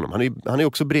sett honom. Han är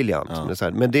också briljant.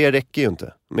 Ja. Men det räcker ju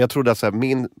inte. Men jag trodde att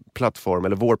min plattform,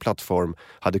 eller vår plattform,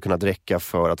 hade kunnat räcka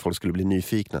för att folk skulle bli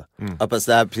nyfikna. Ja, fast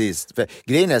det här, precis. För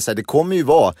grejen är så här, det kommer ju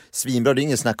vara svinbra, det är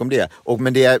ingen snack om det.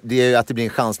 Men det är ju att det blir en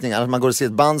chansning. Alltså man går och ser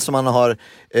ett band som man har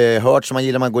hört, som man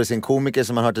gillar, man går och ser en komiker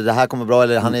som man har hört att det här kommer bra,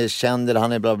 eller han är känd, eller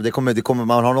han är bra. Det kommer,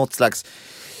 man har något slags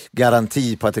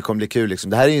garanti på att det kommer bli kul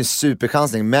liksom. Det här är ju en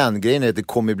superchansning, men grejen är att det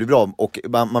kommer bli bra. Och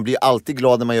man blir alltid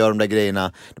glad när man gör de där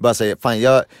grejerna. Du bara säger, fan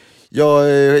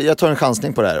jag tar en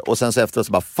chansning på det här. Och sen så efteråt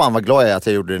så bara, fan vad glad jag är att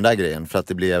jag gjorde den där grejen. För att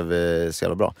det blev så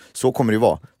jävla bra. Så kommer det ju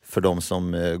vara för de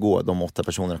som går, de 8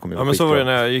 personerna kommer ju vara. Ja, men så var det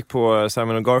när jag gick på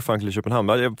Simon & Garfunkel i Köpenhamn.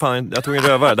 Jag tog en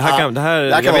rövare.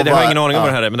 Jag har ingen aning om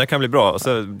vad det här är, men det kan bli bra. Och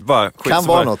så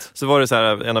så var det så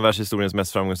här, en av världshistoriens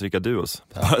mest framgångsrika duos.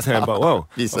 Så jag bara, wow,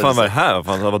 vad fan var det här?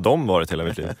 Vad har de varit hela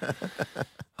mitt liv?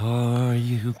 Are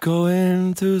you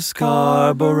going to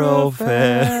Scarborough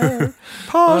Fair?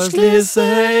 Parsley,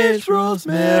 sage,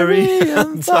 rosemary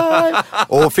and thyme.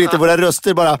 Och Fritte, våra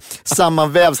röster bara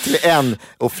sammanvävs till en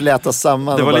och flätas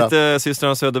samman. Det var bara... lite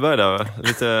systrarna Söderberg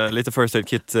där, lite First Aid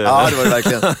Kit. Ja, det var det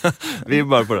verkligen. Vi är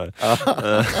bara på det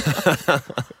här.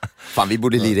 Fan, vi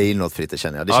borde lira in något, Fritte,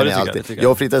 känner jag. Det känner jag alltid.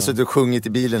 Jag och Fritte har suttit och sjungit i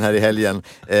bilen här i helgen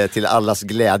till allas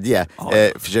glädje.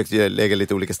 Försökt lägga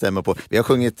lite olika stämmor på. Vi har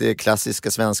sjungit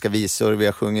klassiska svenska visor. Vi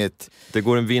har sjungit... Det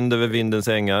går en vind över vindens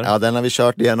ängar. Ja, den har vi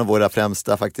kört. Det är en av våra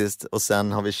främsta faktiskt. Och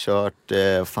sen har vi kört...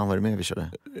 fan, vad är det mer vi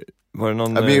körde? Var det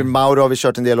någon... Mauro har vi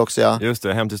kört en del också, ja. Just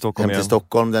det, hem till Stockholm igen. Hem till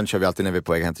Stockholm, den kör vi alltid när vi är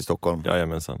på väg hem till Stockholm.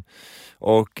 Jajamensan.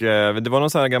 Och det var någon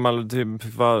sån här gammal typ,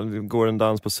 går en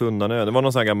dans på Sundanö. Det var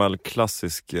någon sån här gammal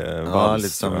klassisk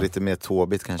vals. Ja, lite mer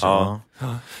tåbigt kanske. Ja.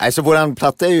 Nej, så våran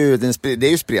platta är ju, det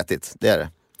är ju spretigt, det är det.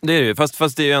 Det är det ju,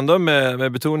 fast det är ju ändå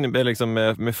med betoning, liksom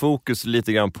med fokus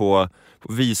lite grann på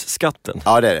visskatten.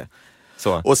 Ja, det är det.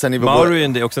 Så. Och sen Mauro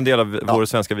är också en del av vår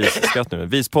svenska visskatt nu.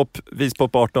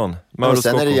 Vispop 18. Och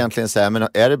sen är det egentligen så här, men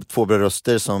är det 2 bra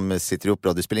röster som sitter upp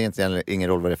bra, det spelar egentligen ingen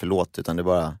roll vad det är för låt, utan det är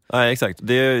bara... Nej, exakt.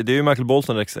 Det är ju Michael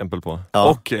Bolton ett exempel på. Ja.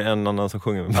 Och en annan som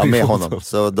sjunger med honom.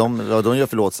 Så de gör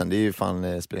för låt sen, det är ju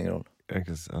fan, spelar ingen roll.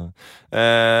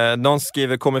 Ja. Någon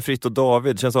skriver, kommer Fritt och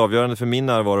David, känns avgörande för min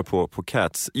närvaro på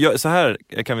Cats. Så här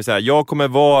kan vi säga, jag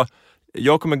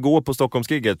kommer gå på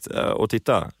Stockholmsgigget och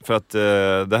titta. För att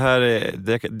det här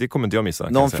det kommer inte jag missa.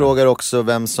 Någon frågar också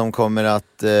vem som kommer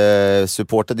att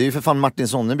supporta. Det är ju för fan Martin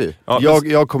Sonneby. Ja,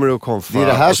 jag kommer att konfa. Det är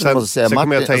det här som måste säga.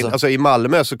 Martin, jag ta in, alltså i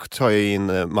Malmö så tar jag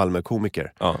in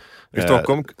Malmö-komiker. Ja. I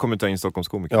Stockholm kommer du ta in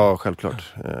Stockholmskomiker. Ja,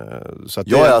 självklart. Så att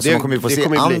man kommer ju få se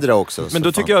andra också. Men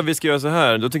då tycker jag vi ska göra så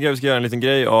här. Då tycker jag vi ska göra en liten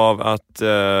grej av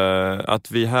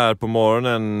att vi här på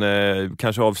morgonen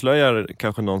kanske avslöjar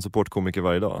kanske någon supportkomiker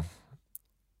varje dag.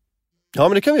 Ja,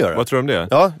 men det kan vi göra. Vad tror du om det?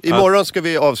 Ja, imorgon ska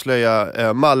vi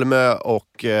avslöja Malmö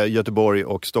och Göteborg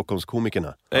och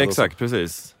Stockholmskomikerna. Exakt,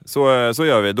 precis. Så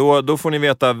gör vi. Då får ni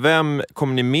veta vem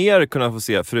kommer ni mer kunna få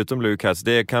se förutom Blue Cats.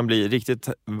 Det kan bli riktigt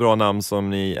bra namn som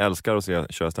ni älskar att se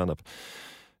köra stand-up.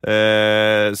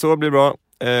 Så blir det bra.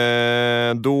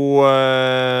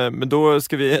 Då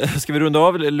ska vi runda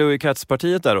av Louis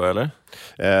Katz-partiet där då, eller?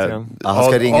 Han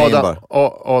ska ringa in bara.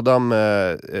 Adam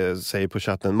säger på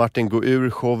chatten, Martin, gå ur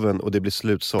showen och det blir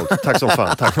slutsålt. Tack som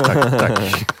fan, tack.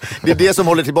 Det är det som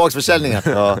håller tillbaka försäljningen.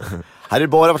 Ja. Hade det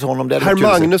bara varit honom, det hade Herr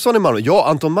Magnusson i Malmö. Ja,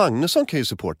 Anton Magnusson kan ju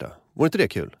supporta. Vore inte det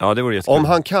kul? Ja, det vore jättekul. Om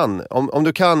han kan, om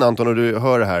du kan Anton och du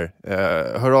hör det här,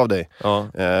 hör av dig. Ja.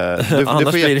 Du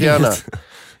får jättegärna.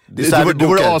 Det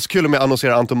vore askul om jag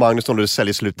annonserar Anton Magnusson och du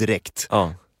säljer slut direkt.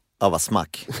 Ja, vad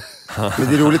smack. Men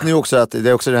det är roligt nu också att det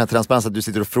är också den här transparensen att du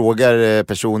sitter och frågar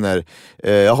personer.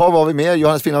 Jaha, vad har vi med?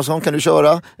 Johannes Finnlausson, kan du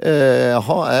köra?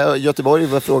 Jaha, Göteborg,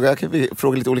 kan vi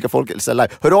fråga lite olika folk?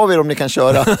 Hör av er om ni kan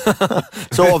köra.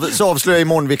 så avslöjar jag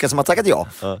imorgon vilka som har tackat ja.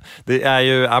 Det är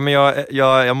ju, ja, men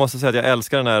jag måste säga att jag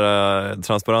älskar den här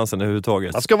transparensen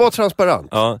överhuvudtaget. Man ska vara transparent.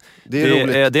 Ja, det är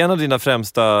roligt. Det är en av dina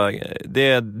främsta,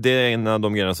 det är en av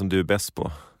de grejerna som du är bäst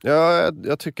på. Ja,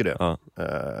 jag tycker det. Ja.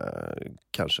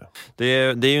 Kanske. Det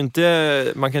är ju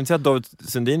inte, man kan inte säga att David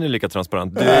Sundin är lika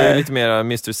transparent. Du är lite mer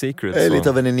Mr. Secret. Jag är lite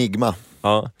av en enigma.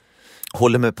 Ja.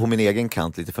 Håller mig på min egen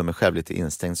kant lite för mig själv, lite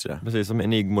instängd sådär. Precis som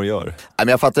enigmor gör. Men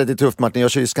jag fattar att det är tufft, Martin.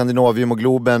 Jag kör ju Skandinavium och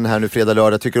Globen här nu fredag,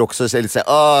 lördag. Tycker också att det är lite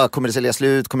såhär, kommer det sälja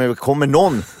slut?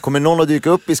 Kommer någon att dyka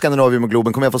upp i Skandinavium och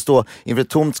Globen? Kommer jag få stå inför ett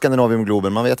tomt Skandinavium och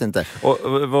Globen? Man vet inte.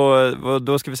 Och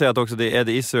då ska vi säga att också det är Ed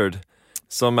Izzard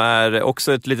Som är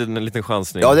också en liten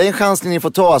chansning. Ja, det är en chansning ni får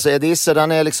ta. Alltså, Eddie Izzard,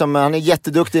 han är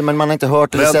jätteduktig, men man har inte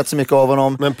hört eller sett så mycket av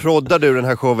honom. Men proddar du den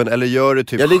här showen eller gör du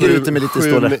typ jag ligger ute med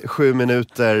lite 7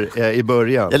 minuter i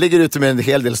början? Jag ligger ute med en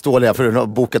hel del ståliga för att ha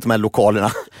bokat de här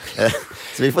lokalerna.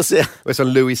 Så vi får se. Och som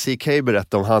Louis C.K.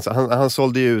 berättade om, han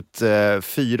sålde ju ut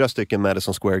 4 stycken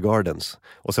Madison Square Gardens.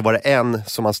 Och så var det en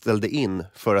som han ställde in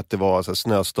för att det var så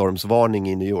snöstormsvarning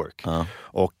i New York.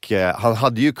 Och han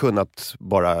hade ju kunnat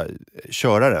bara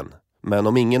köra den. Men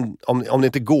om det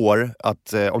inte går,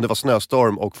 om det var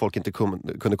snöstorm och folk inte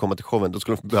kunde komma till showen, då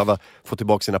skulle de behöva få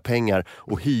tillbaka sina pengar.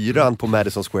 Och hyran på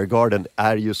Madison Square Garden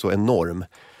är ju så enorm.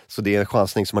 Så det är en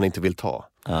chansning som man inte vill ta.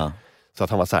 Så att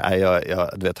han var så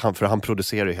här, du vet, för han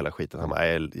producerar ju hela skiten. Han bara,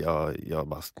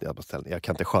 jag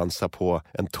kan inte chansa på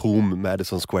en tom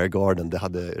Madison Square Garden. Det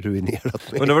hade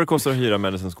ruinerat mig. Men då var det kostar att hyra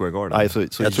Madison Square Garden? Nej,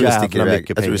 så jag tror det sticker iväg.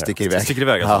 Jag tror det sticker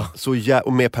iväg. Alltså.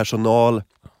 Och med personal.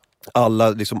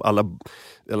 Alla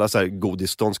så här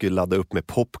godisstånd ska ju ladda upp med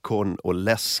popcorn och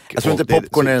läsk. Jag tror inte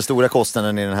popcorn är den stora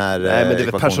kostnaden i den här. Nej, men det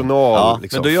är personal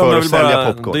liksom, men då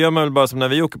gör man väl bara som när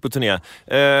vi åker på turné.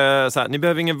 Så här, ni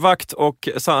behöver ingen vakt, och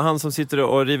han som sitter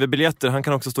och river biljetter, han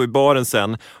kan också stå i baren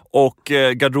sen. Och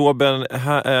garderoben,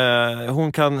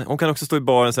 hon kan också stå i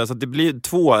baren sen. Så att det blir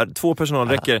två personal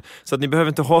räcker. Så att ni behöver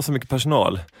inte ha så mycket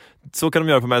personal. Så kan de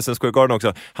göra på Madison Square Garden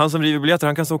också. Han som river biljetter,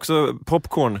 han kan stå också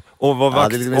popcorn och vara vakt.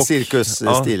 Det är lite en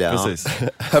cirkusstil. Ja, precis.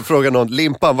 Här frågar någon,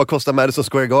 Limpan, vad kostar Madison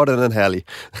Square Garden en helg?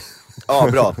 Ja,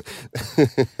 bra.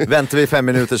 Väntar vi 5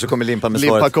 minuter så kommer Limpan med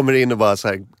svaret. Limpan kommer in och bara så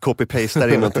här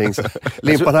copy-pastar in någonting.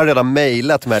 Limpan har redan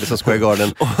mejlat Madison Square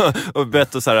Garden. och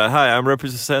berättar så här: Hi, I'm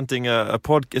representing a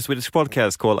Swedish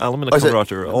podcast called Alumina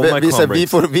Camarader.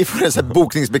 Vi får en sån här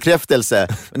bokningsbekräftelse.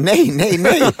 Nej.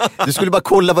 Du skulle bara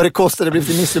kolla vad det kostar, det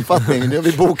blir en missuppfattning. Nu har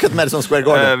vi bokat Madison Square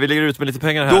Garden. Vi lägger ut med lite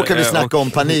pengar här. Då kan vi snacka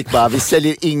om panik bara, vi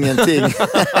säljer ingenting.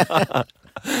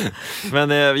 Men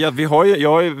vi har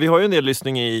ju en del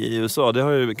lyssning i USA.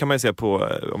 Det kan man ju se på,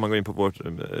 om man går in på vårt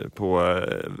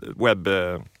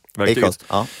webbverktyget.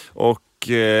 Och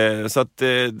så att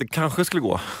det kanske skulle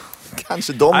gå.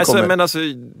 Kanske de kommer.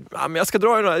 Men jag ska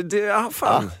dra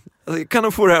fan. Kan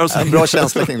de få det här och så. Bra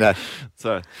känsla kring det här.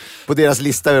 Så. På deras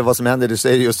lista över vad som händer, du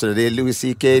säger just det är Louis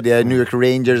C.K., det är New York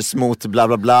Rangers mot bla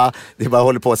bla bla. Det bara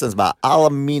håller på, sen så bara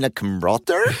Alamina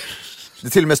Camarader. Det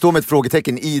till och med står med ett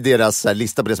frågetecken i deras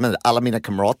lista på det som händer. Alla mina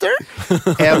kamrater.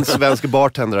 En svensk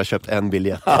bartender har köpt en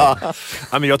biljett.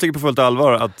 Men jag tycker på fullt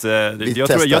allvar att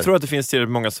jag tror att det finns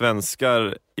tillräckligt många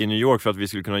svenskar i New York för att vi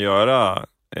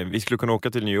skulle kunna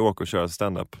åka till New York och köra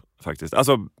stand-up faktiskt.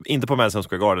 Alltså inte på Madison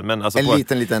Square Garden, men alltså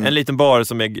en liten bar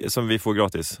som vi får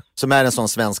gratis. Som är en sån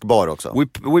svensk bar också.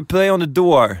 We play on the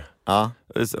door.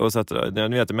 Och så att,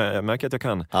 ni vet, jag märker att jag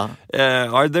kan.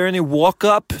 Are there any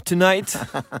walk-up tonight?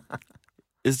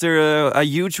 Is there a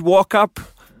huge walk-up?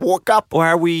 Or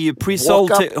are we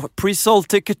pre-sold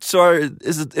tickets? Or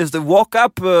is the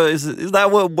walk-up? Is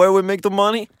that where we make the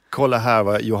money? Kolla här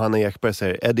vad Johanna Ekberg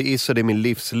säger. Eddie Izzard är min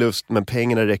livslust, men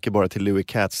pengarna räcker bara till Louis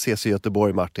Katz. Ses i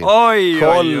Göteborg, Martin. Oj,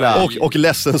 kolla! Och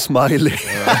ledsen smiley.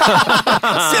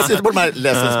 Ses i Göteborg,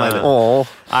 ledsen smiley.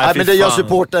 Nej, men jag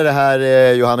supportar det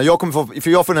här, Johanna. För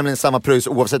jag får nämligen samma pröjs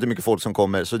oavsett hur mycket folk som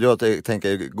kommer. Så jag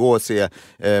tänker gå och se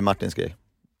Martins grej.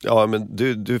 Ja, men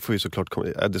du får ju såklart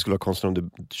det skulle vara konstigt om du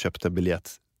köpte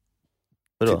biljett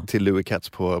till Louis Katz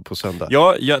på söndag.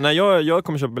 Jag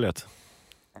kommer köpa biljett.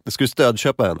 Du skulle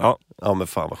stödköpa en? Ja, men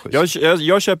fan vad schysst.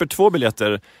 Jag köper 2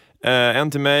 biljetter.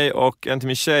 En till mig och en till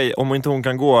min tjej. Om inte hon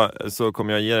kan gå så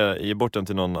kommer jag ge bort den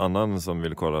till någon annan som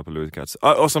vill kolla på Louis Katz.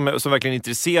 Och som verkligen är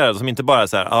intresserad. Som inte bara är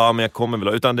så här, men jag kommer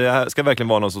väl. Utan det här ska verkligen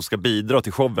vara någon som ska bidra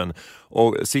till showen.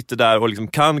 Och sitter där och liksom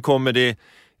kan comedy,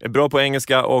 är bra på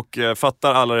engelska och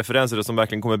fattar alla referenser som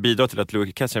verkligen kommer bidra till att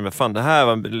Louis Katz känner, men fan, det här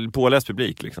var en påläst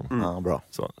publik liksom. Ja, bra.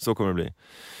 Så kommer det bli.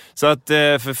 Så att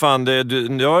för fan,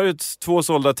 du har ju 2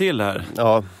 sålda till här.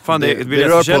 Ja, fan, det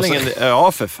rör på sig.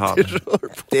 Ja, för fan.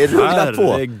 Det rullar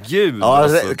på. Herregud. Ja,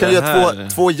 alltså, kan du göra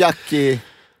 2 jack i...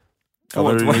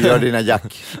 Gör dina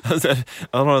jack.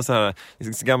 Han har en sån här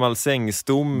gammal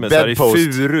sängstomme så här, i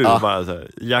furu. Bara, så här,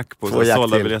 jack på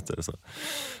sålda biljetter. Så.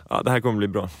 Ja, det här kommer bli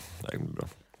bra.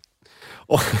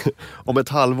 Om ett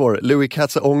halvår, Louis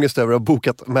Katz har ångest över att ha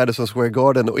bokat Madison Square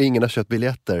Garden och ingen har köpt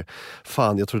biljetter.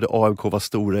 Fan, jag trodde AMK var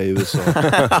stora i USA.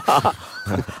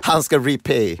 Han ska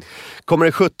repay. Kommer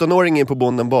en 17-åring in på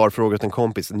Bonden bar, frågat en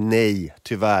kompis. Nej,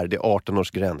 tyvärr, det är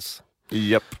 18-års gräns.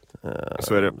 Japp,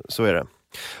 så är det.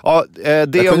 Ja,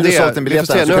 det om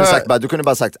det. Du kunde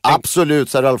bara sagt absolut,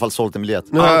 så har du i alla fall sålt en biljett.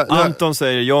 Anton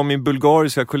säger, jag och min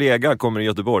bulgariska kollega kommer i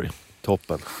Göteborg.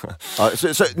 Toppen. Ja,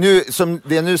 så nu, som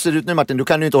det nu ser ut nu Martin, du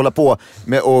kan ju inte hålla på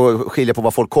med att skilja på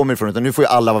var folk kommer ifrån, utan nu får ju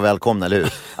alla vara välkomna, eller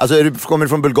hur? Alltså är du kommer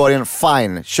från Bulgarien,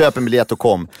 fine, köp en biljett och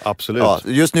kom. Absolut. Ja,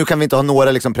 just nu kan vi inte ha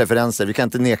några liksom preferenser, vi kan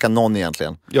inte neka någon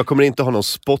egentligen. Jag kommer inte ha någon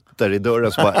spotter i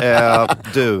dörren så bara,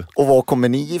 du. Och var kommer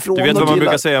ni ifrån? Du vet vad man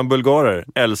brukar säga om bulgarer?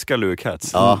 Älskar Louis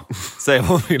Cats. Ja. Säg vad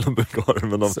man vill om bulgarer,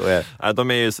 men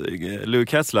de är ju Louis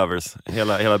Cats lovers,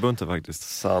 hela bunten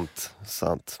faktiskt.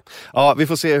 Sant. Ja, vi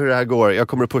får se hur det här går. Jag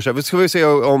kommer att pusha. Vi ska se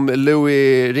om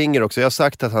Louis ringer också. Jag har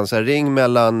sagt att han så här, ring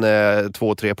mellan 2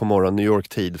 och 3 på morgon New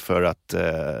York-tid, för att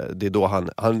det är då han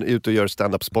är ute och gör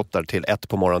stand-up spottar till 1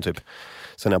 på morgon typ.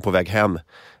 Sen är han på väg hem.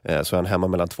 Så är han hemma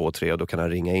mellan 2 och 3 och då kan han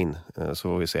ringa in. Så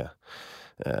får vi se.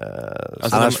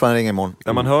 Alltså annars får han ringa imorgon.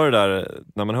 När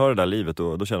man hör det där livet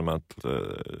då känner man att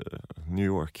New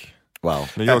York. Wow.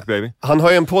 New York baby. Han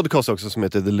har ju en podcast också som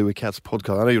heter The Louis Cats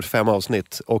Podcast. Han har gjort 5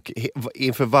 avsnitt och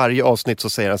inför varje avsnitt så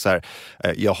säger han så här: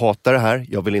 jag hatar det här,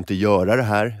 jag vill inte göra det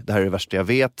här är det värsta jag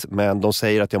vet, men de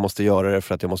säger att jag måste göra det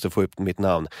för att jag måste få upp mitt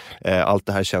namn. Allt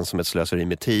det här känns som ett slöseri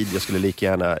med tid.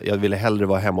 Jag ville hellre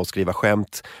vara hemma och skriva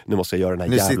skämt. Nu måste jag göra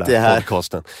den här jävla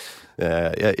podcasten.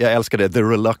 Jag älskar det, The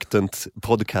Reluctant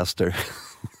Podcaster.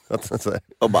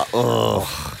 Och bara,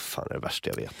 fan är det värsta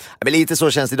jag vet. Men lite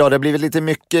så känns det idag. Det har blivit lite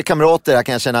mycket kamrater här,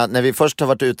 kan jag känna. När vi först har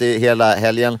varit ute hela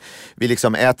helgen, vi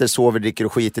liksom äter, sover, dricker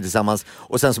och skiter tillsammans.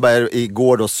 Och sen så bara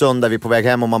igår då, söndag, vi är på väg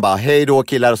hem och man bara, hej då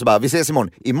killar. Och så bara, vi ses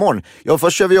imorgon. Ja,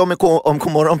 först kör vi om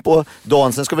morgon på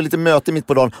dagen. Sen ska vi lite möte mitt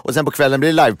på dagen. Och sen på kvällen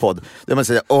blir det livepodd. Där man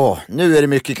säger, nu är det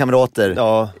mycket kamrater.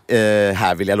 Ja.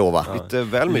 Här vill jag lova. Lite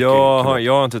väl mycket. Jag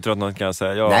har inte trott kan jag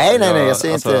säga. Nej, jag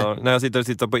säger inte. När jag sitter och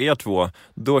tittar på er två,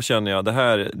 då känner jag det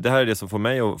här är det som får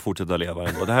mig att fortsätta leva.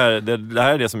 Och det här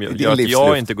är det som gör att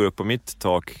jag inte går upp på mitt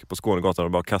tak på Skånegatan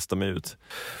och bara kastar mig ut.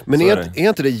 Men är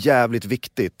inte det jävligt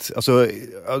viktigt? Alltså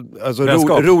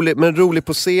rolig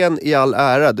på scen i all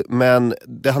ära, men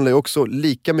det handlar ju också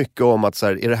lika mycket om att så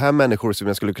här, är det här människor som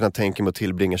jag skulle kunna tänka mig att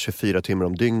tillbringa 24 timmar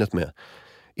om dygnet med?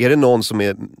 Är det någon som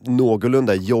är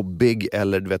någorlunda jobbig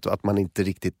eller du vet att man inte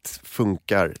riktigt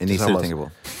funkar tillsammans? Nisse du tänker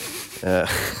på?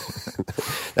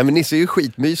 Nej, men Nisse är ju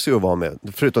skitmysig att vara med.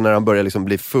 Förutom när han börjar liksom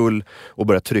bli full och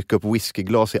börjar trycka upp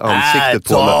whiskyglas i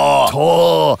ansiktet på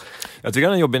mig. Jag tycker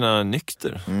han är jobbig när han är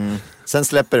nykter. Sen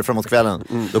släpper det framåt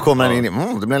kvällen. Då kommer han in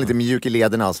då blir han lite mjuk i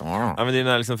lederna alltså. Ja, men det är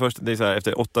när liksom först, det är så här,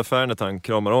 efter 8-affären han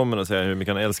kramar om och säger hur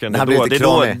mycket han älskar den.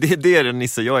 Det är det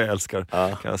Nisse jag älskar,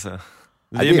 kan jag säga.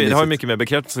 Det har ju mycket med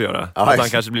bekräftelse att göra. Att han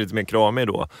kanske blir lite mer kramig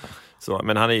då. Så,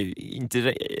 men han är ju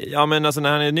inte... Ja, men alltså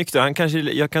när han är nykter,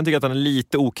 jag kan tycka att han är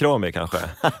lite okramig kanske.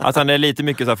 Att han är lite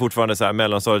mycket så här, fortfarande så här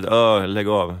mellanstadiet, lägg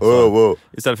av. Wow.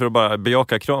 Istället för att bara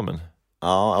bejaka kramen.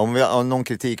 Ja, om vi har någon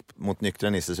kritik mot nyktra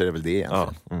Nisse så är det väl det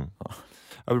egentligen. Ja.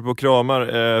 Apropå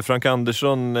kramar, Frank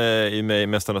Andersson är med i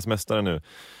Mästarnas mästare nu.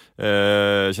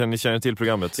 Ni känner till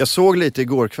programmet? Jag såg lite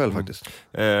igår kväll faktiskt.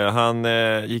 Han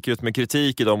gick ut med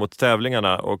kritik idag mot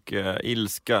tävlingarna och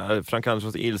Frank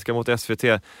Anderssons ilska mot SVT.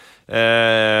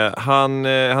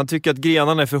 Han tycker att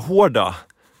grenarna är för hårda.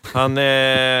 Han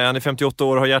är 58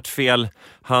 år och har hjärtfel.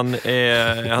 Han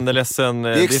är ledsen. Det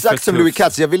är exakt som Louis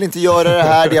Katz. Jag vill inte göra det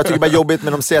här. Jag tycker bara jobbigt,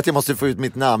 men de säger att jag måste få ut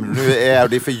mitt namn. Nu är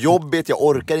det för jobbigt, jag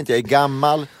orkar inte, jag är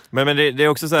gammal. Men det är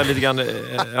också så här lite grann,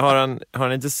 har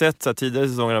han inte sett så här tidigare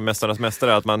säsonger av Mästarnas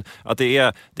mästare att det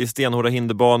är stenhårda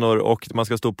hinderbanor och man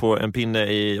ska stå på en pinne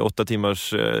i 8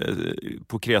 timmars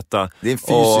på Kreta. Det är en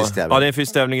fysisk tävling. Ja, det är en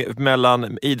fysisk tävling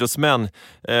mellan idrottsmän.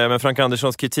 Men Frank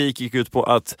Anderssons kritik gick ut på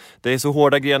att det är så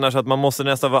hårda grenar så att man måste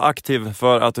nästan vara aktiv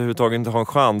för att överhuvudtaget inte ha en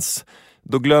chans.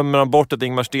 Då glömmer han bort att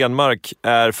Ingmar Stenmark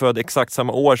är född exakt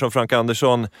samma år som Frank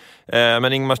Andersson.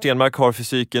 Men Ingmar Stenmark har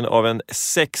fysiken av en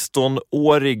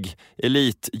 16-årig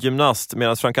elitgymnast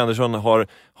medan Frank Andersson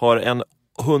har en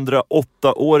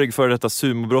 108-årig före detta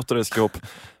sumobrottares kropp.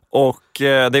 Och det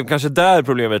är kanske där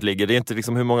problemet ligger. Det är inte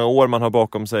liksom hur många år man har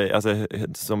bakom sig. Alltså,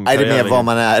 som nej, det är mer vad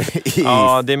man är i.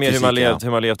 Ja, det är mer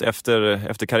hur man levt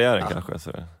efter karriären kanske.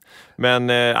 Så. Men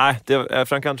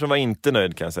Frank Andersson var inte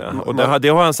nöjd kan jag säga. Och det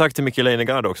har han sagt till Micke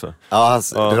Leijnegard också. Ja,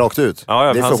 rakt ut.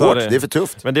 Ja, det är för hårt, det är för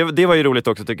tufft. Men det var ju roligt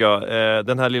också tycker jag.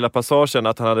 Den här lilla passagen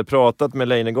att han hade pratat med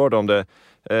Leijnegard om det.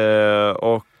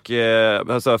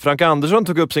 Alltså, Frank Andersson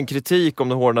tog upp sin kritik om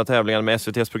den hårda tävlingen med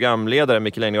SVT:s programledare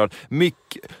Micke Leijnegard.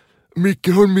 Micke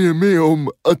höll med mig om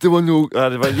att det var nog... Ja,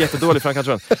 det var jättedåligt Frank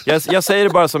Andersson. Jag säger det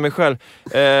bara som mig själv.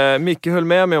 Micke höll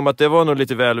med mig om att det var nog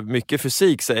lite väl mycket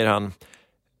fysik, säger han.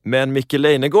 Men Micke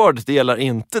Leijnegard delar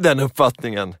inte den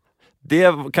uppfattningen.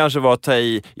 Det kanske var att ta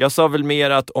i. Jag sa väl mer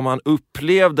att om han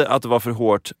upplevde att det var för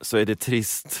hårt så är det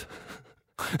trist.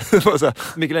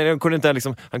 Mikael Leningard kunde inte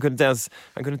liksom, han kunde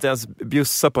inte ens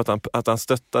bjussa på att han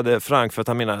stöttade Frank, för att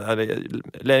han menar,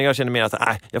 Leningard kände mer att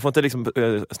jag får inte liksom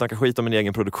snacka skit om min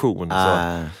egen produktion. Så.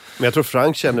 Men jag tror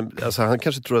Frank känner, alltså han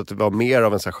kanske tror att det var mer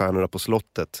av en sån här Stjärnorna på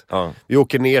slottet. Vi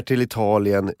åker ner till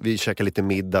Italien, vi käkar lite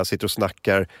middag, sitter och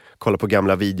snackar, kollar på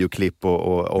gamla videoklipp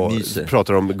och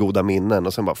pratar om goda minnen,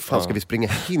 och sen bara, fan ska vi springa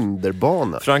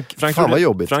hinderbana? Frank fan vad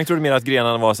jobbigt. Frank trodde mer att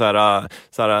grenarna var så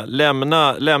här,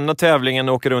 lämna tävlingen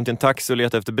och åka runt i en taxi och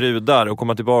leta efter brudar och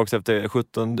komma tillbaka efter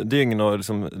 17 dygn och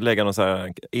liksom lägga någon så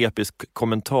här episk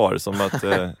kommentar som att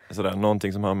sådär,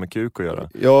 någonting som har med kuk att göra.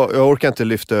 Jag orkar inte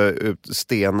lyfta ut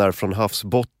stenar från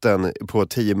havsbotten på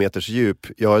 10 meters djup.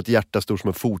 Jag har ett hjärta stort som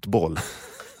en fotboll.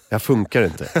 Jag funkar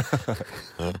inte.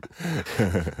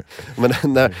 Men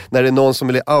när det är någon som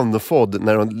är andfådd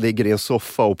när de ligger i en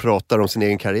soffa och pratar om sin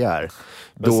egen karriär,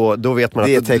 då vet man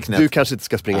att du kanske inte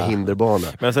ska springa hinderbana.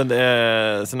 Men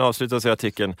sen avslutas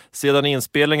artikeln. Sedan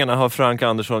inspelningarna har Frank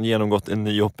Andersson genomgått en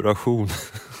ny operation.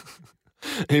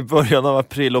 I början av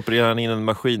april opererar han in en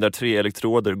maskin där 3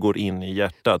 elektroder går in i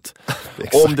hjärtat.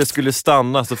 Om det skulle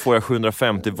stanna så får jag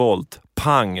 750 volt.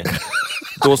 Pang!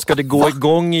 Då ska det gå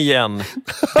igång igen.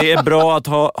 Det är bra att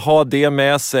ha det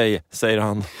med sig, säger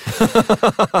han.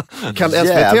 Kan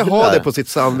SVT ha det på sitt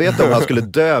samvete om han skulle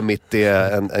dö mitt i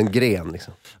en gren?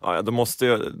 Liksom? Ja,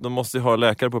 de måste ha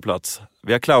läkare på plats.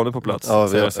 Vi har clowner på plats,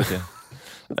 säger SVT.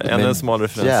 En smal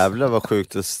referens. Jävlar vad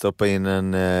sjukt att stoppa in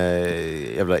en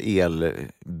jävla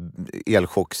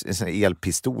elchocks, en sån här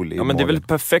elpistol i men det är väl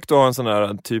perfekt att ha en sån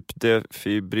här typ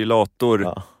defibrillator.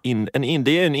 Ja.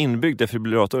 Det är en inbyggd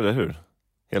defibrillator, eller hur?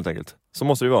 Helt enkelt. Så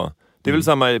måste det vara. Det är väl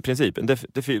samma i princip. Det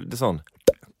är sån.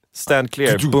 Stand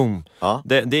clear, boom. Ja.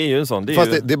 Det är ju en sån. Det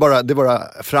är bara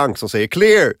Frank som säger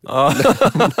clear. Ja.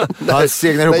 Han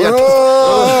segnar ihop.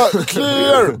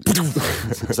 Clear.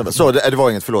 Så det var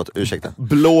inget, förlåt, ursäkta.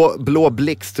 Blå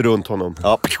blixt runt honom.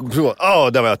 Ja.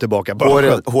 Där var jag tillbaka.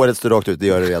 Håret står rakt ut, det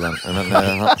gör det redan.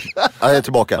 Jag är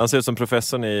tillbaka. Han ser ut som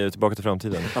professorn i Tillbaka till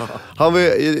framtiden.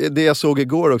 Det jag såg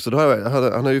igår också,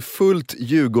 han har ju fullt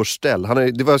Djurgårdsställ.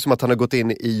 Det var som att han har gått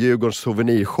in i Djurgårdens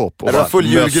souvenirshop. Och full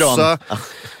julgran.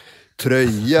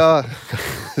 Tröja,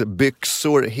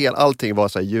 byxor, allting var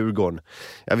så här Djurgården.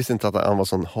 Jag visste inte att han var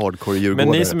sån hardcore djurgårdare.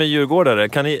 Men ni som är djurgårdare,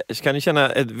 kan ni känna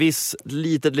ett visst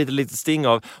litet sting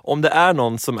av, om det är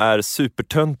någon som är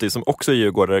supertöntig som också är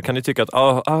djurgårdare, kan ni tycka att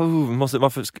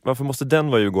varför måste den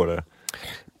vara djurgårdare?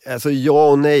 Alltså ja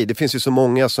och nej, det finns ju så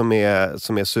många som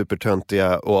är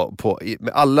supertöntiga, och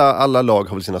alla lag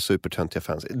har väl sina supertöntiga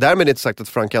fans. Därmed är det inte sagt att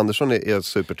Frank Andersson är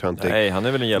supertöntig. Nej, han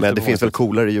är väl en hjälte. Men det finns väl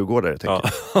coolare djurgårdare,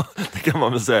 tänker jag. Det kan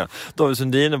man väl säga. David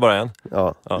Sundin är bara en.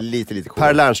 Ja. Lite coolare.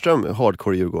 Per Lernström,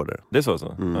 hardcore djurgårdare. Det är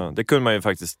så. Ja, det kunde man ju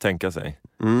faktiskt tänka sig.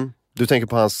 Du tänker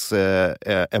på hans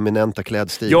eminenta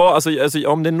klädstil. Ja, alltså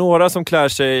om det är några som klär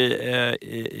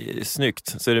sig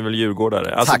snyggt så är det väl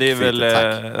djurgårdare. Alltså, tack, det är väl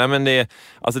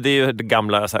tack. Det är ju det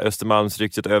gamla så här,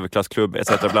 Östermalmsryktet, överklassklubb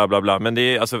etc. bla bla bla. Men det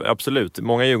är alltså absolut,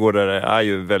 många djurgårdare är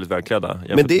ju väldigt välklädda.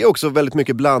 Men det är också väldigt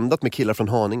mycket blandat med killar från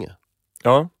Haninge.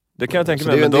 Ja, det kan jag tänka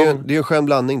mig. Det är en skön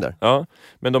blandning där. Ja,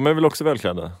 men de är väl också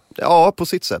välklädda? Ja, på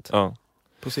sitt sätt. Ja.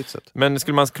 På sitt sätt. Men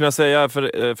skulle man kunna säga,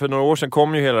 för några år sedan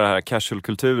kom ju hela det här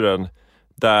casual-kulturen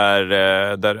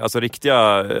där alltså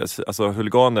riktiga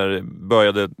huliganer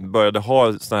började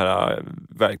ha såna här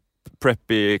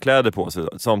preppy-kläder på sig,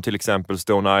 som till exempel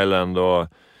Stone Island och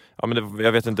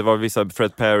jag vet inte vad vissa,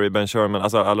 Fred Perry, Ben Sherman,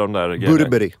 alltså alla de där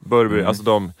Burberry, alltså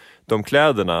de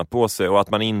kläderna på sig, och att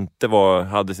man inte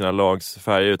hade sina lags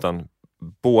färger, utan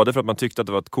både för att man tyckte att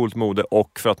det var ett coolt mode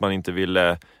och för att man inte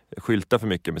ville skylta för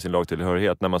mycket med sin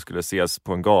lagtillhörighet när man skulle ses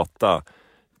på en gata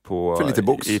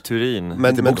i Turin.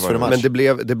 Men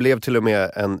det blev till och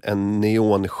med en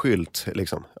neonskylt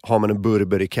liksom. Har man en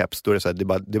Burberry-keps, då är det så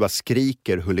här, det bara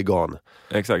skriker huligan.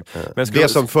 Exakt. Men det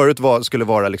som förut skulle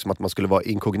vara liksom att man skulle vara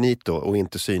inkognito och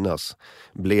inte synas,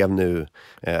 blev nu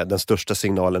den största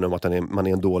signalen om att man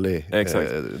är en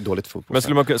dåligt fotboll.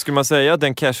 Men skulle man säga att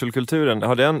den casual-kulturen,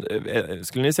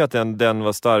 skulle ni säga att den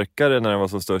var starkare när den var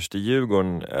så störst i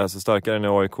Djurgården, alltså starkare än i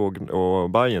AIK och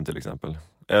Bayern till exempel?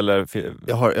 Eller...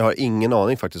 Jag har ingen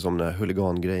aning faktiskt om den här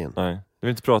huligangrejen. Nej, du vill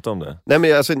inte prata om det? Nej,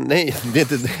 men alltså, nej, det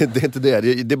är inte det.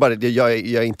 Det är bara det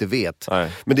jag inte vet.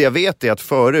 Nej. Men det jag vet är att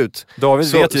förut...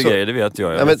 David vet ju grejer, det vet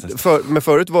jag. Men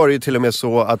förut var det ju till och med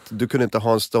så att du kunde inte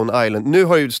ha en Stone Island. Nu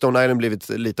har ju Stone Island blivit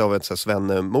lite av ett så här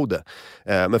svenne-mode.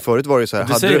 Men förut var det ju så här...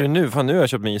 Du säger det nu, fan nu har jag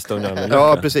köpt mig i Stone Island.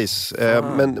 Ja, precis.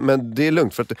 Men det är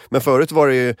lugnt. Men förut var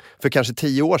det ju, för kanske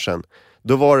 10 år sedan,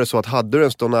 då var det så att hade du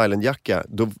en Stone Island-jacka,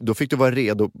 då fick du vara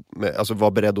redo, alltså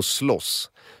vara beredd att slåss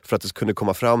för att det kunde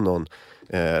komma fram någon.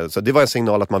 Så det var en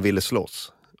signal att man ville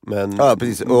slåss. Men, ja,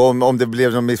 precis. Och om det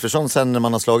blev någon missförstånd sen när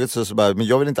man har slagit så bara, men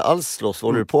jag vill inte alls slåss, vad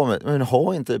håller du på med? Men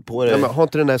ha inte på dig. Ja, men ha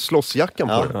inte den där slåssjackan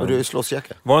på dig. Och du är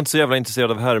slåssjacka. Var inte så jävla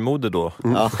intresserad av herrmode då?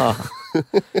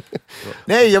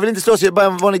 Nej, jag vill inte slåss, jag är bara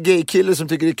en vanlig gay-kille som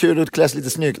tycker det är kul att klä sig lite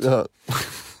snyggt.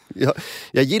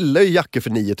 Jag gillar ju jackor för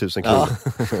 9000 kronor.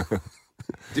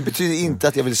 Det betyder inte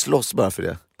att jag vill slåss bara för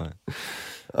det. Nej.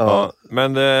 Ja,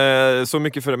 men så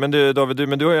mycket för det. Men du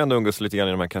David, du har ju ändå umgås lite grann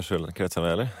i de här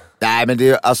casual-kretsarna, eller? Nej, men det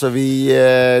är alltså vi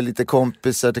lite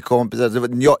kompisar till kompisar.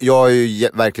 Jag är ju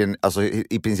verkligen alltså,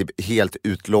 i princip helt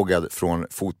utloggad från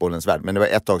fotbollens värld. Men det var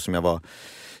ett tag som jag var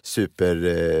super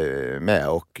med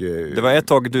och... det var ett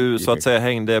tag du så att säga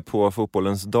hängde på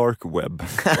fotbollens dark web.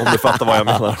 Om du fattar vad jag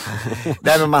menar.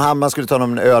 Nej, men man skulle ta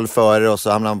någon öl före och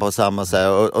så hamnar man på samma så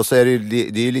här, och så är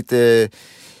det är ju lite...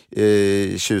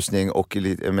 tjusning och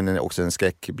men också en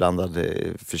skräckblandad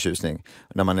förtjusning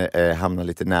när man hamnar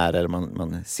lite nära eller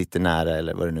man sitter nära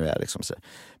eller vad det nu är liksom så.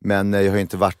 Men jag har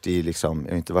inte varit i liksom,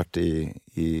 jag har inte varit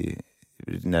i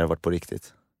när det har varit på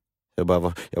riktigt. Jag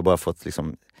har bara fått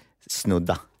liksom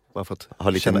snudda, bara fått ha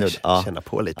lite känna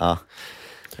på lite.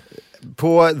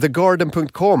 På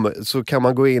thegarden.com så kan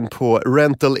man gå in på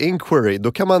Rental Inquiry.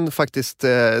 Då kan man faktiskt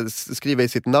skriva i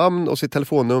sitt namn och sitt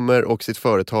telefonnummer och sitt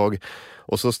företag.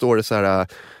 Och så står det så här: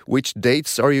 which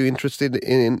dates are you interested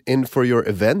in for your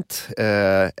event?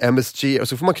 MSG, och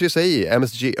så får man kryssa i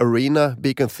MSG Arena,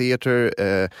 Beacon Theatre,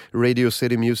 Radio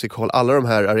City Music Hall, alla de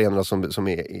här arenorna som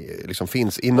liksom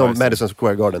finns inom Madison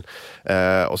Square Garden.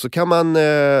 Och så kan man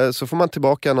så får man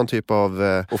tillbaka någon typ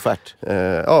av offert.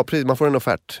 Ja, precis, man får en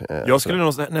offert. Jag skulle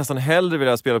nog nästan hellre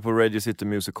vilja spela på Radio City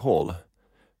Music Hall.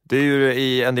 Det är ju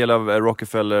i en del av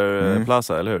Rockefeller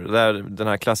Plaza, eller hur? Där, den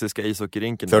här klassiska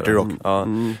ishockeyrinken. 30 Rock. Ja.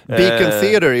 Beacon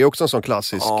Theatre är också en sån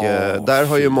klassisk. Där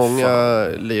har ju många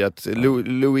lirat.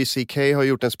 Louis CK har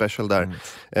gjort en special där.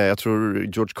 Jag tror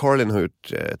George Carlin har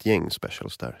gjort ett gäng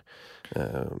specials där.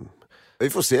 Vi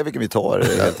får se vilken vi tar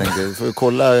helt enkelt. Vi får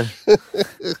kolla.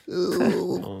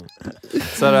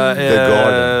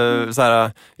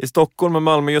 Såhär, i Stockholm,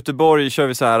 Malmö och Göteborg kör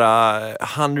vi såhär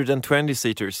 120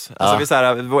 seaters. Alltså vi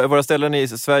såhär, våra ställen i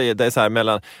Sverige, det är såhär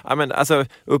mellan, alltså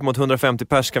upp mot 150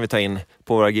 pers kan vi ta in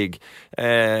på våra gig.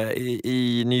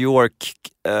 I New York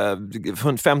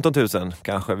 15 000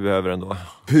 kanske vi behöver ändå.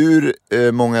 Hur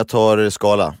många tar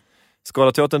Skala?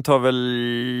 Skalateatern tar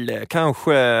väl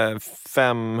kanske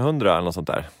 500 eller något sånt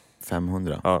där.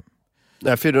 500? Ja.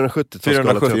 Nej, 470 tar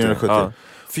 470. Skalateatern.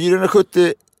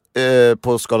 470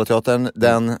 på Skalateatern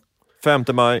den 5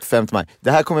 maj.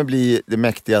 Det här kommer bli det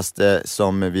mäktigaste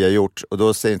som vi har gjort. Och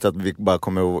då säger jag inte att vi bara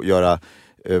kommer att göra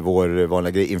vår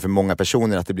vanliga grej inför många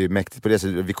personer, att det blir mäktigt på det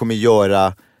sättet. Vi kommer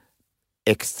göra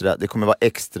extra, det kommer vara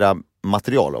extra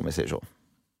material om vi säger så.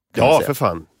 Ja, för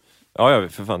fan. Ja,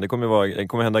 för fan. Det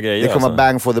kommer hända grejer. Det kommer vara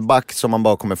bang for the buck som man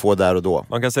bara kommer få där och då.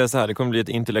 Man kan säga så här, det kommer bli ett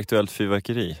intellektuellt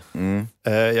fyrverkeri.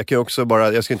 Jag kan också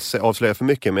bara, jag ska inte avslöja för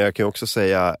mycket, men jag kan också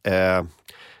säga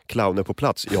clowner på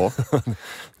plats, ja.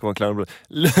 Kommer clowner på plats.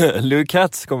 Louis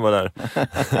Katz kommer vara där.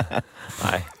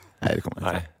 Nej, det kommer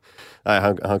inte.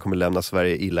 Nej, han kommer lämna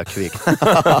Sverige illa kvickt.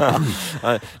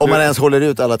 Om man ens håller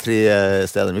ut alla 3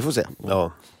 städer, vi får se.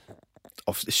 Ja.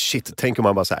 Oh, shit, tänk om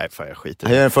man bara säger, fan jag skiter.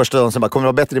 Han gör den första dagen som bara, kommer det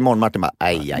vara bättre imorgon? Martin bara,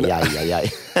 aj.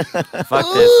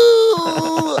 Faktiskt.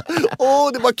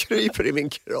 Det bara kryper i min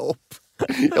kropp.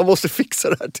 Jag måste fixa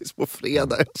det här tills på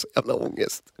fredag. Jag har så jävla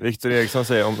ångest. Victor Eriksson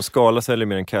säger, om Skala säljer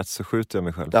mer än Cats så skjuter jag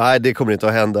mig själv. Nej, det kommer inte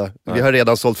att hända. Vi har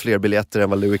redan sålt fler biljetter än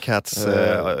vad Louis Katz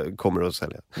kommer att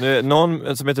sälja.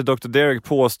 Någon som heter Dr. Derek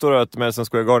påstår att Madison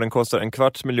Square Garden kostar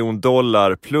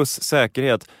 $250,000 plus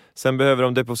säkerhet. Sen behöver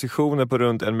de depositioner på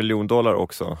runt $1 million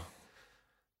också.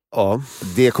 Ja.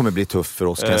 Det kommer bli tufft för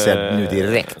oss, kan jag säga nu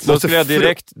direkt. Då skulle jag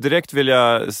direkt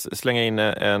vilja slänga in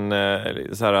en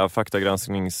så här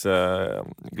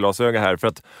faktagranskningsglasöga här. För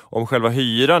att om själva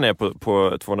hyran är på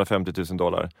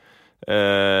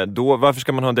 $250,000, då varför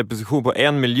ska man ha en deposition på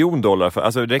 $1 million? För,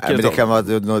 alltså, det kan vara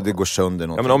det går sönder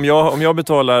något. Ja, men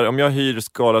om jag hyr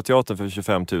Skalateatern för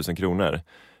 25 000 kronor,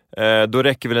 då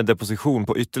räcker väl en deposition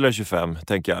på ytterligare 25,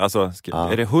 tänker jag. Alltså,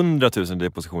 är det 100 000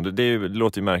 deposition? Det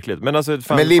låter ju märkligt. Men, alltså,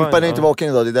 men Limpan är inte vaken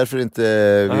idag, det är därför inte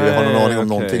vi har någon aning om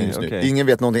någonting just nu. Ingen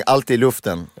vet någonting, allt är i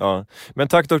luften. Ja. Men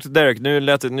tack Dr. Derek,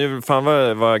 nu fan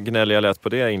vad gnällig jag lät på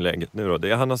det inlägget nu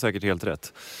då. Han har säkert helt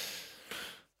rätt.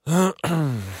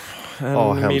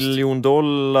 $1 million,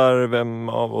 vem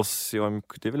av oss?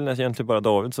 Det är väl egentligen bara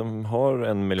David som har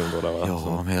 $1 million, va?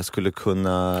 Ja, men jag skulle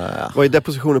kunna... Vad är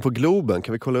depositionen på Globen?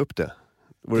 Kan vi kolla upp det?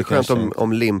 Vore det skönt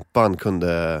om Limpan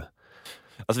kunde...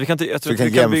 Alltså vi kan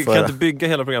inte bygga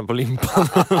hela programmet på Limpan.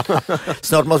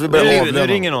 Snart måste vi börja avlöna.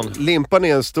 Nu ringer någon. Limpan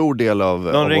är en stor del av...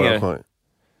 Någon ringer.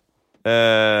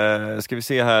 Ska vi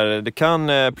se här. Det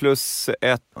kan plus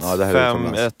 1, Ja, det här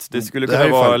 5, 1. Det skulle kunna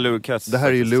vara Louis Katz. Det här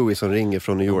är ju Louis som ringer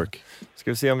från New York.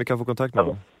 Ska vi se om vi kan få kontakt med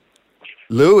honom.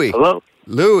 Louis. Hello?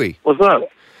 Louis. What's up?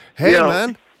 Hey, Yo.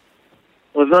 man.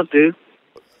 What's up, dude?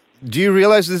 Do you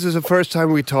realize this is the first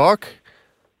time we talk?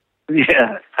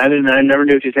 Yeah, I never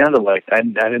knew what you sounded like. I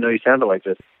didn't know you sounded like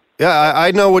this. Yeah,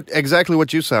 I know exactly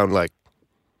what you sound like.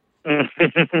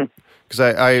 Because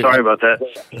Sorry about that.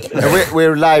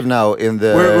 We're live now in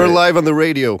the... We're live on the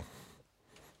radio.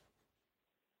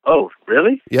 Oh,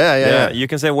 really? Yeah. You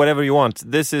can say whatever you want.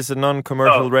 This is a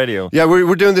non-commercial radio. Yeah,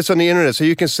 we're doing this on the internet, so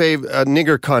you can say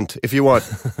nigger cunt if you want.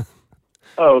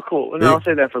 Oh, cool. No, I'll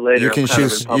say that for later. You can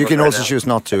choose. You can also choose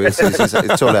not to.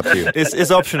 It's all up to you. It's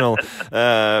optional.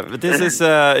 But this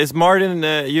is Martin.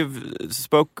 You've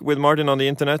spoke with Martin on the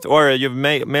internet, or you've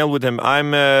mailed with him.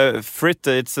 I'm Fritte.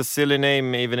 It's a silly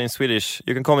name even in Swedish.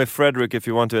 You can call me Frederick if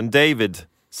you want to. And David.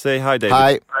 Say hi, David.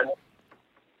 Hi.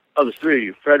 Oh, there's three of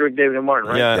you. Frederick, David, and Martin,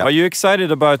 right? Yeah. Are you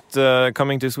excited about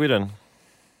coming to Sweden?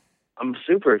 I'm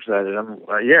super excited.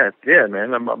 Yeah,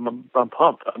 man. I'm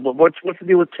pumped. What's the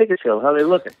deal with ticket sales? How are they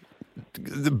looking?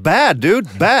 Bad, dude.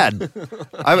 Bad.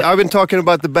 I've been talking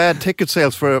about the bad ticket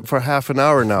sales for half an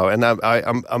hour now, and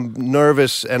I'm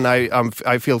nervous, and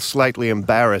I feel slightly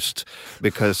embarrassed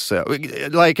because,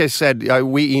 like I said,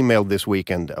 we emailed this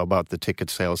weekend about the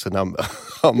ticket sales, and I'm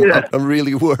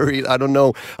really worried. I don't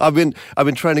know. I've been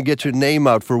trying to get your name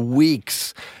out for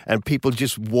weeks, and people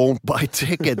just won't buy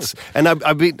tickets. And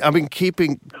I've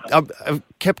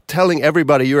kept telling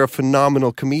everybody you're a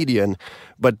phenomenal comedian,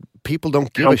 but people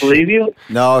don't give a shit. Don't believe you?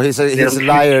 No, he's a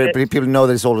liar. People know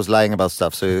that he's always lying about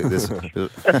stuff. So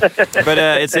But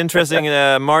it's interesting.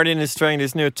 Martin is trying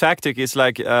this new tactic. It's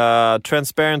like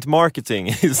transparent marketing.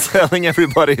 He's telling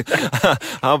everybody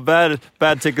how bad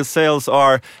ticket sales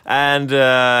are, and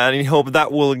he hopes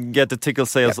that will get the ticket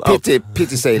sales up.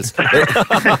 Pity sales.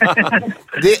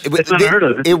 It's unheard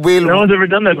of. It will. No one's ever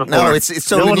done that before. No, it's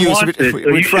so no news.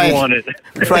 We're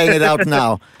trying it out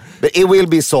now. But it will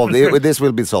be solved. This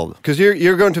will be solved. Because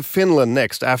you're going to Finland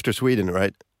next after Sweden,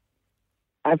 right?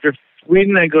 After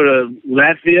Sweden, I go to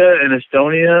Latvia and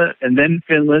Estonia, and then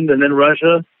Finland, and then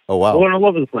Russia. Oh wow! Going all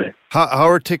over the place. How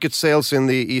are ticket sales in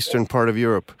the eastern part of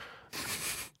Europe?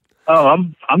 Oh,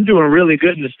 I'm doing really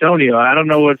good in Estonia. I don't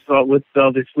know what's with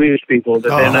all the Swedish people that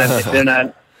they're not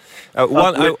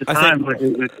with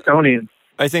Estonians.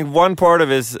 I think one part of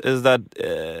it is that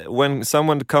when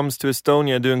someone comes to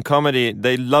Estonia doing comedy,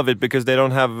 they love it because they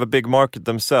don't have a big market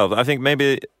themselves. I think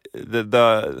maybe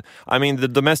the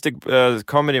domestic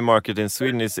comedy market in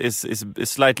Sweden is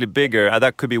slightly bigger.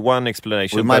 That could be one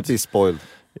explanation. We might be spoiled.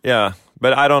 Yeah,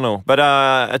 but I don't know. But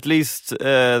at least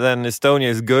then Estonia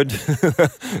is good.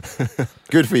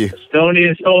 Good for you.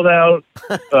 Estonia is sold out.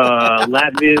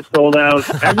 Latvia is sold out.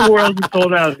 Everywhere else is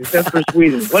sold out except for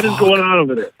Sweden. What is going on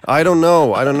over there? I don't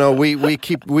know.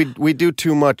 We do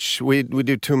too much. We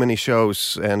do too many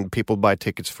shows, and people buy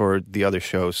tickets for the other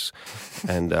shows.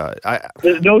 And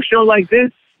there's no show like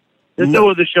this. There's no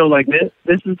other show like this.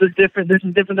 This is different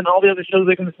than all the other shows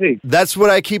they're going to see. That's what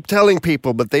I keep telling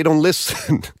people, but they don't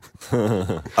listen.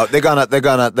 Oh, they're gonna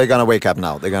wake up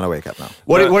now. They're gonna wake up now.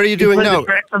 What are you doing now? The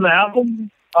track from the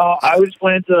album. I was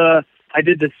playing I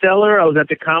did the Cellar. I was at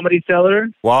the Comedy Cellar.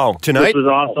 Wow, tonight? Which was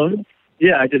awesome.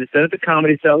 Yeah, I did a set at the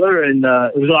Comedy Cellar, and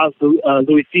it was awesome.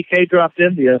 Louis C.K. dropped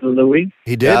in. The other Louis.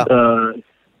 He did.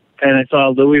 And I saw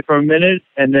Louis for a minute,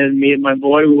 and then me and my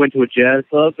boy, we went to a jazz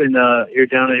club, and here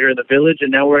in the Village,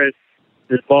 and now we're at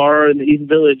this bar in the East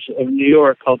Village of New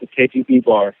York called the KGB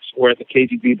Bar. So we're at the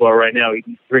KGB Bar right now,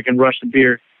 drinking Russian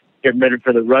beer, getting ready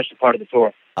for the Russian part of the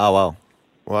tour. Oh,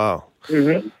 wow.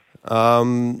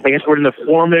 Mm-hmm. I guess we're in the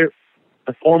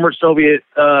former Soviet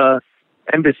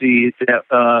embassy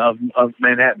of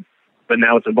Manhattan, but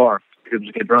now it's a bar. People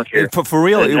just get drunk here. For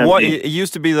real, it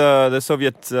used to be the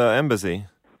Soviet embassy.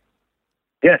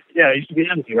 Yeah, it used to be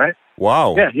empty, right?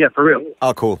 Wow. Yeah, for real.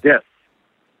 Oh, cool. Yeah.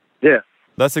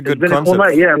 That's a good concept. A cool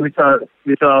night. Yeah, we saw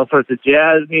all sorts of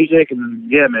jazz music,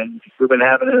 and yeah, man, we've been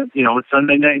having it's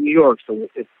Sunday night in New York, so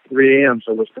it's 3 a.m.,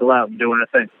 so we're still out and doing our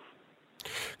thing.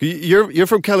 You're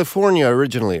from California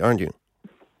originally, aren't you?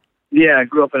 Yeah, I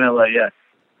grew up in LA. Yeah.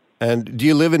 And do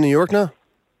you live in New York now?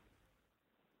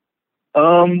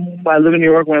 I live in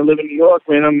New York. When I live in New York,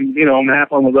 man, I'm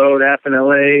half on the road, half in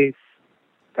LA.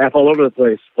 Half all over the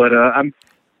place, but I'm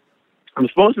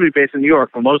supposed to be based in New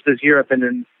York. For most of this year, I've been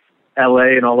in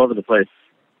L.A. and all over the place.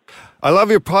 I love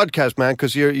your podcast, man,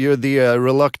 because you're the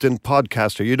reluctant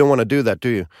podcaster. You don't want to do that, do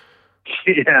you?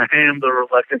 Yeah, I am the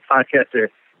reluctant podcaster.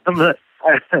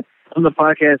 I'm the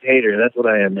podcast hater. That's what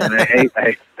I am, man.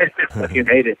 I fucking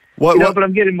hate it. What? But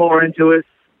I'm getting more into it,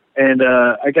 and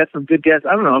I got some good guests.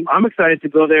 I don't know. I'm excited to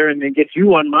go there and get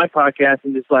you on my podcast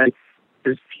and just like,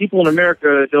 because people in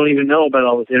America don't even know about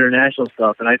all this international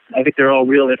stuff, and I think they're all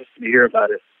real interested to hear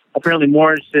about it. Apparently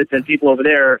more interested than people over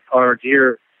there are to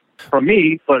hear from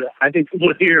me, but I think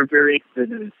people here are very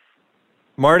interested in it.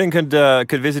 Martin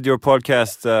could visit your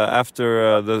podcast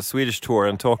after the Swedish tour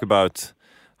and talk about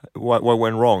what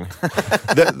went wrong.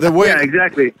 the way, yeah,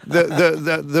 exactly.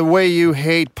 The way you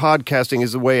hate podcasting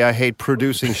is the way I hate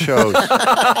producing shows.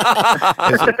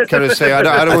 Kind of say I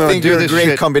don't want to do this shit. I think you're a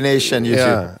great combination, you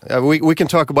two. We can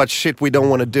talk about shit we don't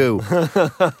want to do.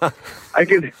 I'm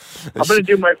going to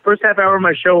do my first half hour of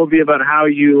my show will be about how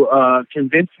you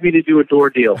convinced me to do a door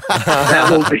deal. That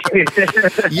will be.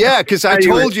 Yeah, because I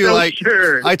told you that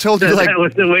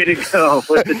was the way to go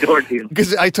with the door deal.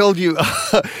 Because I told you,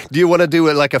 do you want to do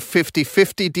it like a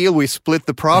 50-50 deal? We split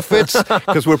the profits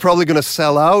because we're probably going to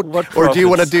sell out, or do you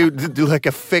want to do like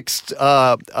a fixed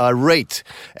rate?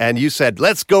 And you said,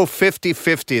 let's go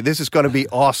 50-50. This is going to be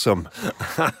awesome.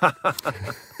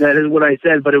 That is what I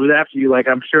said, but it was after you. Like,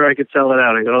 I'm sure I could sell it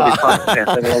out. I got all these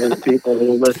podcasts and all these people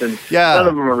who listen. Yeah, none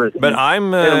of them are listening. But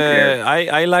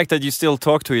I like that you still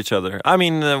talk to each other. I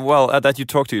mean, that you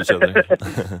talk to each other.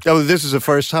 Oh, this is the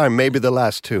first time, maybe the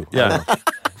last two. Yeah,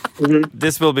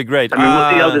 this will be great. I mean,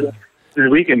 we'll see how the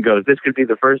weekend goes. This could be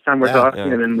the first time we're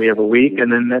talking, and then we have a week,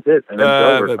 and then that's it. And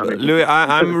then it's over. Louis,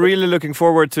 I'm really looking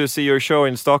forward to see your show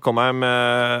in Stockholm.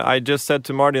 I just said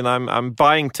to Martin, I'm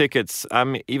buying tickets.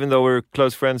 Even though we're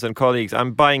close friends and colleagues,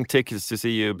 I'm buying tickets to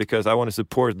see you because I want to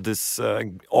support this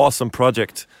awesome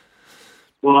project.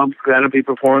 Well, I'm going to be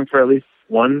performing for at least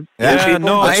one. Yeah,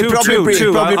 no,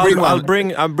 two. I'll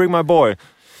bring my boy.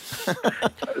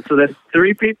 So that's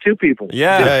two people.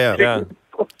 Yeah.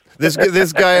 This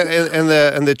guy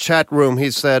in the chat room, he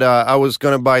said, I was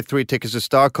going to buy 3 tickets to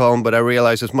Stockholm, but I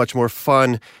realized it's much more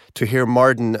fun to hear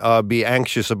Martin be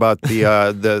anxious about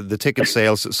the ticket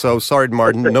sales. So sorry,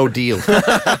 Martin, no deal.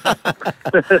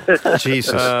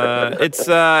 Jesus.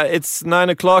 It's 9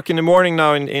 o'clock in the morning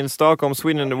now in Stockholm,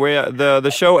 Sweden.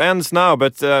 The show ends now,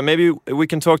 but maybe we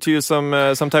can talk to you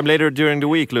sometime later during the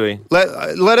week, Louis.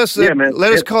 Let us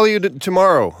call you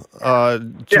tomorrow.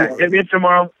 Hit me up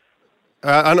tomorrow.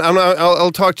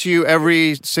 I'll talk to you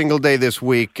every single day this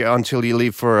week until you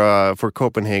leave for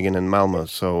Copenhagen and Malmö.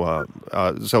 So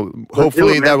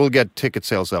hopefully that will get ticket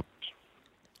sales up.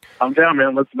 I'm down,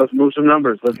 man. Let's move some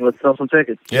numbers. Let's sell some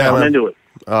tickets. Yeah, I'm into it.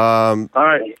 All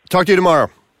right. Talk to you tomorrow.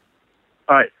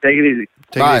 All right. Take it easy.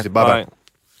 Take it easy. Bye.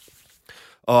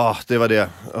 Det var det.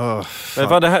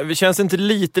 Men det här känns inte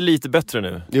lite bättre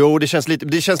nu? Jo, det känns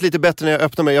lite bättre när jag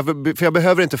öppnar mig. För jag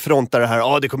behöver inte fronta det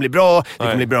här. Det kommer bli bra. Det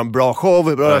kommer bli en bra show.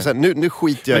 Nu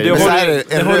skiter jag i det.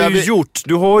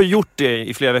 Du har gjort det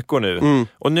i flera veckor nu.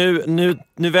 Och nu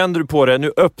vänder du på det.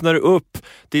 Nu öppnar du upp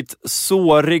ditt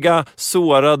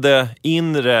sårade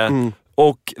inre.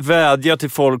 Och vädja till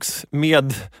folks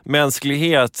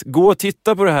medmänsklighet. Gå och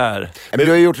titta på det här. Men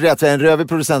du har gjort rätt, för en rövig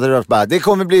producent har bara, det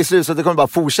kommer bli slut, så det kommer bara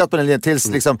fortsätta på den linjen tills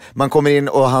liksom, man kommer in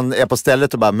och han är på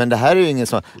stället och bara, men det här är ju ingen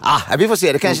som, vi får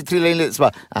se, det kanske trillar in lite, så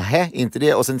bara, inte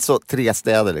det, och sen så 3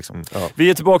 städer liksom. Ja. Vi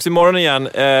är tillbaka imorgon igen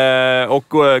och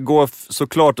går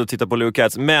såklart och titta på Luke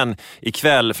Cats, men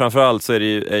ikväll framförallt så är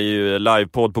det ju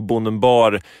livepodd på Bonden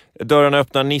Bar. Dörrarna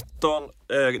öppnar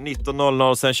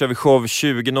 19.00, sen kör vi show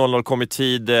 20.00, kommer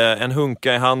tid. En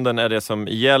hunka i handen är det som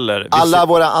gäller. Alla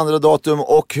våra andra datum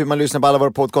och hur man lyssnar på alla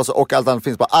våra podcaster och allt annat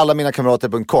finns på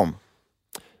allaminakamrater.com.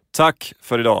 Tack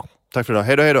för idag. Tack för idag.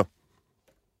 Hej då.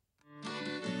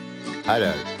 Här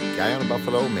är Guy on a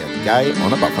Buffalo med Guy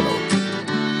on a Buffalo.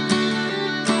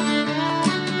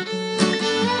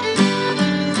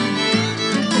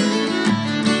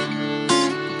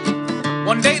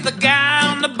 One day the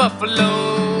guy on the buffalo